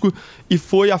político e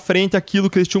foi à frente aquilo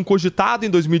que eles tinham cogitado em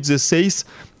 2016,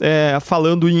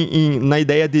 falando na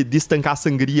ideia de estancar a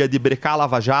sangria, de brecar a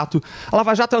Lava Jato. A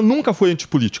Lava Jato ela nunca foi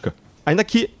antipolítica, ainda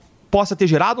que possa ter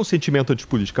gerado um sentimento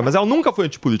antipolítica, mas ela nunca foi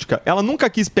antipolítica. Ela nunca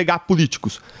quis pegar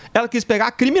políticos. Ela quis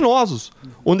pegar criminosos,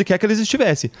 onde quer que eles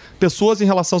estivessem. Pessoas em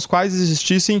relação às quais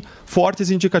existissem fortes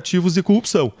indicativos de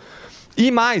corrupção. E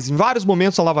mais, em vários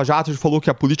momentos a Lava Jato falou que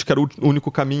a política era o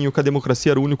único caminho, que a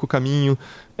democracia era o único caminho.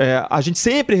 A gente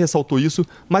sempre ressaltou isso,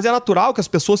 mas é natural que as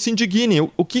pessoas se indignem.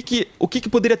 O que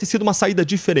poderia ter sido uma saída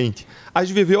diferente? A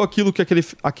gente viveu aquilo que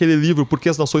aquele livro, Por que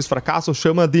as Nações Fracassam,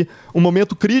 chama de um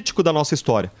momento crítico da nossa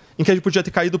história, em que a gente podia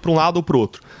ter caído para um lado ou para o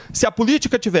outro. Se a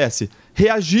política tivesse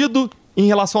reagido em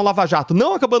relação ao Lava Jato,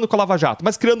 não acabando com a Lava Jato,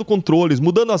 mas criando controles,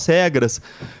 mudando as regras,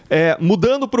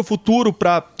 mudando para o futuro,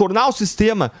 para tornar o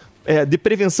sistema de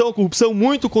prevenção à corrupção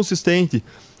muito consistente,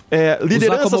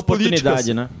 lideranças políticas,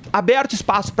 né? Aberto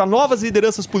espaço para novas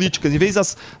lideranças políticas, em vez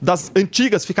das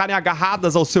antigas ficarem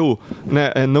agarradas ao seu,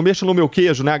 né, não mexa no meu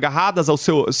queijo, né, agarradas às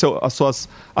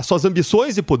suas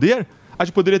ambições de poder, a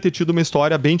gente poderia ter tido uma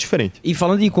história bem diferente. E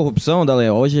falando em corrupção,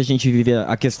 Dalé, hoje a gente vive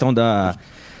a questão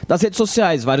das redes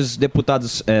sociais. Vários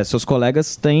deputados, seus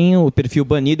colegas, têm o perfil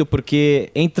banido,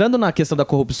 porque entrando na questão da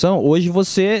corrupção, hoje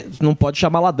você não pode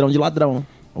chamar ladrão de ladrão.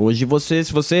 Hoje,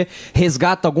 se você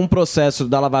resgata algum processo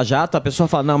da Lava Jato, a pessoa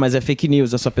fala, não, mas é fake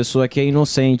news, essa pessoa aqui é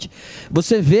inocente.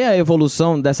 Você vê a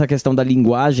evolução dessa questão da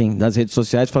linguagem das redes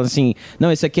sociais, falando assim,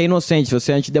 não, esse aqui é inocente,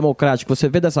 você é antidemocrático. Você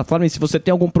vê dessa forma, e se você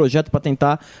tem algum projeto para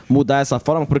tentar mudar essa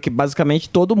forma, porque basicamente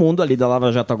todo mundo ali da Lava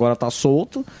Jato agora está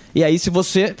solto, e aí se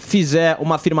você fizer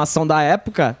uma afirmação da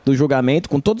época do julgamento,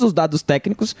 com todos os dados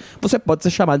técnicos, você pode ser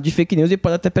chamado de fake news e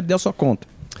pode até perder a sua conta.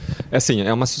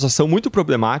 É uma situação muito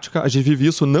problemática. A gente vive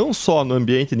isso não só no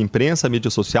ambiente de imprensa,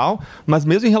 mídia social, mas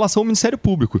mesmo em relação ao Ministério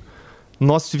Público.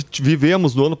 Nós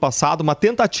vivemos no ano passado uma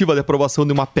tentativa de aprovação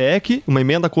de uma PEC, uma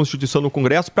emenda à Constituição no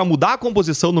Congresso, para mudar a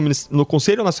composição no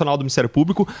Conselho Nacional do Ministério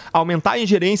Público, aumentar a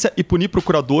ingerência e punir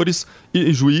procuradores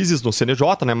e juízes no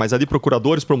CNJ, né? Mas ali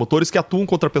procuradores, promotores que atuam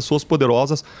contra pessoas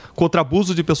poderosas, contra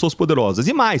abuso de pessoas poderosas.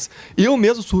 E mais, eu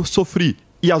mesmo sofri.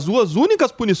 E as duas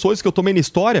únicas punições que eu tomei na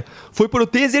história foi por eu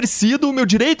ter exercido o meu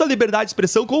direito à liberdade de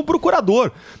expressão como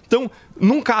procurador. Então,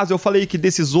 num caso, eu falei que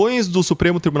decisões do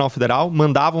Supremo Tribunal Federal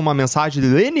mandavam uma mensagem de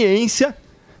leniência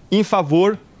em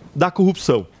favor da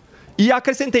corrupção. E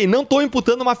acrescentei, não estou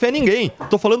imputando má fé a ninguém.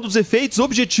 Estou falando dos efeitos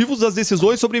objetivos das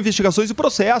decisões sobre investigações e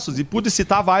processos. E pude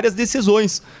citar várias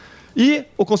decisões. E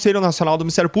o Conselho Nacional do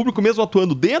Ministério Público, mesmo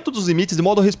atuando dentro dos limites, de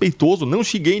modo respeitoso, não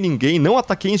xinguei ninguém, não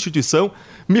ataquei a instituição,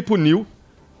 me puniu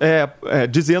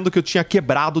dizendo que eu tinha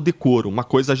quebrado o decoro, uma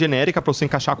coisa genérica para você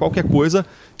encaixar qualquer coisa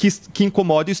que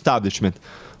incomode o establishment.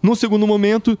 No segundo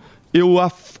momento, eu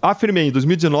afirmei em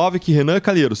 2019 que Renan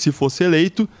Calheiros, se fosse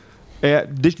eleito,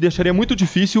 deixaria muito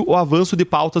difícil o avanço de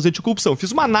pautas anticorrupção.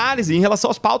 Fiz uma análise em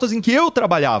relação às pautas em que eu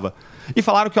trabalhava. E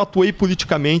falaram que eu atuei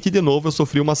politicamente e, de novo, eu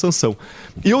sofri uma sanção.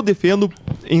 Eu defendo,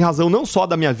 em razão não só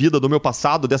da minha vida, do meu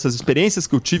passado, dessas experiências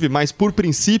que eu tive, mas, por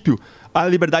princípio, a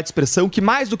liberdade de expressão, que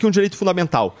mais do que um direito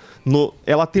fundamental,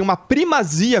 ela tem uma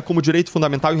primazia como direito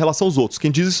fundamental em relação aos outros. Quem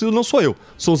diz isso não sou eu,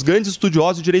 são os grandes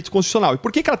estudiosos de direito constitucional. E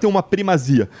por que ela tem uma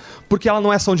primazia? Porque ela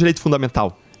não é só um direito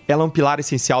fundamental. Ela é um pilar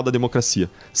essencial da democracia.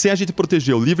 Sem a gente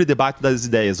proteger o livre debate das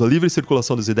ideias, a livre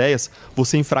circulação das ideias,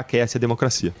 você enfraquece a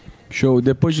democracia. Show.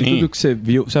 Depois de tudo que você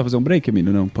viu... Você vai fazer um break,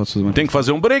 Emílio? Não, posso fazer uma... Tem que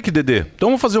fazer um break, Dedê. Então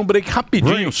vamos fazer um break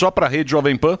rapidinho, só pra Rede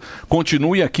Jovem Pan.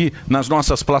 Continue aqui nas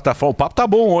nossas plataformas. O papo tá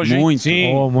bom hoje, hein? Muito.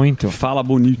 Muito. Fala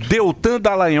bonito. Deltan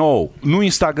Dallagnol. No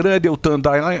Instagram é Deltan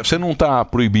Dallagnol. Você não tá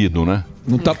proibido, né?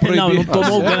 Não tá proibido. Não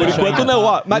tomou o gancho. Por enquanto não,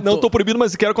 ó. Mas não tô proibido,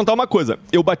 mas quero contar uma coisa.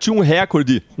 Eu bati um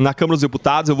recorde na Câmara dos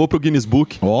Deputados, eu vou pro Guinness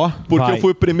Book. Porque eu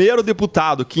fui o primeiro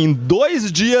deputado que em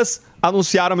 2 dias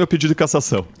anunciaram meu pedido de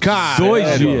cassação. Cara,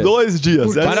 2 dias. 2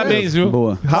 dias. Parabéns, viu?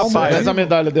 Boa. Rapaz. Essa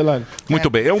medalha, Delane. Muito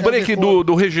bem. É um break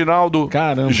do Reginaldo.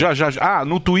 Caramba. Já. Ah,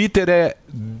 no Twitter é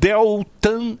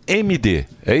DeltanMD.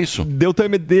 É isso?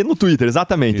 DeltanMD no Twitter,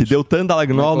 exatamente. Deltan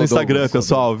Dallagnol no Instagram,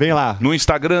 pessoal. Vem lá. No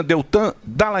Instagram, Deltan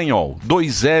Dallagnol.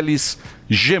 2 L's,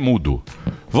 Gemudo.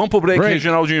 Vamos pro break,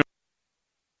 Reginaldinho.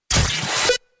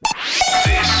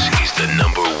 This is the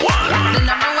number one. The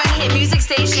number one hit music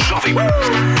station. Jovem Pan.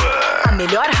 A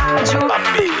melhor rádio. A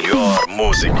melhor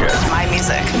música. My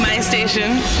music. My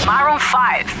station. Maroon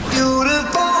 5.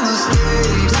 Beautiful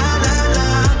mistakes. La, la, la.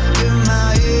 In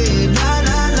my head. La,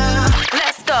 la, la.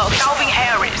 Let's go. Calvin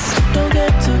Harris. Don't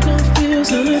get too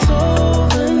confused when it's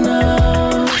over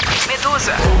now.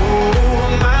 Medusa.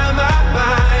 Oh, my, my,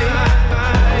 my.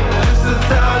 Just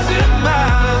 1,000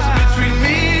 miles between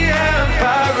me and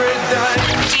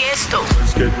paradise. Tiesto.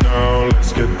 Let's get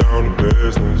down to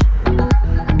business.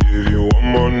 Give you one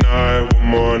more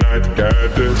night to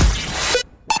get this.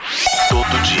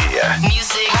 Todo dia.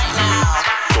 Music.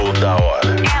 Toda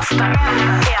hora. Esta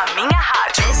é a minha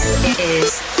rádio.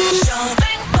 This is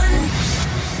Jovem Pan.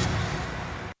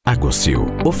 A Gocil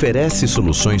oferece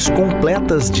soluções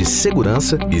completas de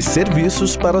segurança e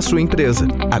serviços para a sua empresa.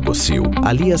 A Gocil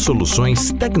alia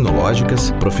soluções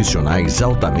tecnológicas, profissionais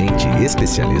altamente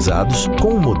especializados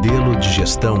com um modelo de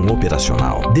gestão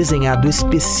operacional desenhado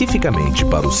especificamente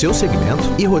para o seu segmento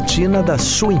e rotina da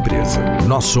sua empresa.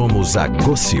 Nós somos a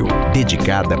Gocil,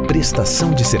 dedicada à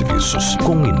prestação de serviços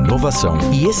com inovação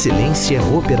e excelência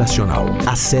operacional.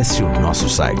 Acesse o nosso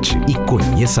site e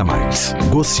conheça mais.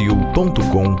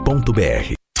 gocil.com.br.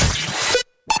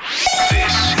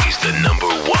 This is the number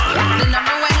one. The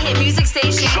number one hit music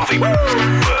station. Jovem Pan.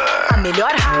 A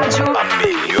melhor rádio. A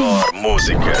melhor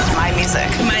música. My music.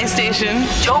 My station.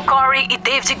 Joe Corey e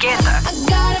David Guetta. I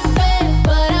got a bed,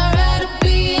 but I'd rather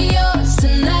be yours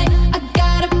tonight. I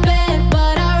got a bed,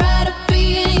 but I'd rather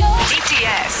be yours.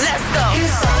 BTS. Let's go.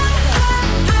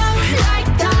 Like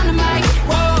dynamite.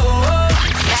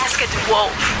 Basket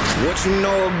Wolf. What you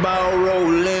know about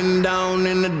rolling down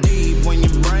in the deep? When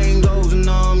your brain goes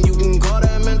numb, you can call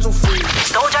that mental freak.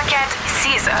 Doja Cat,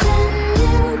 Caesar.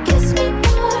 Kiss me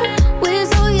more. We're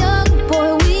so young,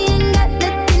 boy, we ain't got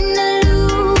nothing to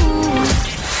lose.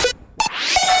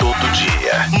 Todo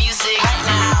dia. Music.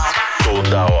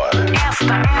 Toda hora.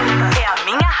 Esta é a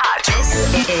minha rádio.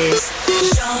 This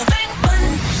is Jovem Pan.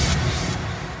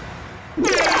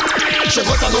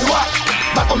 Chegou, tá no ar,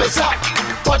 vai começar.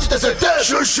 Pode ter certeza.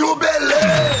 Chuchu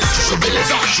beleza. Chuchu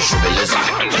beleza, chuchu beleza.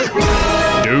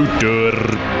 Doutor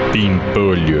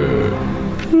Pimpolho.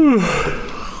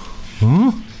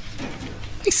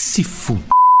 Esse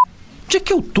Onde é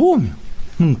que eu tô, meu?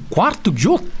 Num quarto de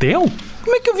hotel?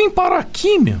 Como é que eu vim parar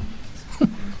aqui, meu?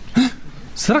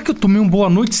 Será que eu tomei um Boa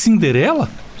Noite Cinderela?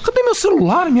 Cadê meu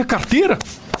celular, minha carteira?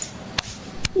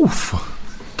 Ufa,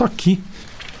 tá aqui.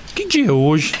 Que dia é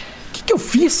hoje? O que eu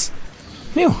fiz?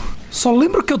 Meu, só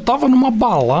lembro que eu tava numa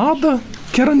balada,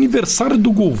 que era aniversário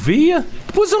do Gouveia.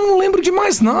 Depois eu não lembro de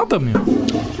mais nada, meu.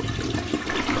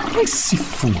 Esse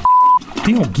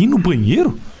Tem alguém no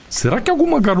banheiro? Será que é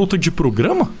alguma garota de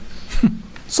programa?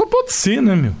 Só pode ser,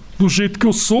 né, meu? Do jeito que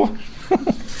eu sou.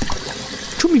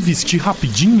 Deixa eu me vestir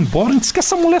rapidinho e ir embora antes que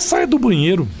essa mulher saia do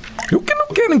banheiro. Eu que não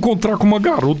quero encontrar com uma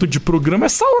garota de programa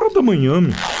essa hora da manhã,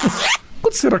 meu.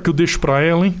 Quanto será que eu deixo pra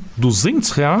ela, hein?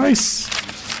 R$200?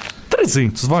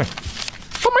 300, vai.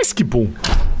 Tá mais que bom.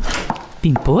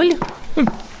 Pimpolho?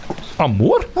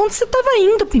 Amor? Onde você tava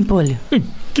indo, Pimpolho?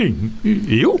 Quem?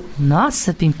 Eu?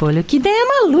 Nossa, Pimpolho, que ideia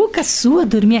maluca sua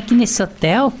dormir aqui nesse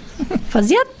hotel.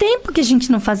 Fazia tempo que a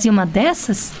gente não fazia uma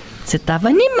dessas. Você tava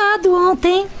animado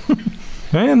ontem.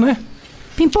 É, né?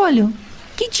 Pimpolho,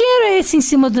 que dinheiro é esse em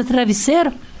cima do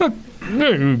travesseiro?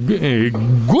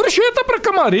 Gorjeta pra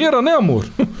camareira, né, amor?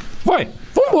 Vai,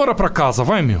 vambora pra casa,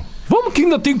 vai, meu. Vamos que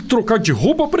ainda tem que trocar de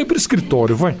roupa pra ir pro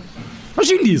escritório, vai.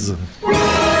 Agiliza.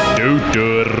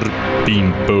 Doutor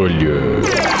Pimpolho.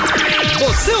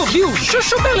 Você ouviu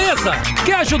Chuchu Beleza?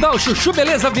 Quer ajudar o Chuchu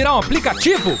Beleza a virar um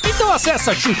aplicativo? Então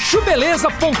acessa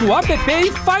chuchubeleza.app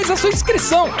e faz a sua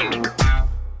inscrição.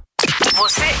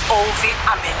 Você ouve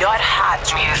a melhor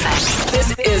rádio.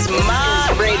 This is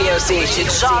my radio station,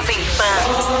 Jovem Pan.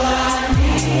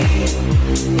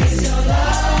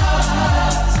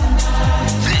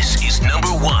 This is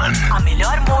number one. A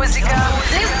melhor música.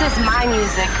 This is my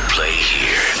music. Play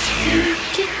here.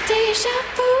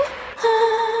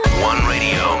 One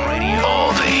radio,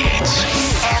 all the hits.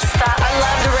 Esta, I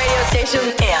love the radio station,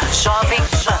 é a Jovem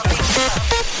Pan.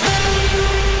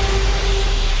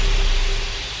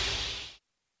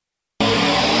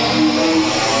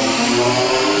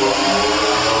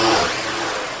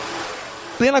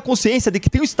 Plena consciência de que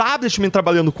tem um establishment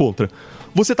trabalhando contra.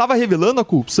 Você estava revelando a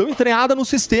corrupção entranhada no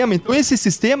sistema. Então esse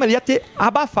sistema ele ia ter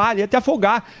abafar, ele ia ter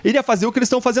afogar. Ele ia fazer o que eles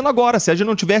estão fazendo agora, se a gente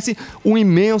não tivesse um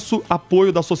imenso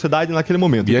apoio da sociedade naquele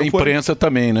momento. E então, a imprensa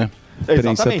também, né?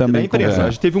 Exatamente, também, a imprensa.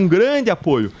 A gente teve um grande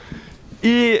apoio.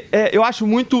 E eu acho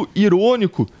muito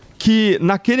irônico que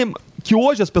que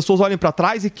hoje as pessoas olhem para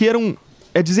trás e queiram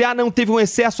dizer, não, teve um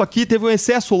excesso aqui, teve um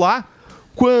excesso lá,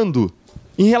 quando...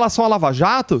 Em relação à Lava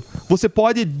Jato, você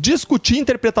pode discutir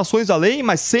interpretações da lei,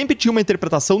 mas sempre tinha uma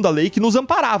interpretação da lei que nos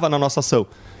amparava na nossa ação.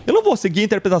 Eu não vou seguir a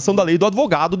interpretação da lei do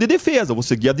advogado de defesa, vou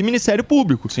seguir a do Ministério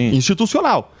Público,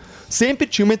 institucional. Sempre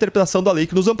tinha uma interpretação da lei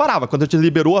que nos amparava. Quando a gente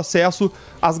liberou acesso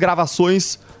às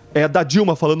gravações da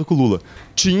Dilma falando com o Lula,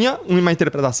 tinha uma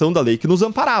interpretação da lei que nos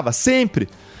amparava, sempre.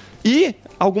 E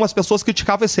algumas pessoas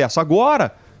criticavam o excesso.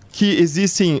 Agora que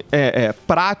existem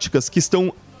práticas que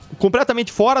estão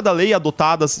completamente fora da lei,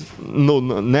 adotadas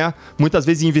né, muitas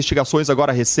vezes em investigações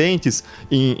agora recentes,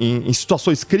 em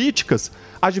situações críticas,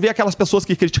 a gente vê aquelas pessoas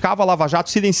que criticavam a Lava Jato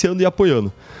silenciando e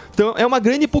apoiando. Então é uma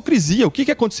grande hipocrisia. O que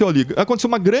aconteceu ali? Aconteceu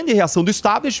uma grande reação do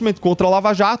establishment contra a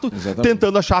Lava Jato,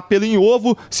 tentando achar pelo em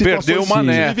ovo, situações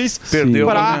possíveis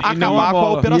para acabar com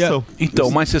a operação.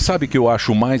 Então, mas você sabe que eu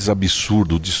acho o mais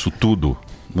absurdo disso tudo,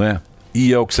 né?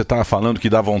 E é o que você estava falando, que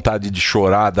dá vontade de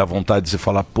chorar, dá vontade de você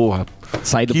falar, porra,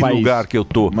 sair do que país. Lugar que eu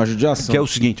tô. Uma judiação. Que é o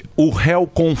seguinte, o réu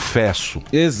confesso.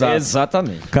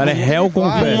 Exatamente. O cara é réu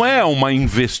confesso. Não é uma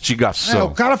investigação.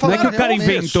 o cara falou, não é que o cara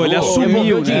inventou, ele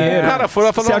assumiu o dinheiro. O cara foi lá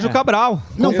e falou... Sérgio Cabral.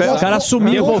 Não, confessa. O cara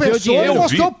assumiu, devolveu o dinheiro.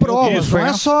 Mostrou provas, não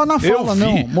é só na fala,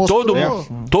 não. Mostrou.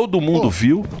 Todo mundo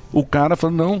viu, o cara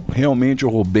falou, não, realmente eu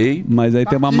roubei. Mas aí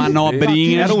tem uma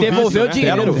manobrinha. Era um devolveu o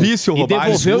dinheiro. Era um vício roubar.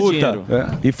 E devolveu o dinheiro.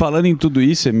 E falando em tudo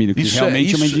isso, Emílio, que Isso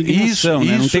realmente é uma indignação,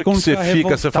 né? Não tem como você ficar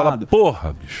fica, você fala, revoltado.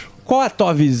 porra, bicho. Qual é a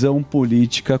tua visão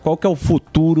política? Qual que é o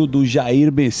futuro do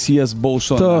Jair Messias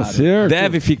Bolsonaro? Tá certo.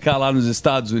 Deve ficar lá nos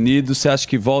Estados Unidos? Você acha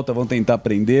que volta, vão tentar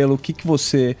prendê-lo? O que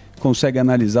você consegue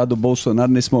analisar do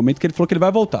Bolsonaro nesse momento que ele falou que ele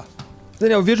vai voltar?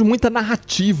 Daniel, eu vejo muita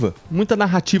narrativa,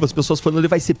 as pessoas falando ele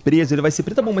vai ser preso,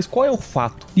 tá bom, mas qual é o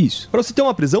fato? Isso. Para você ter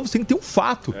uma prisão, você tem que ter um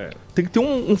fato, tem que ter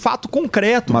um fato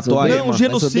concreto. Matou a Ema, um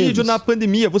genocídio na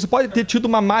pandemia. Você pode ter tido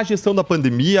uma má gestão da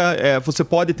pandemia, você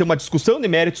pode ter uma discussão de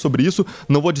mérito sobre isso,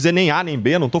 não vou dizer nem A nem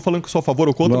B, não estou falando que sou a favor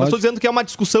ou contra, mas estou dizendo que é uma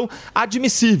discussão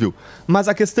admissível. Mas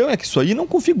a questão é que isso aí não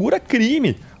configura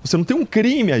crime. Você não tem um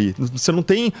crime aí, você não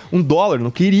tem $1,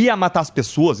 não queria matar as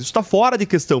pessoas, isso está fora de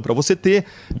questão. Para você ter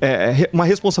uma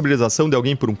responsabilização de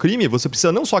alguém por um crime, você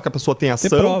precisa não só que a pessoa tenha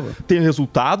ação, tenha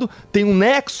resultado, tem um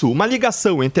nexo, uma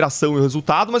ligação entre a ação e o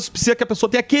resultado, mas precisa que a pessoa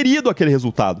tenha querido aquele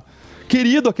resultado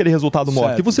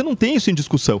morte. E você não tem isso em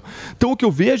discussão. Então o que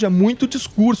eu vejo é muito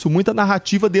discurso, muita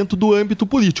narrativa dentro do âmbito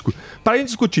político. Para a gente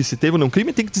discutir se teve ou não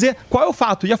crime, tem que dizer qual é o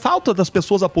fato. E a falta das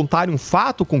pessoas apontarem um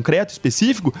fato concreto,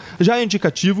 específico, já é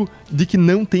indicativo de que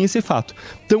não tem esse fato.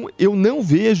 Então eu não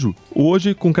vejo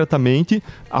hoje, concretamente,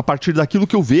 a partir daquilo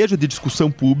que eu vejo de discussão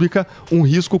pública, um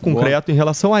risco concreto em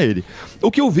relação a ele.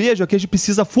 O que eu vejo é que a gente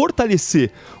precisa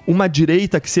fortalecer uma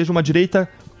direita que seja uma direita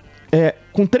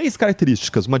com 3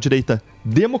 características. Uma direita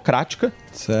democrática,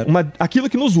 aquilo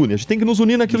que nos une. A gente tem que nos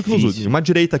unir naquilo que nos une. Uma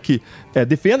direita que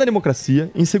defenda a democracia,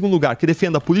 em segundo lugar, que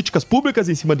defenda políticas públicas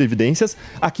em cima de evidências,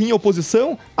 aqui em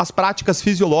oposição às práticas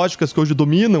fisiológicas que hoje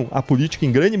dominam a política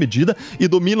em grande medida, e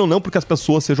dominam não porque as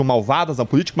pessoas sejam malvadas na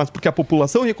política, mas porque a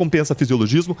população recompensa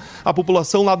fisiologismo, a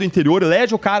população lá do interior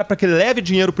elege o cara para que ele leve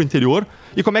dinheiro para o interior.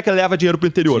 E como é que ele leva dinheiro para o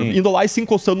interior? Indo lá e se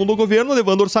encostando no governo,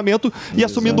 levando orçamento e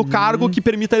assumindo o cargo que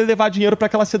permita ele levar dinheiro para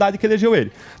aquela cidade que elegeu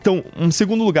ele. Então, em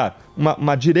segundo lugar,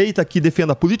 uma direita que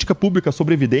defenda a política pública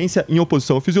sobre evidência em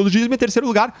oposição ao fisiologismo. E em terceiro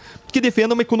lugar, que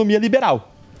defenda uma economia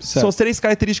liberal. São as 3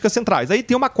 características centrais. Aí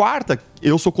tem uma quarta,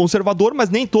 eu sou conservador, mas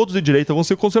nem todos de direita vão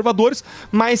ser conservadores,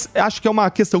 mas acho que é uma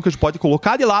questão que a gente pode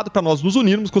colocar de lado para nós nos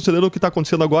unirmos, considerando o que está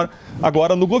acontecendo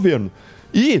agora no governo.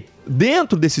 E,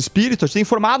 dentro desse espírito, a gente tem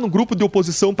formado um grupo de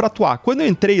oposição para atuar. Quando eu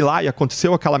entrei lá e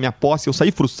aconteceu aquela minha posse, eu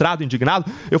saí frustrado, indignado,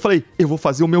 eu falei, eu vou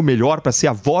fazer o meu melhor para ser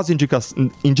a voz de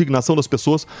indignação das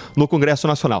pessoas no Congresso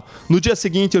Nacional. No dia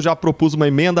seguinte, eu já propus uma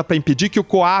emenda para impedir que o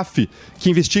COAF, que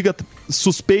investiga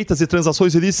suspeitas de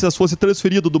transações ilícitas, fosse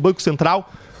transferido do Banco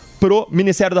Central pro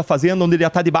Ministério da Fazenda, onde ele ia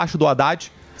estar debaixo do Haddad.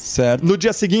 Certo. No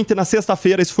dia seguinte, na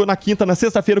sexta-feira, isso foi na quinta, na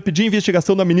sexta-feira eu pedi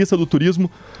investigação da ministra do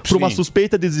Turismo por uma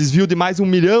suspeita de desvio de mais de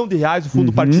R$1 milhão do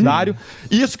fundo partidário.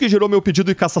 Isso que gerou meu pedido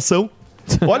de cassação.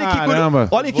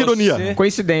 Olha que ironia.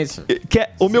 Coincidência.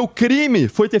 O meu crime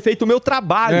foi ter feito o meu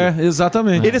trabalho.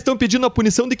 Exatamente. Eles estão pedindo a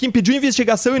punição de quem pediu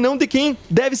investigação e não de quem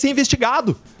deve ser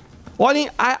investigado. Olhem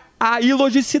a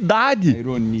ilogicidade.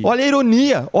 Olha a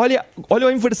ironia. Olha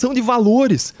a inversão de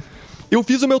valores. Eu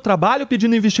fiz o meu trabalho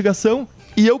pedindo investigação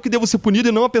e eu que devo ser punido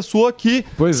e não a pessoa que,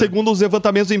 segundo os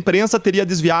levantamentos da imprensa, teria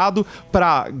desviado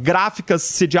para gráficas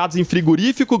sediadas em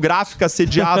frigorífico, gráficas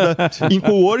sediadas em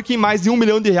coworking, mais de R$1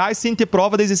 milhão sem ter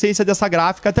prova da existência dessa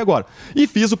gráfica até agora. E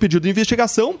fiz o pedido de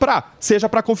investigação seja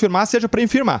para confirmar, seja para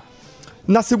infirmar.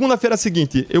 Na segunda-feira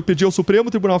seguinte, eu pedi ao Supremo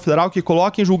Tribunal Federal que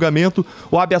coloque em julgamento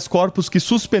o habeas corpus que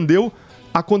suspendeu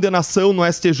a condenação no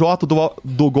STJ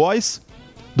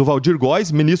do Valdir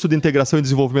Góes, ministro de Integração e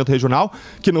Desenvolvimento Regional,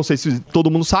 que não sei se todo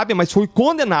mundo sabe, mas foi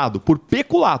condenado por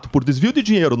peculato, por desvio de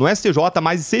dinheiro no STJ,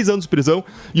 mais de 6 anos de prisão,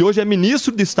 e hoje é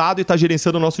ministro de Estado e está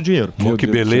gerenciando o nosso dinheiro. Que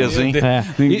beleza, hein?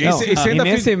 E você ainda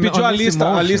pediu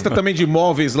a lista também de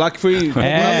imóveis lá, que foi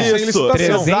sem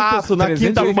licitação. Exato, na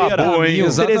quinta-feira.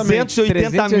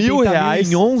 380 mil reais.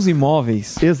 Em 11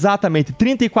 imóveis. Exatamente,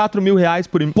 34 mil reais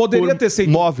por imóvel. Poderia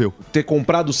ter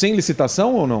comprado sem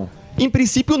licitação ou não? Em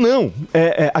princípio, não.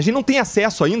 A gente não tem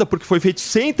acesso ainda, porque foi feito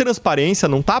sem transparência,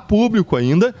 não está público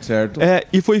ainda. Certo.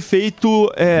 E foi feito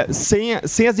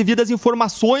sem as devidas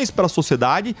informações para a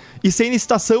sociedade e sem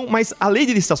licitação, mas a lei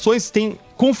de licitações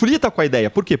conflita com a ideia.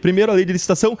 Por quê? Primeiro, a lei de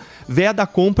licitação veda a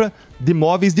compra de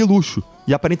móveis de luxo.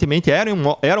 E aparentemente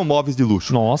eram móveis de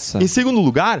luxo. Nossa. Em segundo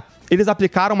lugar, eles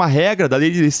aplicaram uma regra da lei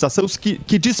de licitação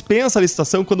que dispensa a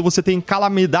licitação quando você tem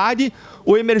calamidade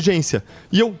ou emergência.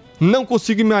 E eu não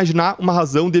consigo imaginar uma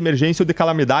razão de emergência ou de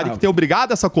calamidade que tenha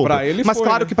obrigado essa compra. Mas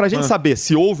claro que para a gente saber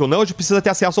se houve ou não, a gente precisa ter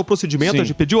acesso ao procedimento. A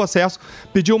gente pediu acesso,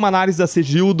 pediu uma análise da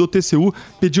CGU, do TCU,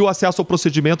 pediu acesso ao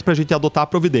procedimento para a gente adotar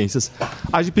providências.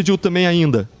 A gente pediu também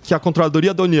ainda que a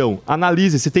Controladoria da União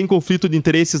analise se tem conflito de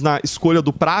interesses na escolha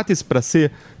do Prates para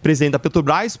ser presidente da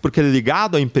Petrobras, porque ele é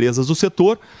ligado a empresas do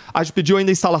setor. A gente pediu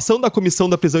ainda a instalação da comissão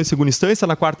da prisão em segunda instância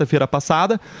na quarta-feira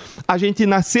passada. A gente,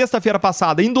 na sexta-feira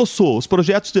passada, endossou os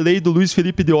projetos de lei do Luiz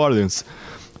Felipe de Orleans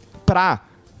para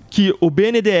que o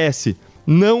BNDES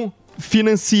não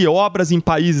financie obras em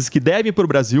países que devem para o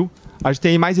Brasil. A gente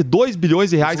tem mais de 2 bilhões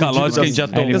de reais em dívidas. Que a gente já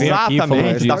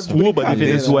exatamente, da Cuba, de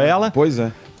Venezuela. Pois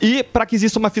é. E para que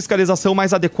exista uma fiscalização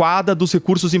mais adequada dos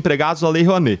recursos empregados na Lei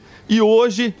Rouanet. E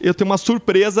hoje eu tenho uma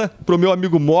surpresa para o meu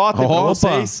amigo Mota e para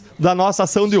vocês da nossa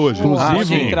ação de hoje.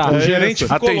 Exclusivo. O gerente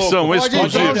Atenção,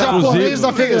 exclusivo. Japonês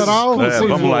da Federal.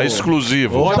 Vamos lá,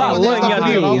 exclusivo.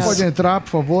 Pode entrar, por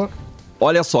favor.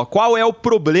 Olha só, qual é o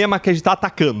problema que a gente está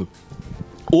atacando?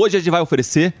 Hoje a gente vai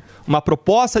oferecer uma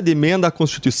proposta de emenda à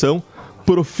Constituição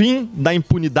para o fim da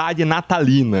impunidade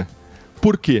natalina.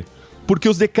 Por quê? Porque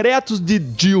os decretos de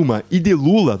Dilma e de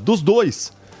Lula, dos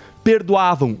dois,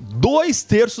 perdoavam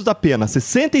 2/3 da pena,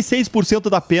 66%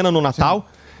 da pena no Natal,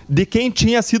 de quem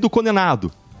tinha sido condenado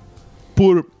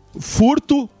por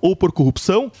furto ou por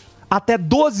corrupção, até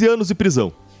 12 anos de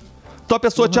prisão. Então a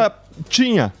pessoa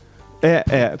tinha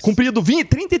cumprido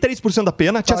 33% da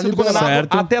pena, tinha sido condenado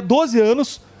até 12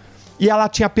 anos, e ela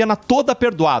tinha a pena toda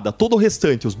perdoada, todo o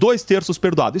restante, os 2/3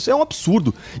 perdoados. Isso é um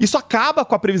absurdo. Isso acaba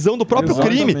com a previsão do próprio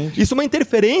crime. Isso é uma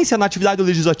interferência na atividade do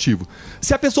legislativo.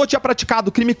 Se a pessoa tinha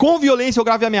praticado crime com violência ou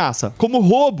grave ameaça, como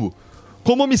roubo,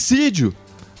 como homicídio,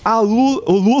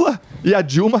 o Lula e a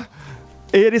Dilma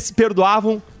eles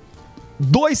perdoavam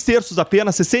 2/3 da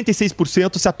pena,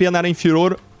 66%, se a pena era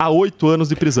inferior a 8 anos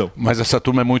de prisão. Mas essa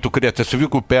turma é muito criativa. Você viu o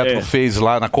que o Petro fez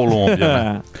lá na Colômbia,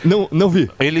 né? Não vi.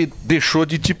 Ele deixou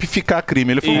de tipificar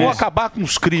crime. Ele falou, vou acabar com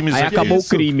os crimes Aí aqui. acabou o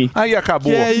crime. Aí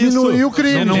acabou. Que é isso? Diminuiu o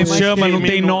crime. Não chama, não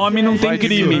tem nome, não tem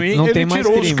crime. Não tem mais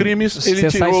tirou crime. os crimes, ele Você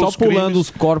sai tirou só os pulando crimes,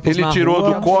 os corpos ele na tirou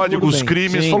rua, do código tudo os bem.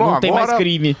 crimes, Sim, falou, não tem agora, mais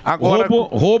crime. Agora,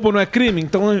 Roubo não é crime,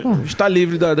 então a gente está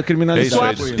livre da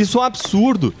criminalidade. Isso é um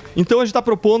absurdo. Então a gente está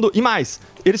propondo, e mais,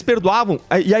 eles perdoavam,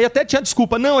 e aí até tinha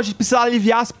desculpa, não, a gente precisa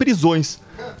aliviar as prisões.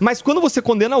 Mas quando você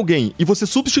condena alguém e você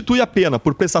substitui a pena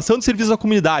por prestação de serviço à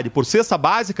comunidade, por cesta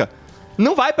básica,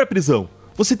 não vai para prisão.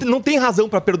 Você não tem razão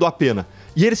para perdoar a pena.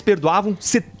 E eles perdoavam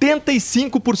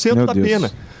 75% da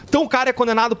pena. Então o cara é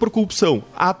condenado por corrupção.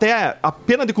 Até a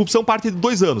pena de corrupção parte de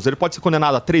 2 anos. Ele pode ser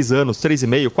condenado a 3 anos,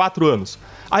 3,5, 4 anos.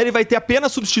 Aí ele vai ter a pena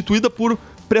substituída por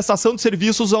prestação de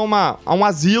serviços a um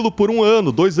asilo por 1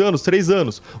 ano, 2 anos, 3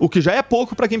 anos. O que já é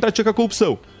pouco para quem pratica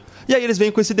corrupção. E aí eles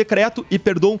vêm com esse decreto e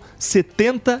perdoam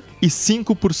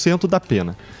 75% da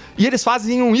pena. E eles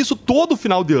fazem isso todo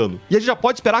final de ano. E a gente já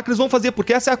pode esperar que eles vão fazer,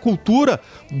 porque essa é a cultura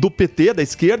do PT, da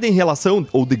esquerda, em relação,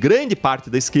 ou de grande parte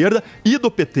da esquerda e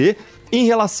do PT, em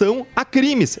relação a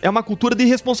crimes. É uma cultura de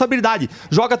responsabilidade.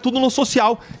 Joga tudo no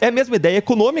social. É a mesma ideia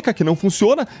econômica, que não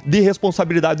funciona, de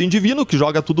responsabilidade do indivíduo, que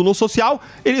joga tudo no social.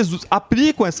 Eles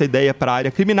aplicam essa ideia para a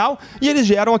área criminal e eles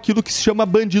geram aquilo que se chama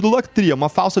bandidolatria, uma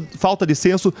falta de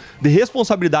senso de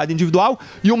responsabilidade individual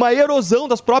e uma erosão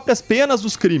das próprias penas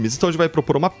dos crimes. Então a gente vai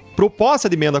propor uma proposta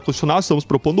de emenda constitucional, estamos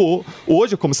propondo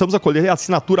hoje, começamos a colher a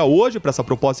assinatura hoje para essa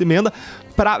proposta de emenda,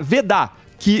 para vedar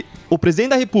que o presidente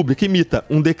da República emita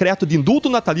um decreto de indulto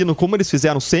natalino, como eles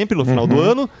fizeram sempre no final do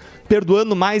ano,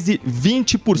 perdoando mais de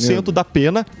 20% da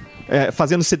pena,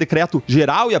 fazendo esse decreto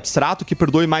geral e abstrato que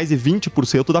perdoe mais de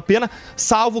 20% da pena,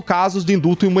 salvo casos de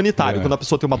indulto humanitário, quando a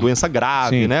pessoa tem uma doença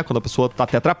grave, né? Quando a pessoa está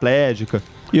tetraplégica.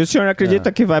 E o senhor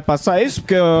acredita que vai passar isso?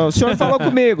 Porque o senhor falou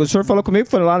comigo,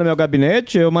 foi lá no meu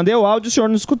gabinete, eu mandei o áudio e o senhor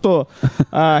não escutou.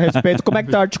 A respeito, como é que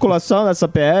tá a articulação dessa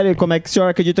PL, como é que o senhor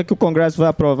acredita que o Congresso vai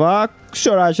aprovar? O que o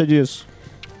senhor acha disso?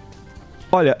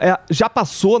 Olha, já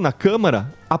passou na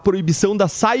Câmara a proibição da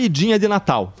saidinha de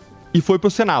Natal e foi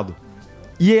pro Senado.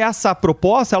 E essa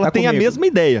proposta, ela tem a mesma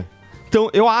ideia. Então,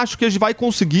 eu acho que a gente vai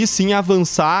conseguir, sim,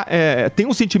 avançar. Tem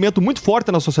um sentimento muito forte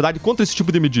na sociedade contra esse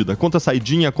tipo de medida, contra a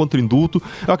saidinha, contra o indulto.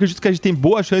 Eu acredito que a gente tem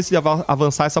boa chance de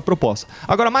avançar essa proposta.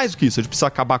 Agora, mais do que isso, a gente precisa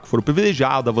acabar com o foro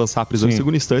privilegiado, avançar a prisão em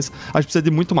segunda instância. A gente precisa de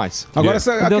muito mais. Agora,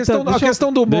 a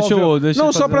questão do móvel...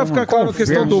 Não, só para ficar claro, a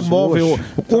questão do móvel...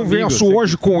 Eu converso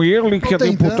hoje com ele, que é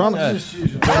deputado...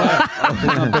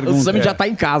 O Sami já tá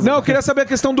em casa. Não, eu queria saber a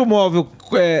questão do móvel.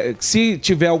 Se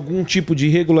tiver algum tipo de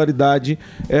irregularidade,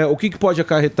 o que pode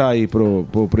acarretar aí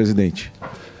pro presidente?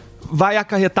 Vai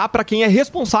acarretar para quem é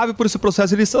responsável por esse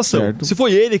processo de licitação. Certo. Se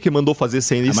foi ele que mandou fazer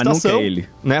sem licitação, mas nunca é ele.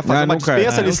 Né, fazer uma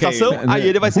dispensa de licitação, aí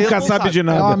ele vai ser nunca responsável. sabe de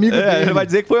nada. É um amigo dele. Ele vai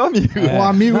dizer que foi um amigo. Um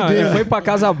amigo dele. Ele foi pra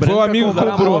Casa Branca. Foi um amigo que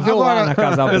comprou. Agora, na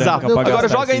Casa Branca. Exato. Agora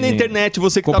joga aí na internet,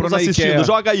 você que tá nos assistindo,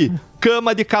 joga aí,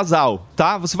 cama de casal,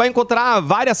 tá? Você vai encontrar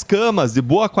várias camas de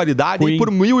boa qualidade aí por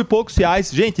R$1.000 e poucos.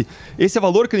 Gente, esse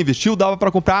valor que ele investiu dava para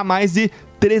comprar mais de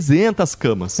 300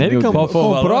 camas. Ele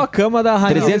comprou a cama da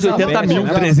Rainha 380 mil.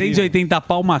 380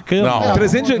 pau uma cama? Não,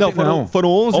 380, não, foram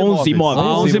 11 imóveis.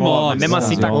 11 imóveis. Mesmo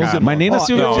assim tá caro. Mas nem na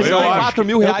Silvia R$4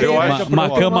 mil. Uma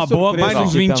cama boa, mais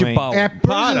uns 20 pau. É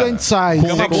president size.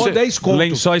 Cama boa, 10 conto.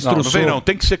 Lençóis estrução. Não,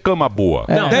 tem que ser cama boa.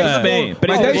 Não, 10 bem.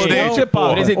 Mas 10 conto você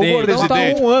paga. Presidente. Tá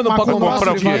um ano pra comprar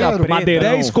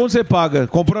 10 conto você paga.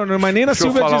 Comprou, mas nem na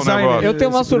Silvia Design. Eu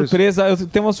tenho uma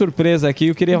surpresa aqui.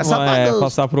 Eu queria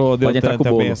passar pro Deltan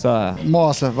também essa...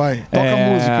 Mostra, vai. Toca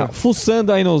música.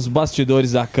 Fuçando aí nos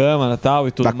bastidores da Câmara e tal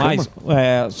e tudo mais.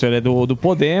 O senhor é do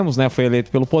Podemos, né? Foi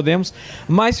eleito pelo Podemos.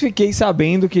 Mas fiquei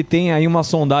sabendo que tem aí uma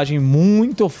sondagem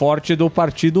muito forte do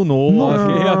Partido Novo.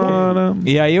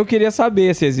 E aí eu queria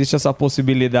saber se existe essa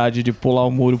possibilidade de pular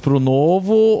o muro pro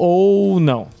Novo ou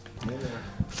não.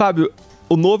 Fábio,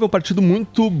 o Novo é um partido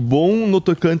muito bom no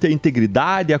tocante à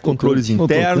integridade, a controles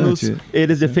internos.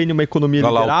 Eles defendem uma economia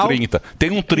liberal. Olha lá, o 30.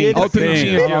 Tem um 30. Olha o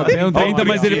 30. Tem um 30,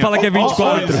 mas ele fala que é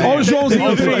 24. Olha o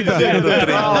Joãozinho 30.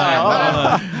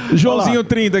 Joãozinho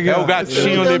 30. É o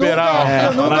gatinho liberal.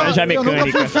 Laranja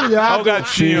mecânica. Olha o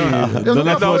gatinho.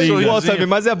 Dona Florinda.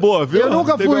 Mas é boa, viu? Eu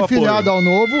nunca fui filiado ao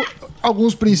Novo.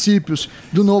 alguns princípios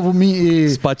do novo me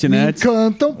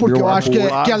encantam, porque eu acho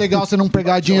que é legal você não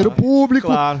pegar dinheiro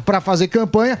público para fazer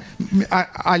campanha.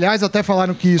 Aliás, até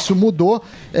falaram que isso mudou.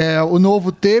 O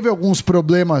novo teve alguns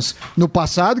problemas no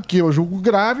passado, que eu julgo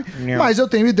grave, mas eu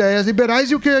tenho ideias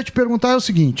liberais e o que eu ia te perguntar é o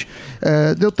seguinte.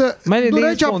 Mas ele nem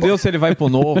respondeu se ele vai pro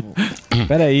novo.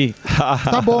 Peraí.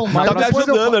 Tá bom, mas tá me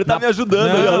ajudando, ele tá me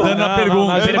ajudando. Dando na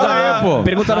pergunta.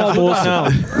 Pergunta no almoço.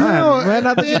 Não é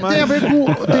nada demais.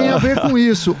 Tem a ver com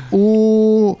isso.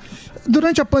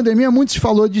 Durante a pandemia, muito se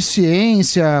falou de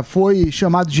ciência, foi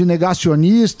chamado de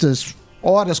negacionistas,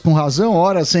 horas com razão,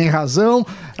 horas sem razão,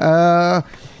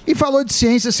 e falou de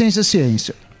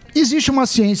ciência. Existe uma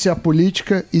ciência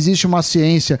política, existe uma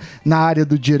ciência na área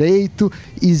do direito,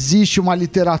 existe uma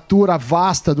literatura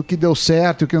vasta do que deu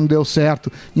certo e o que não deu certo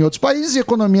em outros países, e a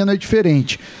economia não é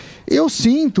diferente. Eu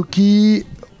sinto que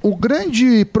o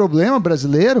grande problema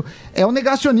brasileiro é o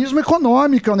negacionismo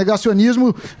econômico, é o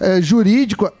negacionismo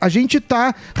jurídico. A gente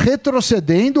está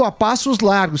retrocedendo a passos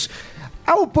largos.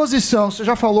 A oposição, você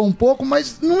já falou um pouco,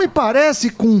 mas não me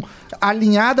parece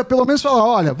alinhada, pelo menos falar,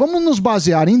 olha, vamos nos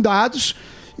basear em dados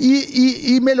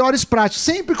e melhores práticas.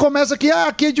 Sempre começa aqui,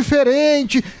 aqui é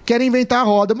diferente, querem inventar a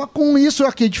roda, mas com isso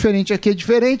aqui é diferente,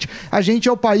 a gente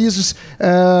é o país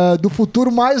do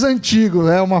futuro mais antigo,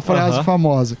 é uma frase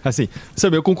famosa. Assim, Sam,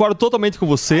 eu concordo totalmente com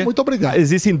você. Muito obrigado.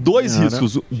 Existem dois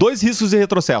riscos de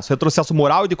retrocesso. Retrocesso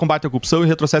moral e de combate à corrupção e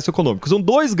retrocesso econômico. São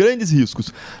dois grandes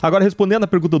riscos. Agora, respondendo a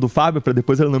pergunta do Fábio, para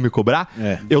depois ele não me cobrar,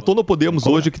 eu tô no Podemos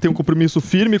hoje, que tem um compromisso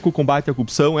firme com o combate à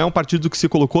corrupção, é um partido que se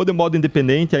colocou de modo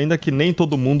independente, ainda que nem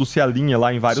todo mundo se alinha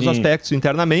lá em vários aspectos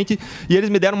internamente, e eles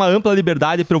me deram uma ampla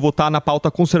liberdade para eu votar na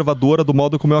pauta conservadora do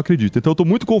modo como eu acredito. Então eu estou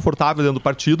muito confortável dentro do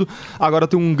partido. Agora eu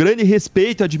tenho um grande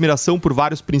respeito e admiração por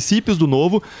vários princípios do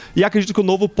Novo, e acredito que o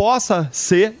Novo possa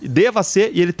ser, deva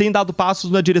ser, e ele tem dado passos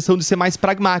na direção de ser mais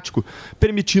pragmático,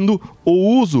 permitindo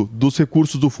o uso dos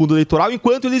recursos do fundo eleitoral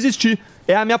enquanto ele existir.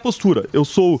 É a minha postura. Eu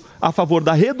sou a favor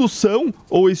da redução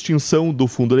ou extinção do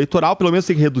fundo eleitoral. Pelo menos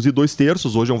tem que reduzir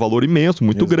 2/3. Hoje é um valor imenso,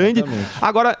 muito grande.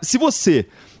 Agora, se você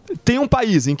tem um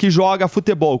país em que joga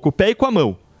futebol com o pé e com a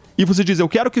mão, e você diz, eu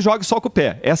quero que jogue só com o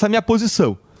pé, essa é a minha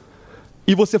posição,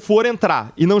 e você for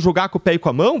entrar e não jogar com o pé e com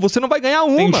a mão, você não vai ganhar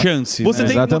uma. Tem chance. Você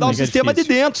tem que mudar o sistema de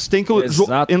dentro. Você tem que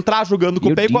entrar jogando com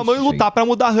o pé e com a mão e lutar para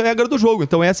mudar a regra do jogo.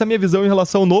 Então essa é a minha visão em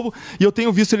relação ao Novo, e eu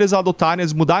tenho visto eles adotarem,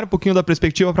 eles mudarem um pouquinho da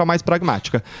perspectiva para mais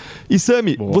pragmática. E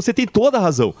Sami, você tem toda a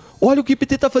razão. Olha o que o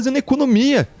PT está fazendo na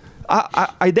economia.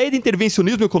 A ideia de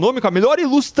intervencionismo econômico, a melhor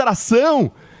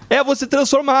ilustração é você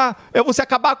transformar, é você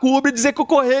acabar com o Uber e dizer que o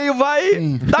Correio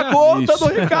vai dar conta do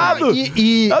recado.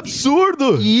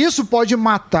 Absurdo! E isso pode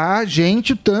matar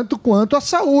gente tanto quanto a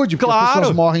saúde. Porque as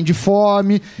pessoas morrem de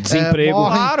fome, desemprego.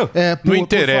 Não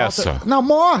interessa. Não,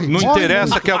 morre. Não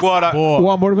interessa que agora... O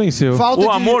amor venceu.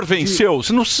 O amor venceu.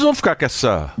 Vocês não precisam ficar com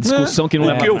essa discussão que não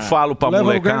é. O que eu falo pra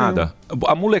molecada...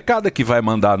 A molecada que vai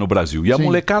mandar no Brasil. E a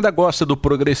molecada gosta do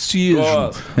progressismo.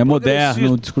 É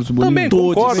moderno, o discurso bonito. Também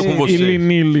concordo com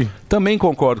vocês. Também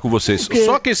concordo com vocês.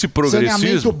 Só que esse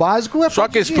progressismo... básico é só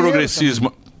que esse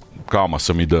progressismo... Calma,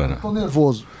 Samidana. Tô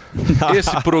nervoso.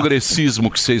 Esse progressismo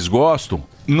que vocês gostam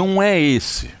não é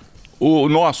esse. O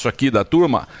nosso aqui da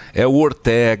turma é o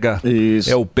Ortega,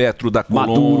 é o Petro da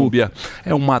Colômbia,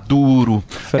 é o Maduro,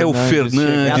 é o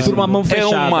Fernandes. É a turma mão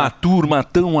fechada. É uma turma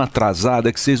tão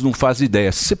atrasada que vocês não fazem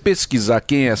ideia. Se você pesquisar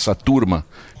quem é essa turma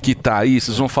que tá aí,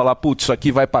 vocês vão falar, putz, isso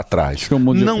aqui vai para trás.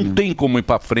 Não tem como ir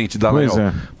para frente,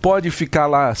 Daniel. Pode ficar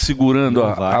lá segurando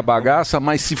a bagaça,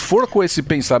 mas se for com esse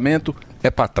pensamento, é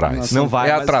para trás. Não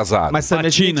vai. É atrasado. Mas a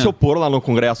gente tem que se opor lá no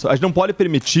Congresso. A gente não pode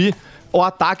permitir o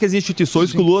ataque às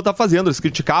instituições que o Lula está fazendo. Eles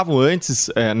criticavam antes,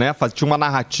 tinha uma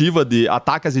narrativa de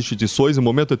ataque às instituições no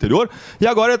momento anterior, e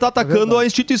agora ele está atacando a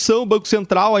instituição, o Banco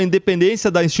Central, a independência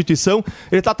da instituição.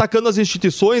 Ele está atacando as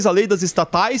instituições, a lei das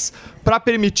estatais, para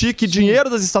permitir que dinheiro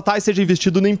das estatais seja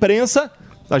investido na imprensa.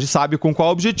 A gente sabe com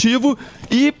qual objetivo,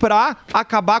 e para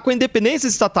acabar com a independência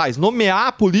estatais,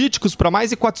 nomear políticos para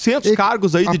mais de 400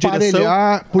 cargos aí de direção,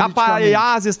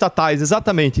 aparelhar as estatais,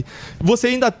 exatamente. Você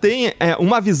ainda tem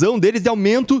uma visão deles de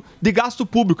aumento de gasto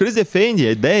público. Eles defendem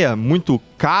a ideia muito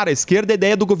cara à esquerda, a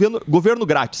ideia do governo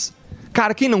grátis.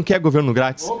 Cara, quem não quer governo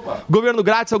grátis? Governo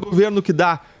grátis é o governo que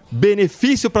dá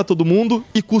benefício para todo mundo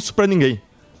e custo para ninguém.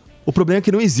 O problema é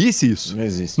que não existe isso.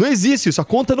 Não existe isso. A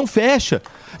conta não fecha.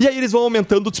 E aí eles vão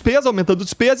aumentando despesa,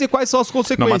 e quais são as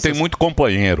consequências? Não, mas tem muito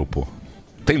companheiro, pô.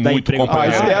 Tem muito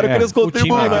companheiro. Espero que eles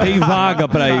contribuam, né? Tem vaga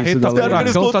pra isso. Espero que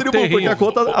eles contribuam, porque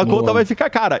a conta vai ficar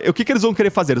cara. O que eles vão querer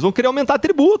fazer? Eles vão querer aumentar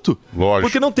tributo. Lógico.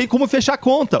 Porque não tem como fechar a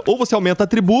conta. Ou você aumenta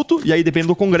tributo, e aí depende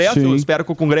do Congresso. Sim. Eu espero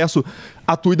que o Congresso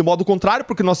atue do modo contrário,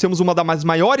 porque nós temos uma das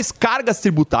maiores cargas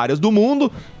tributárias do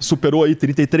mundo, superou aí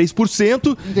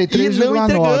 33%, e não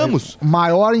entregamos.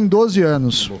 Maior em 12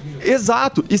 anos.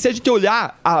 Exato. E se a gente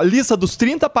olhar a lista dos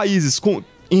 30 países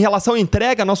em relação à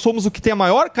entrega, nós somos o que tem a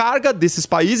maior carga desses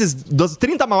países, das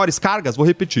 30 maiores cargas, vou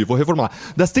reformular.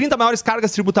 Das 30 maiores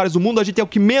cargas tributárias do mundo, a gente é o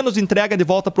que menos entrega de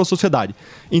volta para a sociedade,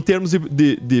 em termos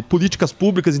de políticas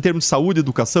públicas, em termos de saúde,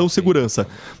 educação, segurança.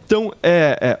 Então,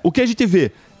 o que a gente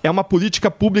vê é uma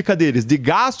política pública deles, de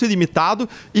gasto ilimitado,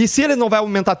 e se ele não vai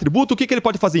aumentar tributo, o que ele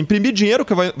pode fazer? Imprimir dinheiro,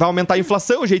 que vai aumentar a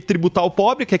inflação, o jeito de tributar o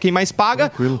pobre, que é quem mais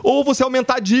paga, ou você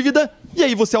aumentar a dívida, e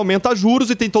aí você aumenta juros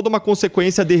e tem toda uma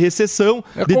consequência de recessão,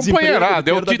 de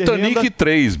companheirado, é o Titanic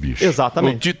 3, bicho.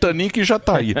 Exatamente. O Titanic já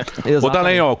tá aí. Ô,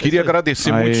 Dallagnol, queria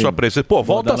agradecer muito sua presença. Pô,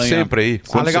 volta sempre aí.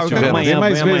 Quando legal, você tiver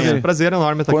mais vezes. Prazer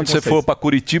enorme estar Quando aqui você for pra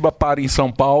Curitiba, para em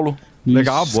São Paulo.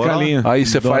 Legal, bora. Aí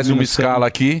você faz uma escala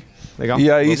aqui. Legal.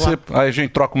 E aí a gente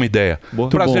troca uma ideia.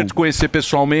 Prazer te conhecer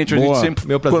pessoalmente. A gente sempre,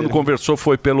 quando conversou,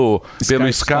 foi pelo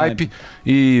Skype.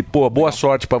 E, pô, boa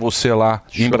sorte pra você lá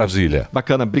em Brasília.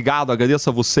 Bacana, obrigado, agradeço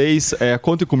a vocês.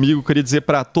 Contem comigo, queria dizer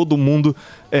pra todo mundo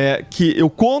que eu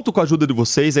conto com a ajuda de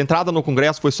vocês. A entrada no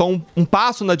Congresso foi só um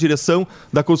passo na direção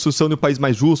da construção de um país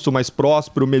mais justo, mais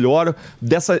próspero, melhor,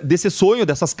 desse sonho,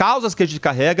 dessas causas que a gente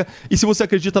carrega. E se você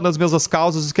acredita nas mesmas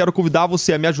causas, eu quero convidar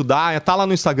você a me ajudar, a estar lá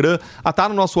no Instagram, a estar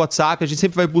no nosso WhatsApp. A gente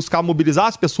sempre vai buscar mobilizar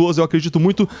as pessoas. Eu acredito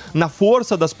muito na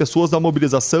força das pessoas, da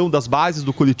mobilização, das bases,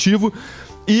 do coletivo.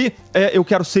 E eu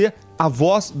quero ser a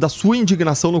voz da sua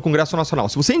indignação no Congresso Nacional.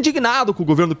 Se você é indignado com o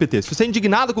governo do PT, se você é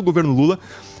indignado com o governo Lula,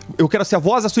 eu quero ser a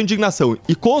voz da sua indignação.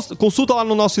 E consulta lá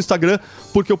no nosso Instagram,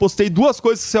 porque eu postei 2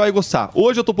 coisas que você vai gostar.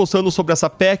 Hoje eu tô postando sobre essa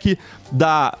PEC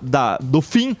do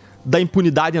fim da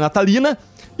impunidade natalina.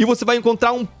 E você vai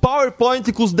encontrar um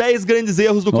PowerPoint com os 10 grandes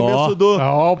erros do começo do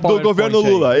governo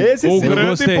Lula. Esse sim,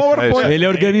 grande PowerPoint. Ele é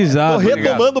organizado. Tô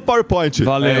retomando o PowerPoint.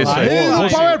 Valeu.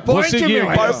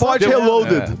 PowerPoint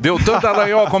Reloaded. Deltan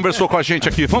Dallagnol conversou com a gente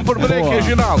aqui. Vamos pro break,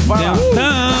 Reginaldo. Vai lá. Vem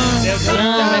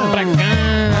pra cá,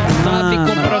 sobe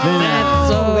com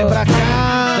processo. Vem pra cá.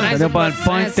 Traz o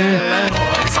PowerPoint.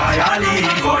 Vai ali,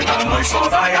 volta, nós só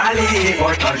vai ali,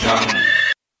 volta já.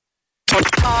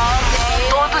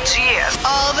 Todo dia.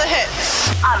 All the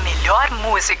hits. A melhor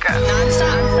música.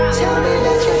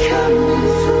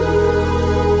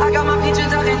 I got my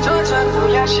peaches out in Georgia.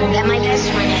 That my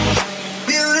best friend.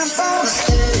 Beautiful.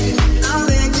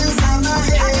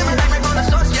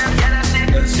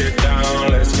 Let's get down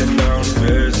to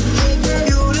business.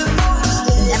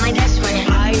 That my best friend.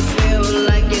 I feel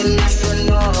like an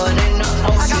astronaut in the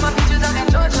ocean. I got my peaches out in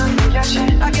Georgia.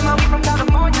 I get my weed from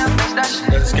California.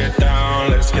 Let's get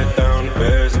down to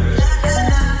business.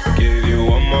 Give you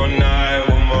one more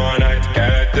night to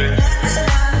get this.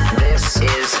 This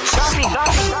is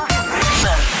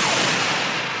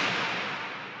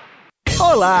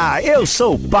Olá, eu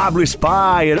sou o Pablo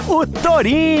Spire, o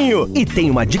Torinho, e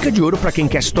tenho uma dica de ouro para quem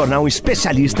quer se tornar um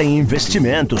especialista em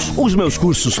investimentos. Os meus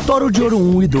cursos Toro de Ouro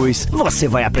 1 e 2. Você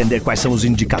vai aprender quais são os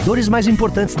indicadores mais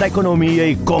importantes da economia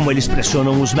e como eles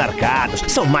pressionam os mercados.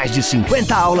 São mais de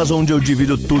 50 aulas onde eu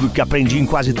divido tudo que aprendi em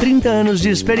quase 30 anos de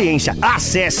experiência.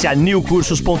 Acesse a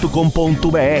newcursos.com.br,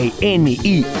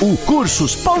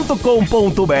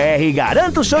 niucursos.com.br e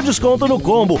garanta o seu desconto no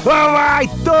combo. Vai,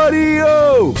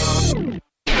 Torinho!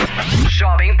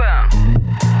 Jovem Pan.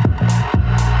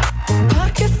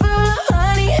 Pocket full of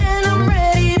honey and I'm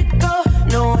ready to go.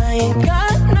 No, I ain't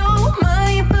got no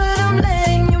money, but I'm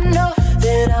letting you know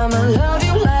that I'ma love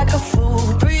you like a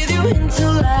fool. Breathe you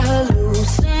until I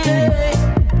hallucinate.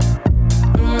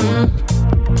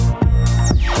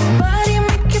 Body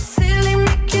make it silly,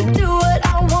 make you do what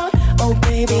I want. Oh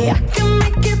baby, I can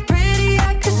make it pretty,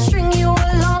 I can string you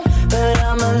along, but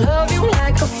I'ma love you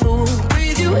like a fool.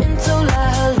 Breathe you until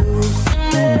I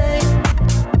hallucinate.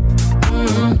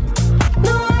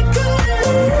 No, I couldn't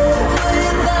live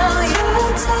without your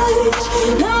touch.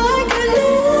 No, I could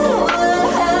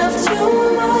never have too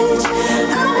much.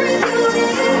 I'll breathe you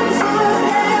in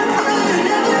forever,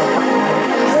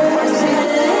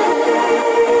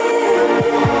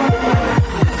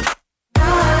 I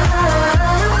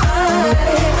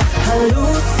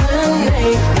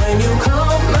hallucinate when you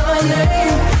call my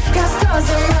name. Got stars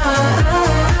in my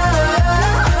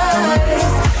eyes,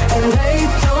 and they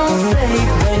don't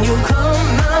fade when you come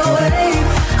my way.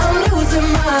 I'm losing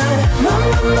my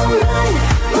mind.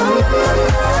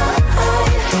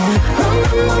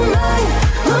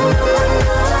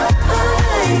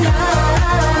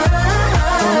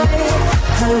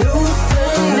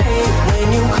 hallucinate when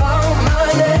you call my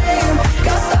name.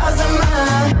 Got stars in my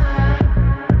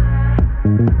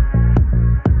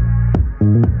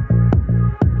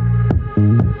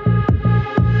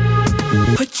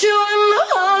put you in the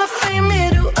Hall of Fame,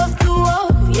 middle of the wall.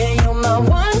 Yeah, you're my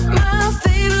one, my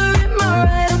favorite, my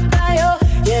ride or die. Oh,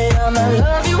 yeah, I'ma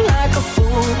love you like a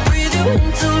fool, breathe you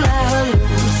into like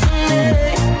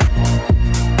hallucinate.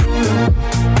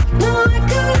 No, I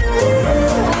couldn't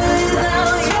live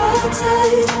without your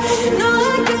touch. No,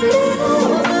 I could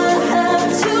never have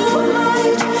too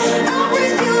much. I'll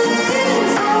breathe you in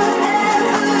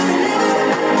forever,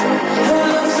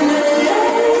 hallucinate.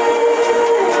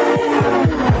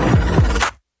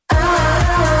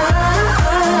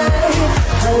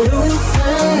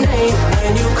 Hallucinate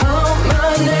when you call my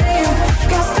name.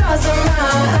 Got stars in my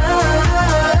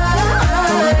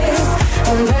eyes,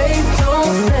 and they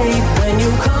don't fade when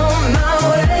you come my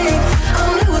way.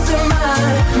 I'm losing my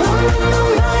mind,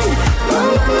 mind.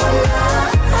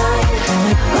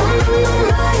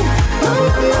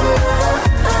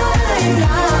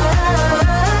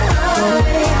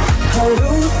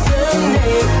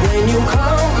 Hallucinate when you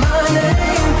call my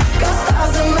name. Got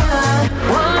stars in my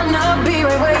wanna be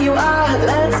right where you are.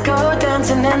 Let's go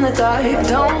dancing in the dark.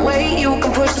 Don't wait, you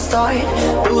can push the start.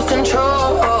 Lose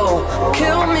control.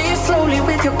 Kill me slowly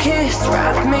with your kiss.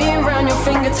 Wrap me around your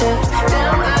fingertips.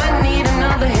 Damn, I need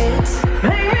another hit.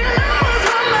 Make me lose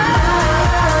my mind.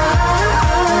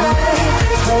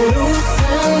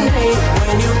 Hallucinate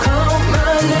when you call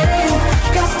my name.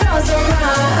 Got stars in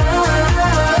my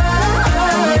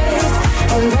eyes,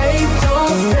 and they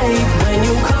don't fade when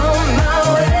you come my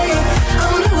way.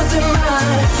 I'm losing my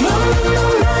mind.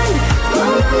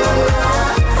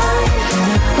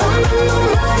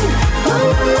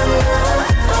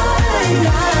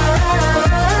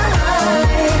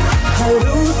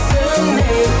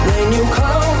 Hallucinate when you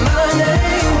call my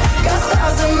name. Got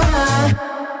stars in my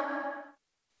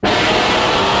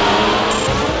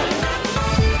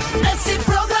esse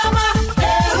programa é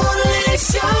um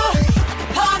lixo.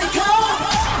 Pânico,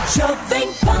 Jovem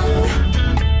Pan.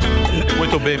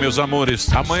 Muito bem, meus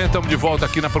amores. Amanhã estamos de volta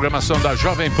aqui na programação da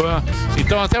Jovem Pan.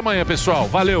 Então até amanhã, pessoal.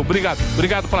 Valeu, obrigado.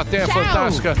 Obrigado, plateia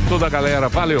fantástica, toda a galera.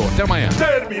 Valeu, até amanhã.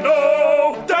 Terminou!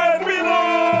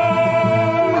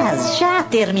 Mas já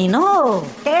terminou?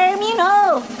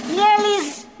 Terminou! E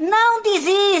eles não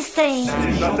desistem!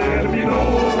 Se já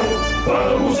terminou,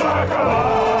 vamos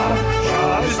acabar.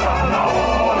 Já está na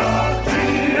hora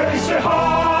de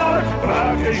encerrar.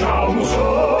 Pra quem já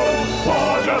almoçou,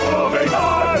 pode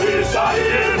aproveitar e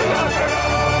sair pra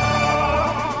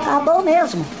cá. Acabou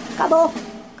mesmo! Acabou!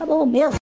 Acabou mesmo!